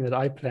it's something that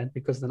I planned,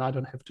 because then I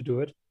don't have to do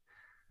it.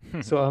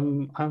 So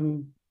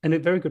I'm in a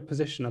very good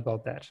position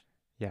about that.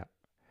 Yeah.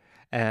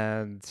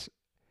 And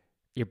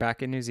you're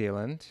back in New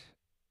Zealand.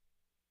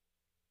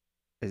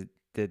 Is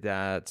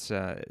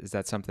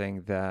that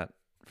something that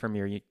from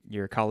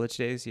your college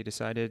days you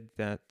decided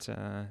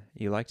that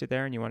you liked it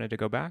there and you wanted to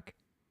go back?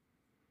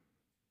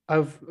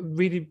 I've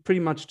really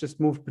pretty much just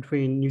moved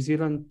between New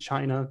Zealand,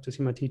 China to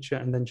see my teacher,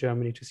 and then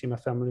Germany to see my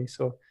family.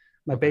 So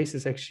my base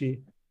is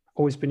actually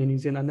always been in New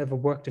Zealand. I never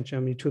worked in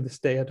Germany. To this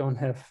day,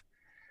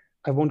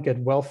 I won't get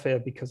welfare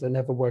because I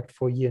never worked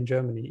for a year in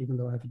Germany, even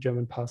though I have a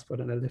German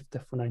passport and I lived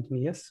there for 19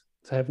 years.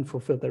 So I haven't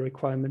fulfilled the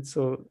requirements.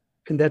 So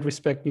in that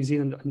respect, New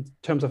Zealand, in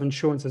terms of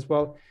insurance as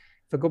well,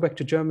 if I go back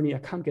to Germany, I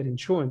can't get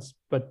insurance,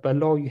 but by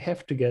law, you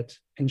have to get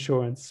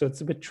insurance. So it's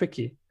a bit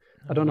tricky.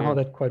 I don't know how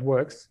that quite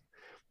works.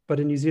 But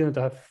in New Zealand,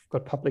 I've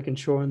got public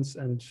insurance,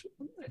 and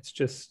it's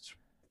just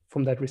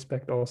from that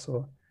respect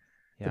also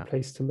the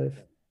place to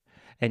live.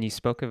 And you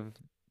spoke of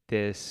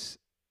this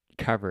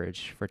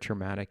coverage for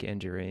traumatic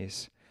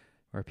injuries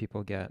where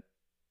people get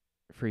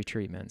free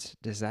treatments.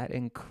 Does that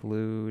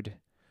include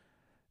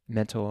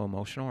mental,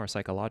 emotional, or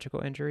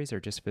psychological injuries,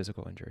 or just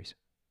physical injuries?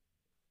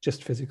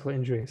 Just physical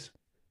injuries.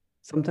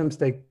 Sometimes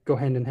they go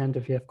hand in hand.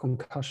 If you have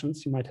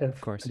concussions, you might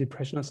have a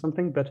depression or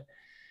something, but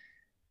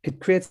it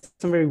creates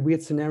some very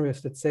weird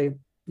scenarios. Let's say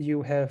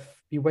you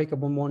wake up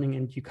one morning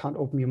and you can't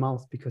open your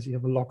mouth because you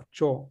have a locked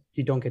jaw.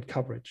 You don't get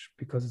coverage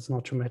because it's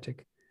not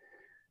traumatic.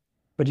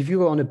 But if you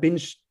go on a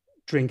binge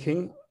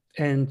drinking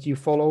and you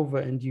fall over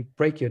and you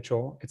break your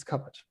jaw, it's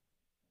covered.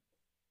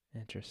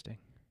 Interesting.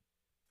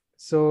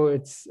 So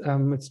it's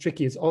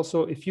tricky. It's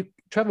also, if you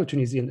travel to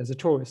New Zealand as a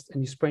tourist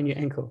and you sprain your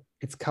ankle,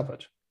 it's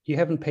covered. You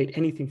haven't paid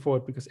anything for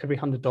it because every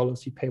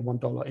 $100 you pay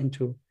 $1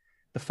 into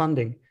the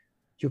funding,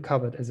 you're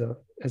covered as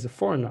a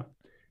foreigner.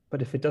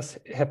 But if it does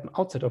happen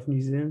outside of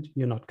New Zealand,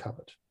 you're not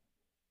covered.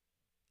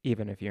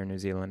 Even if you're a New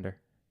Zealander?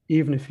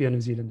 Even if you're a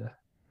New Zealander.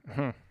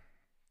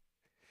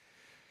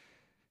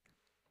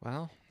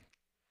 Well,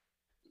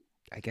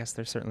 I guess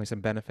there's certainly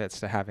some benefits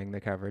to having the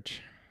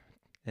coverage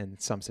in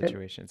some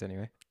situations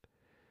anyway.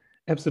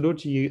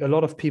 Absolutely. A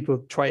lot of people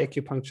try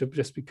acupuncture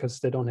just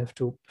because they don't have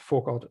to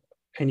fork out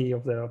any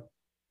of their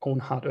own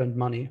hard-earned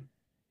money.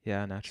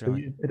 Yeah,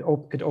 naturally.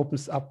 So it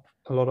opens up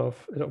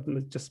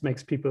it just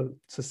makes people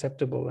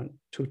susceptible and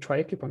to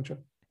try acupuncture.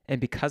 And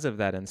because of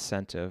that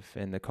incentive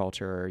in the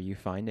culture, are you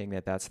finding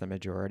that that's the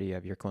majority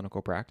of your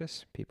clinical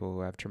practice, people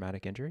who have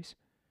traumatic injuries?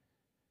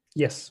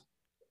 Yes,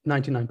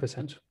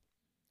 99%.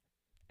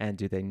 And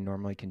do they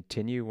normally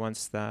continue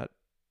once that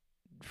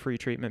free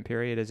treatment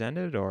period is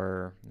ended,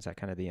 or is that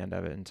kind of the end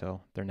of it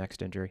until their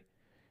next injury?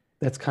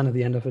 That's kind of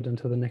the end of it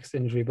until the next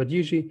injury. But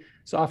usually,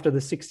 so after the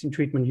 16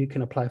 treatment, you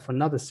can apply for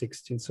another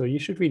 16. So you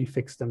should really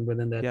fix them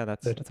within that. Yeah,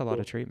 that's a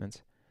lot of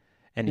treatments.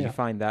 And you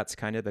find that's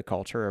kind of the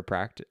culture or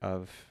practice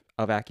of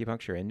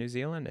acupuncture in New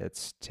Zealand?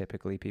 It's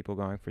typically people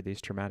going for these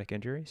traumatic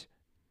injuries?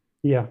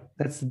 Yeah,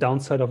 that's the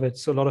downside of it.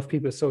 So a lot of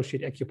people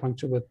associate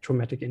acupuncture with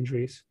traumatic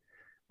injuries,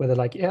 where they're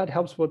like, yeah, it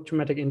helps with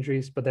traumatic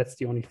injuries, but that's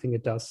the only thing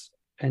it does.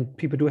 And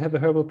people do have a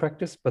herbal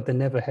practice, but they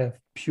never have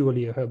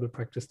purely a herbal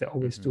practice. They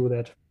always do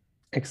that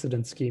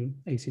accident scheme,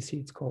 ACC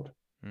it's called.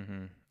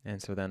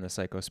 And so then the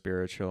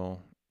psychospiritual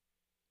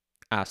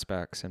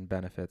aspects and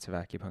benefits of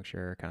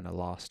acupuncture are kind of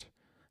lost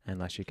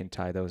unless you can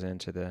tie those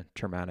into the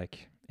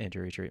traumatic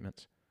injury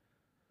treatments.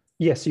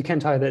 Yes, you can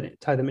tie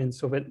them in.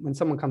 So that when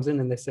someone comes in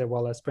and they say,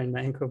 well, I sprained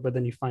my ankle, but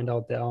then you find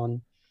out they're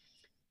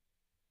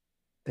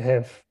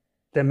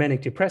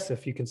manic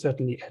depressive, you can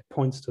certainly add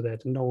points to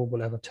that and no one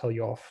will ever tell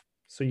you off.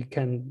 So you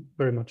can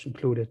very much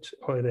include it.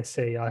 Or they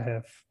say, I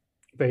have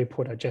very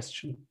poor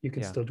digestion. You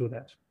can still do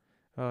that.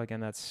 Well, again,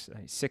 that's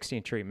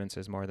 16 treatments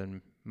is more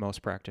than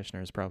most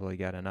practitioners probably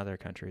get in other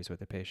countries with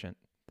a patient.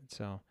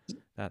 So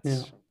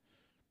that's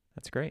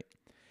great.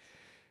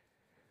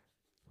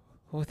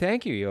 Well,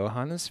 thank you,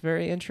 Johan. This is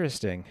very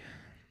interesting.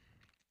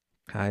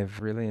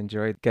 I've really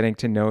enjoyed getting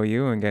to know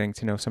you and getting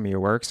to know some of your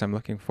works. I'm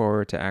looking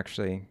forward to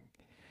actually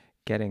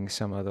getting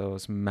some of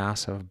those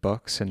massive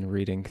books and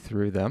reading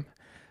through them.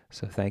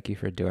 So thank you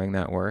for doing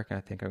that work. I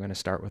think I'm going to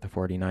start with the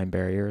 49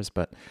 barriers,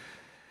 but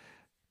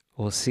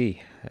we'll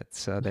see.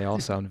 They all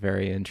sound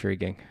very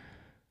intriguing.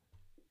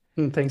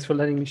 Thanks for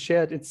letting me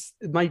share it.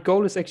 My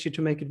goal is actually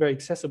to make it very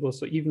accessible.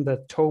 So even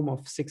the tome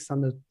of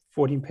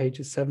 614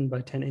 pages, 7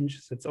 by 10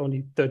 inches, it's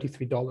only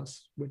 $33,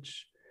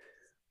 which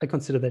I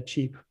consider that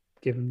cheap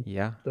given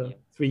the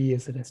 3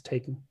 years it has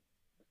taken.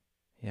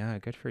 Yeah,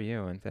 good for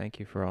you. And thank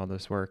you for all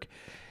this work.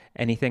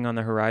 Anything on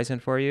the horizon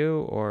for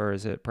you, or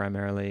is it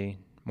primarily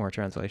more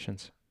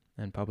translations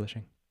and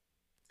publishing?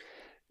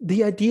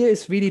 The idea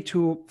is really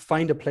to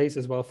find a place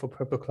as well for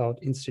Purple Cloud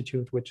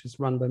Institute, which is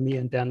run by me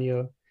and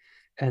Daniel,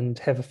 and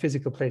have a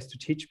physical place to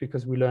teach,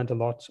 because we learned a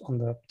lot on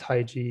the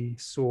Taiji,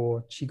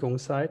 So, Qigong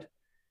side,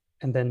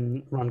 and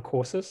then run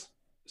courses.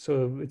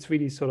 So it's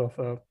really sort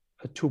of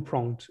a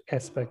two-pronged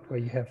aspect where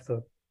you have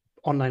the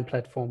online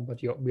platform,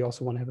 but we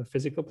also want to have a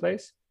physical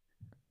place.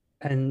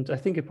 And I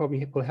think it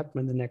probably will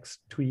happen in the next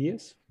 2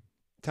 years.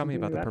 Tell me Something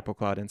about like the that. Purple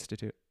Cloud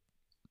Institute.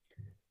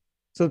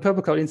 So the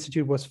Purple Cloud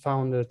Institute was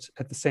founded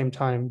at the same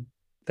time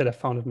that I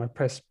founded my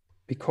press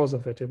because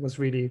of it. It was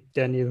really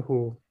Daniel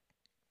who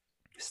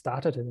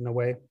started it in a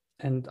way.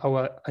 And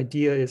our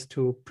idea is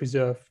to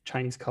preserve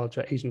Chinese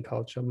culture, Asian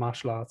culture,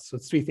 martial arts. So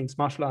it's three things: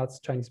 martial arts,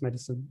 Chinese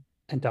medicine,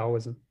 and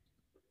Taoism.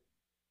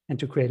 And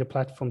to create a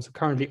platform. So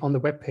currently on the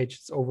webpage,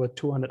 it's over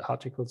 200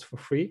 articles for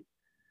free.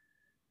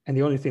 And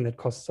the only thing that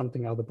costs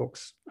something are the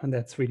books. And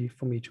that's really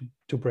for me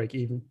to break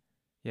even.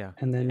 Yeah.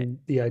 And then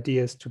the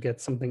idea is to get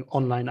something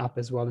online up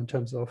as well in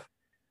terms of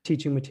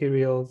teaching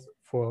materials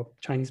for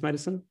Chinese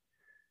medicine,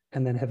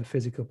 and then have a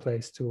physical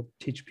place to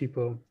teach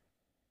people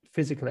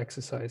physical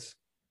exercise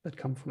that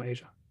come from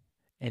Asia.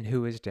 And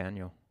who is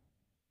Daniel?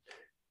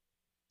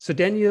 So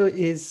Daniel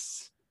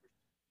is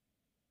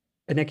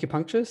an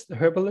acupuncturist, a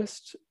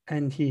herbalist,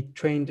 and he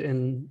trained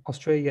in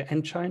Australia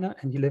and China,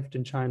 and he lived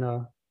in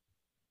China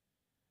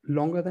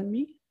longer than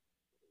me.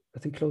 I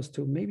think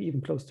maybe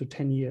even close to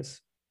 10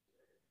 years.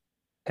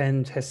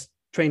 And has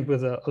trained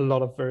with a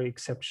lot of very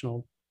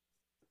exceptional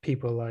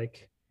people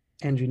like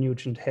Andrew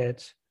Nugent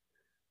Head,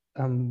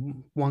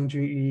 Wang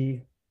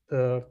Jui,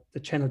 the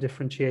channel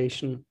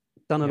differentiation,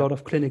 done a lot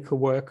of clinical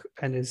work,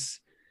 and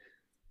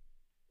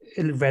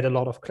read a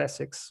lot of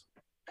classics,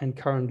 and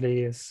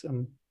currently is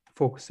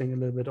focusing a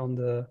little bit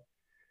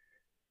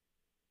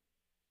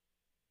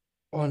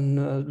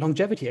on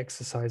longevity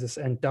exercises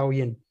and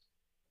Daoyin.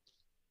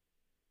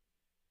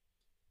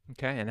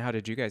 Okay, and how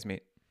did you guys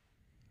meet?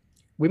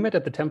 We met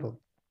at the temple,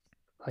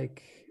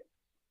 like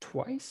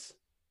twice,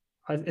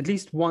 at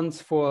least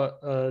once for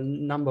a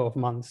number of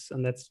months,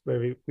 and that's where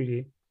we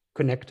really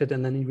connected.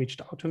 And then he reached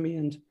out to me,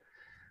 and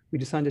we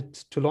decided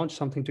to launch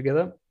something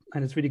together.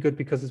 And it's really good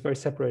because it's very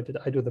separated.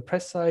 I do the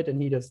press side,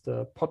 and he does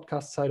the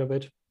podcast side of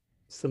it,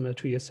 similar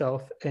to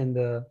yourself. And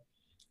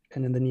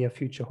in the near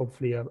future,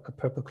 hopefully, a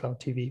Purple Cloud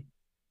TV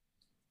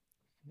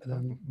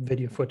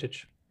video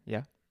footage.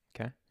 Yeah.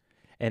 Okay.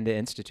 And the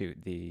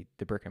institute, the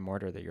brick and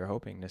mortar that you're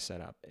hoping to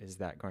set up, is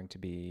that going to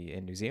be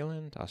in New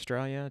Zealand,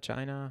 Australia,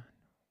 China?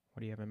 What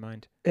do you have in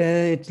mind?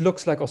 It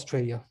looks like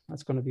Australia.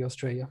 It's going to be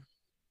Australia.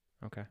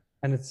 Okay.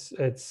 And it's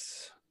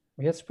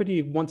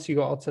pretty. Once you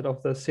go outside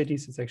of the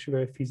cities, it's actually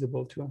very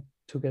feasible to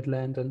get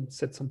land and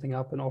set something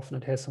up. And often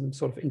it has some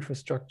sort of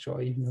infrastructure,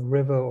 or even a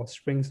river or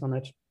springs on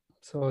it.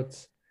 So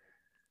it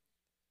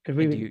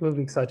really will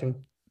be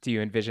exciting. Do you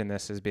envision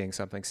this as being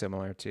something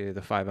similar to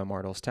the Five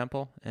Immortals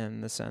Temple, in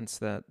the sense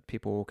that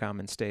people will come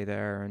and stay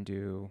there and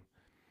do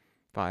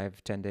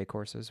 5-10 day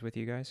courses with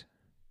you guys?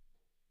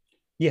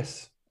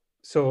 Yes.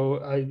 So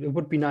it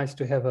would be nice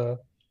to have a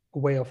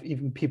way of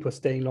even people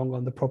staying longer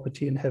on the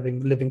property and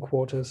having living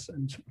quarters,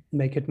 and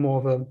make it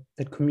more of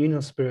that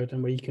communal spirit,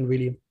 and where you can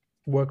really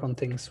work on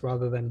things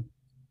rather than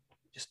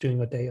just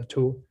doing a day or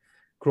two,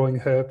 growing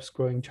herbs,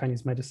 growing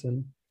Chinese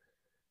medicine.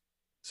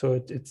 So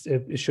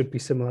it should be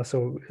similar.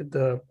 So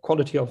the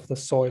quality of the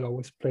soil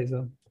always plays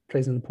an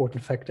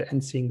important factor,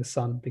 and seeing the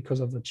sun because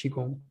of the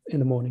Qigong in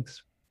the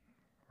mornings.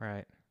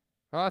 Right.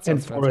 Oh, that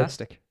sounds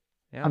fantastic.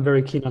 Yeah. I'm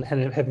very keen on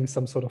having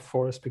some sort of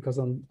forest, because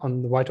on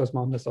the White Horse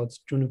Mountain there's lots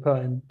of juniper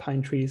and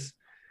pine trees.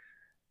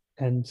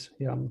 And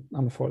yeah,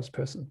 I'm a forest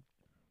person.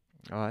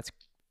 Oh, that's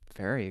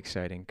very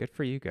exciting. Good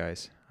for you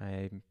guys.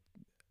 I'm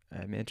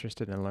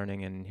interested in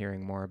learning and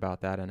hearing more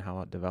about that and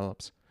how it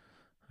develops.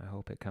 I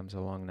hope it comes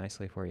along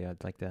nicely for you.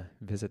 I'd like to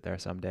visit there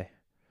someday.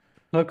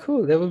 Oh,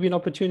 cool. There will be an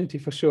opportunity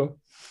for sure.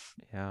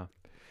 Yeah.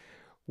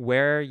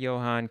 Where,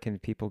 Johan, can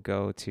people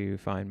go to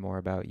find more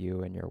about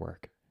you and your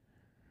work?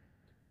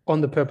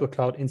 On the Purple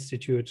Cloud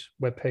Institute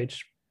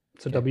webpage.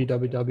 So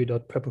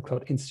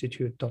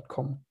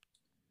www.purplecloudinstitute.com.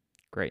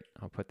 Great.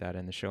 I'll put that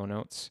in the show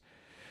notes.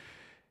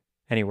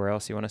 Anywhere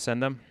else you want to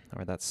send them?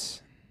 Or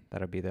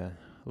that'll be the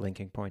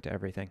linking point to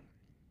everything?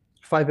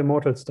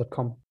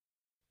 FiveImmortals.com.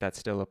 That's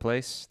still a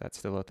place? That's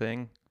still a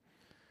thing?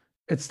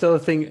 It's still a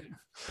thing.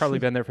 Probably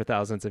been there for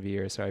thousands of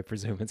years, so I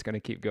presume it's going to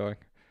keep going.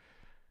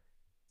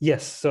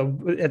 Yes. So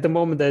at the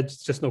moment, there's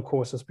just no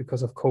courses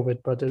because of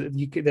COVID, but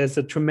there's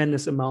a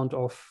tremendous amount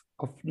of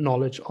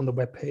knowledge on the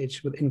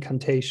webpage, with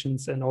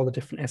incantations and all the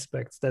different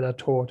aspects that are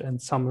taught, and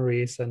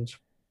summaries, and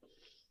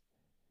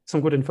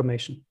some good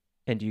information.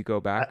 And do you go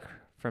back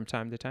from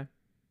time to time?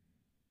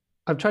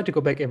 I've tried to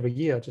go back every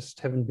year. I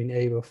just haven't been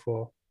able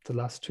for the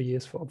last 2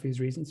 years for obvious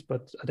reasons,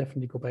 but I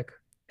definitely go back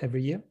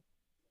every year.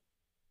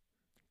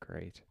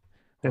 Great.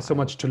 There's so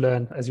much to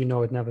learn. As you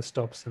know, it never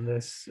stops. And I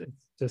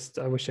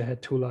wish I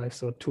had 2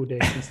 lives or 2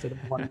 days instead of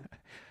 1.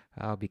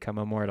 I'll become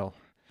immortal.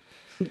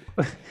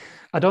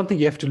 I don't think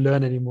you have to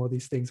learn any more of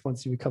these things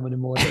once you become an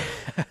immortal.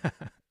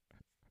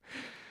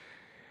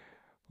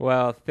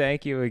 Well,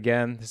 thank you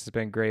again. This has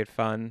been great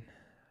fun.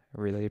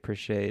 I really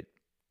appreciate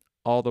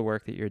all the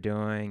work that you're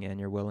doing and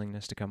your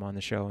willingness to come on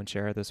the show and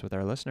share this with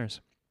our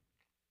listeners.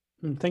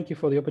 Thank you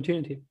for the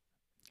opportunity.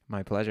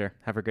 My pleasure.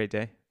 Have a great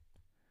day.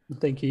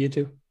 Thank you. You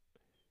too.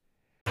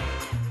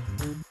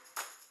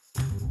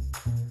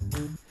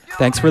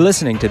 Thanks for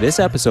listening to this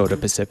episode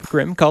of Pacific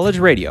Rim College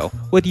Radio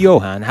with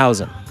Johan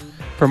Hausen.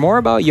 For more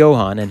about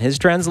Johan and his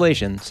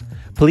translations,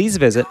 please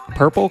visit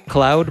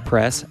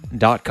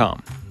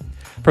purplecloudpress.com.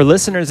 For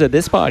listeners of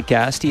this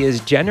podcast, he is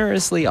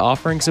generously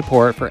offering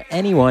support for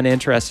anyone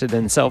interested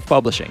in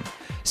self-publishing.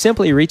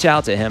 Simply reach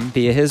out to him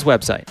via his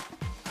website.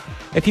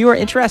 If you are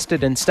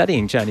interested in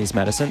studying Chinese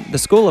medicine, the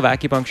School of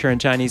Acupuncture and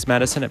Chinese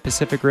Medicine at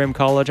Pacific Rim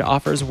College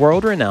offers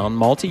world-renowned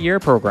multi-year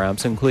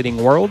programs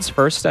including world's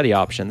first study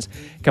options,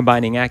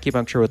 combining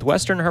acupuncture with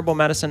Western herbal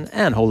medicine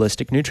and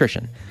holistic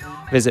nutrition.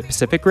 Visit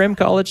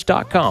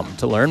pacificrimcollege.com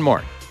to learn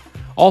more.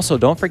 Also,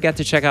 don't forget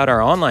to check out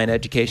our online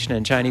education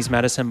in Chinese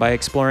medicine by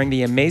exploring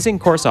the amazing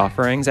course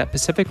offerings at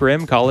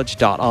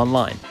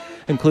pacificrimcollege.online,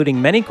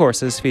 including many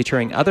courses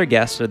featuring other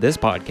guests of this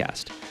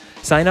podcast.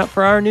 Sign up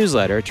for our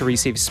newsletter to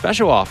receive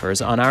special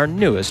offers on our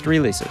newest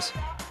releases.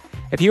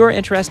 If you are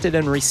interested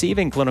in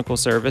receiving clinical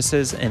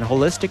services in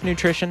holistic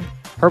nutrition,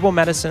 herbal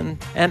medicine,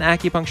 and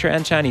acupuncture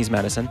and Chinese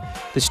medicine,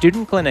 the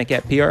Student Clinic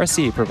at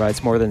PRC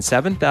provides more than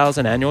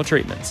 7,000 annual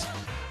treatments.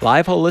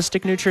 Live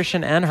holistic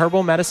nutrition and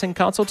herbal medicine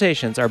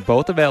consultations are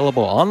both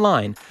available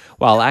online,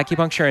 while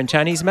acupuncture and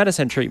Chinese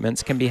medicine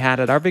treatments can be had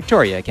at our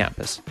Victoria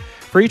campus.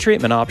 Free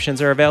treatment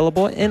options are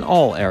available in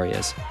all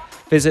areas.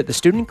 Visit the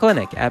Student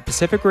Clinic at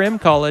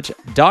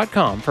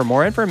pacificrimcollege.com for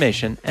more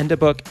information and to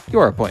book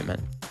your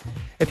appointment.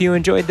 If you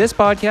enjoyed this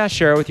podcast,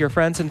 share it with your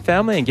friends and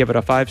family and give it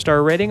a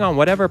 5-star rating on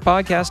whatever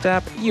podcast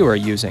app you are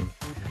using.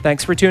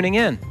 Thanks for tuning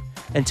in.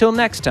 Until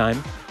next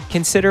time,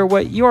 consider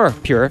what your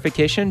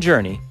purification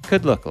journey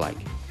could look like.